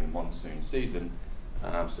during the monsoon season.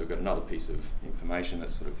 So we've got another piece of information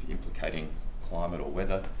that's sort of implicating climate or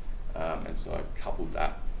weather. And so I coupled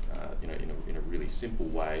that in a really simple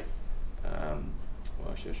way.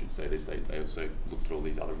 Well, actually I should say this, they also looked at all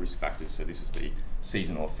these other risk factors. So this is the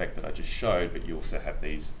seasonal effect that I just showed, but you also have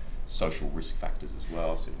these social risk factors as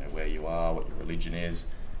well, so you know where you are, what your religion is,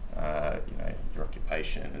 you know, your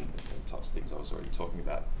occupation, and the types of things I was already talking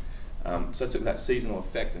about. So I took that seasonal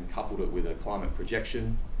effect and coupled it with a climate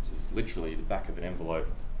projection. This is literally the back of an envelope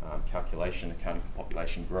calculation accounting for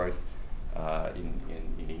population growth in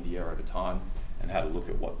India over time, and had a look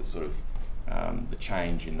at what the sort of the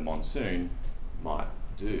change in the monsoon might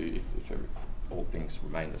do if all things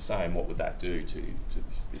remain the same. What would that do to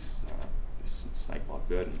this snakebite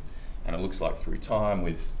burden? And it looks like through time,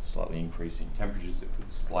 with slightly increasing temperatures, it could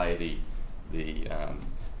display the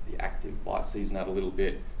active bite season out a little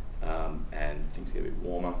bit, and things get a bit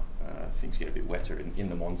warmer, things get a bit wetter in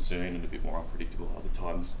the monsoon and a bit more unpredictable at other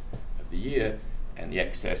times of the year, and the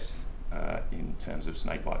excess in terms of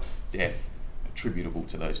snakebite death attributable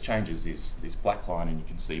to those changes is this black line, and you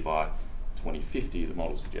can see by 2050 the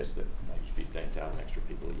model suggests that maybe 15,000 extra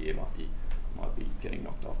people a year might be getting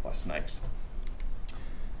knocked off by snakes.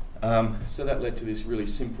 So that led to this really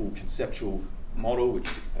simple conceptual model, which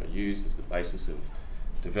I used as the basis of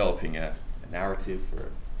developing a narrative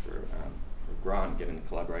for a grant, getting the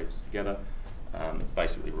collaborators together. It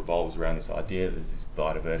basically revolves around this idea that there's this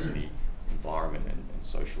biodiversity, environment, and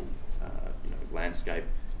social landscape,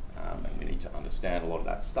 and we need to understand a lot of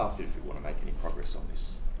that stuff if we want to make any progress on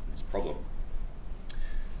this problem.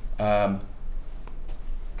 A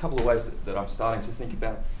couple of ways that I'm starting to think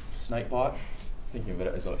about snakebite, thinking of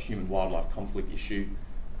it as a human-wildlife conflict issue.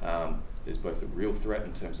 There's both a real threat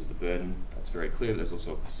in terms of the burden, that's very clear. There's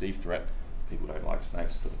also a perceived threat. People don't like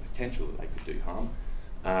snakes for the potential that they could do harm.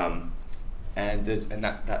 And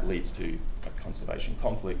that leads to a conservation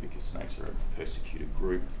conflict, because snakes are a persecuted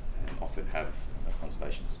group and often have a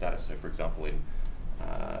conservation status. So for example, in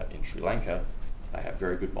Sri Lanka, they have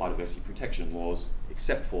very good biodiversity protection laws,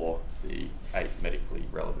 except for the 8 medically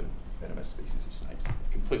relevant venomous species of snakes,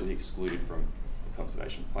 completely excluded from the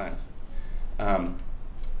conservation plans.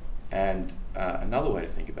 Another way to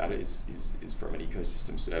think about it is from an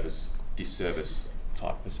ecosystem service disservice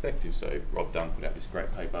type perspective. So Rob Dunn put out this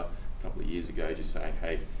great paper a couple of years ago just saying,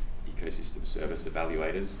 hey, ecosystem service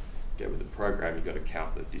evaluators, get with the program, you've got to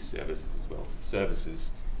count the disservices as well as the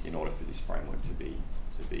services in order for this framework to be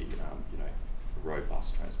a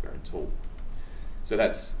robust, transparent tool. So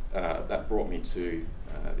that brought me to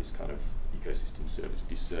this kind of ecosystem service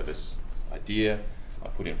disservice idea. I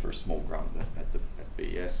put in for a small grant at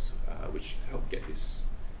BES, which helped get this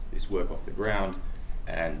work off the ground.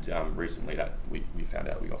 And recently we found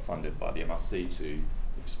out we got funded by the MRC to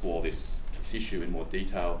explore this issue in more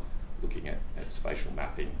detail, looking at spatial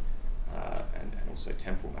mapping and also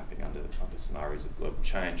temporal mapping under scenarios of global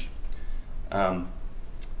change.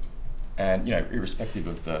 And irrespective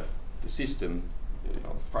of the system, the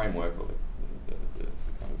framework, or the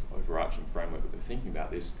kind of overarching framework that we're thinking about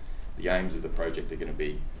this, the aims of the project are going to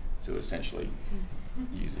be to essentially,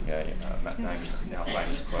 using Matt Damon's now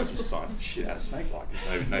famous quote, just science the shit out of snakebite,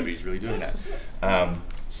 because nobody's really doing that.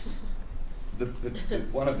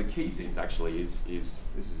 One of the key things actually is this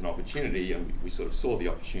is an opportunity, and we sort of saw the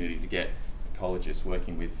opportunity to get ecologists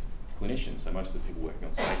working with clinicians. So most of the people working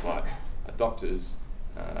on snakebite are doctors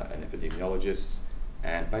and epidemiologists,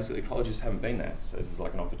 and basically ecologists haven't been there. So this is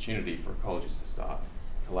like an opportunity for ecologists to start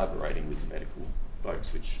collaborating with the medical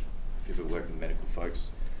folks, which if you've ever worked with medical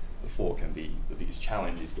folks before can be the biggest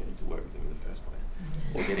challenge, is getting to work with them in the first place,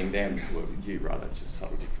 or getting them to work with you, rather. It's just a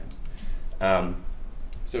subtle difference.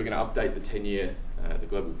 So we're going to update the 10-year, the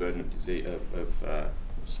global burden of disease of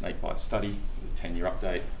snakebite study, the 10-year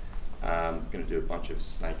update. Going to do a bunch of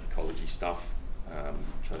snake ecology stuff,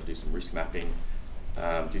 try to do some risk mapping,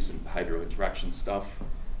 do some behavioural interaction stuff,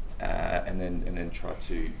 and then try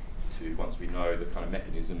to once we know the kind of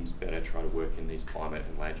mechanisms better, try to work in these climate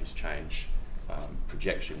and land use change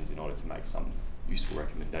projections in order to make some useful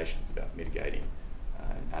recommendations about mitigating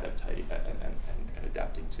and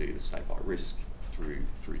adapting to the snakebite risk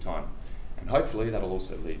through time. And hopefully that'll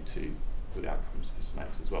also lead to good outcomes for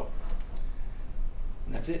snakes as well.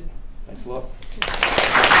 And that's it. Thanks a lot.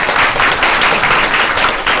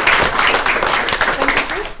 Thank you,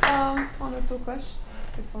 Chris. 1 or 2 questions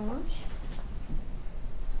before lunch.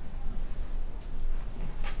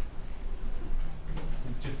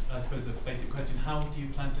 It's just, I suppose, a basic question. How do you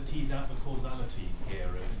plan to tease out the causality here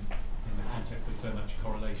in the context of so much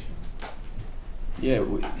correlation? Yeah,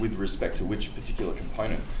 with respect to which particular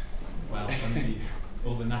component? Well,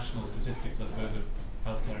 all the national statistics, I suppose, of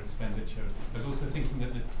healthcare expenditure. I was also thinking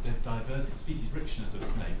that the diverse species richness of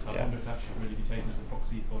snakes, I wonder if that should really be taken as a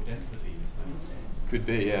proxy for density of snakes. Could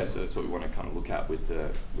be, yeah. So that's what we want to kind of look at with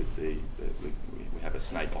we have a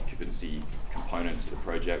snake occupancy component to the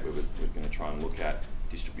project where we're going to try and look at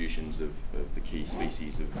distributions of the key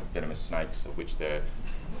species of venomous snakes, of which I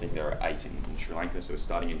think there are 8 in Sri Lanka. So we're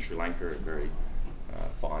starting in Sri Lanka at a very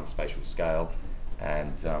fine spatial scale,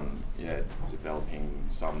 and developing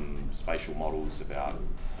some spatial models about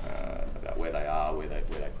where they are, where they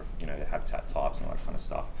their habitat types and all that kind of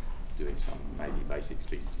stuff. Doing some maybe basic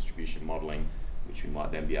species distribution modelling, which we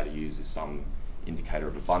might then be able to use as some indicator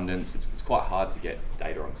of abundance. It's quite hard to get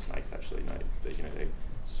data on snakes actually. They're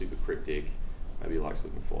super cryptic. Nobody likes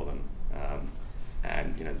looking for them,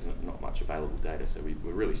 and there's not much available data. So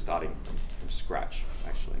we're really starting from scratch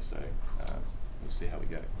actually. So we'll see how we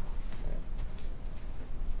go.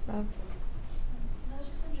 I was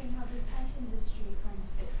just wondering how the pet industry kind of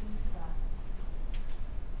fits into that.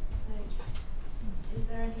 Like, is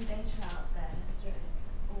there any data out there,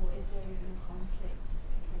 or is there even a conflict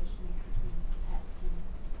occasionally between pets and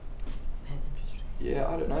pet industry? Yeah,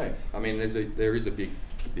 I don't know. I mean, there is a big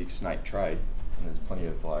snake trade, and there's plenty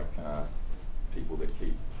of people that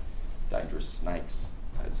keep dangerous snakes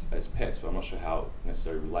as pets, but I'm not sure how it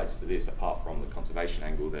necessarily relates to this, apart from the conservation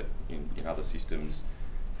angle that in other systems,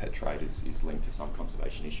 pet trade is linked to some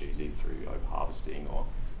conservation issues, either through over-harvesting or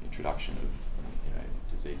introduction of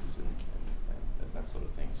diseases and that sort of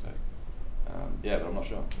thing. So but I'm not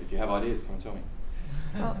sure. If you have ideas, come and tell me.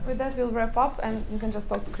 With that, we'll wrap up, and you can just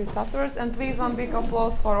talk to Chris afterwards. And please, one big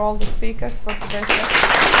applause for all the speakers for today's session.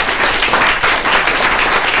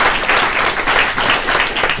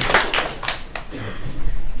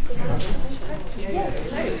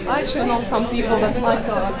 I actually know some people that like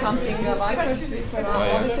camping bikers with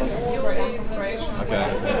auditors.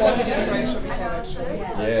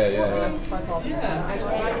 Yeah. Quite often.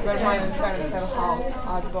 Where my parents have a house,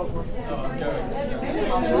 our dog was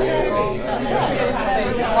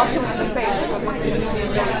walking on the face because my kids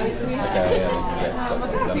but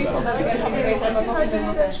the people that get camping, but not they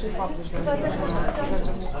not actually publish them. They're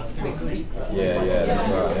just stick leaks. Yeah, that's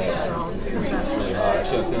right. It's really hard.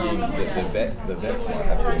 Actually, I was thinking the vets might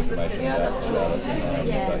have some information about us,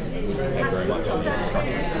 but we wouldn't have very much on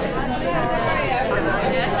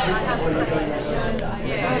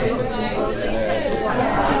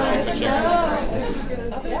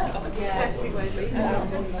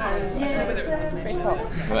Great talk.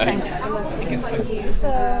 Thanks. Just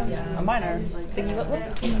a minor thing. What was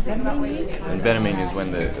it? Envenoming is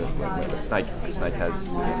when the snake has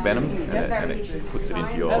venom and it puts it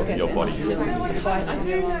into your body.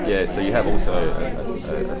 Yeah, so you have also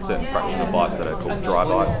a certain fraction of bites that are called dry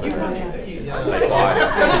bites. They bite,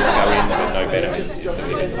 go in, but no venom is the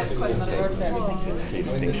key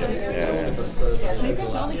distinction. Yeah. So you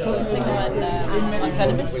guys only focusing on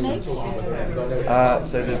venomous snakes?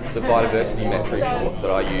 So the biodiversity metric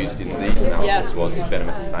that I used in these analysis was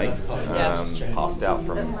venomous snakes, passed out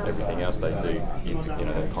from everything else they do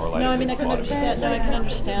into correlated. No, I mean I can understand. No, I can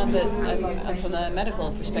understand that from a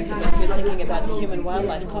medical perspective. If you're thinking about the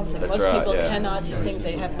human-wildlife conflict, most people cannot distinguish.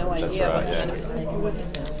 They have no idea what's a venomous snake and what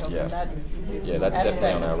isn't. So from that that's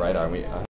definitely on our radar.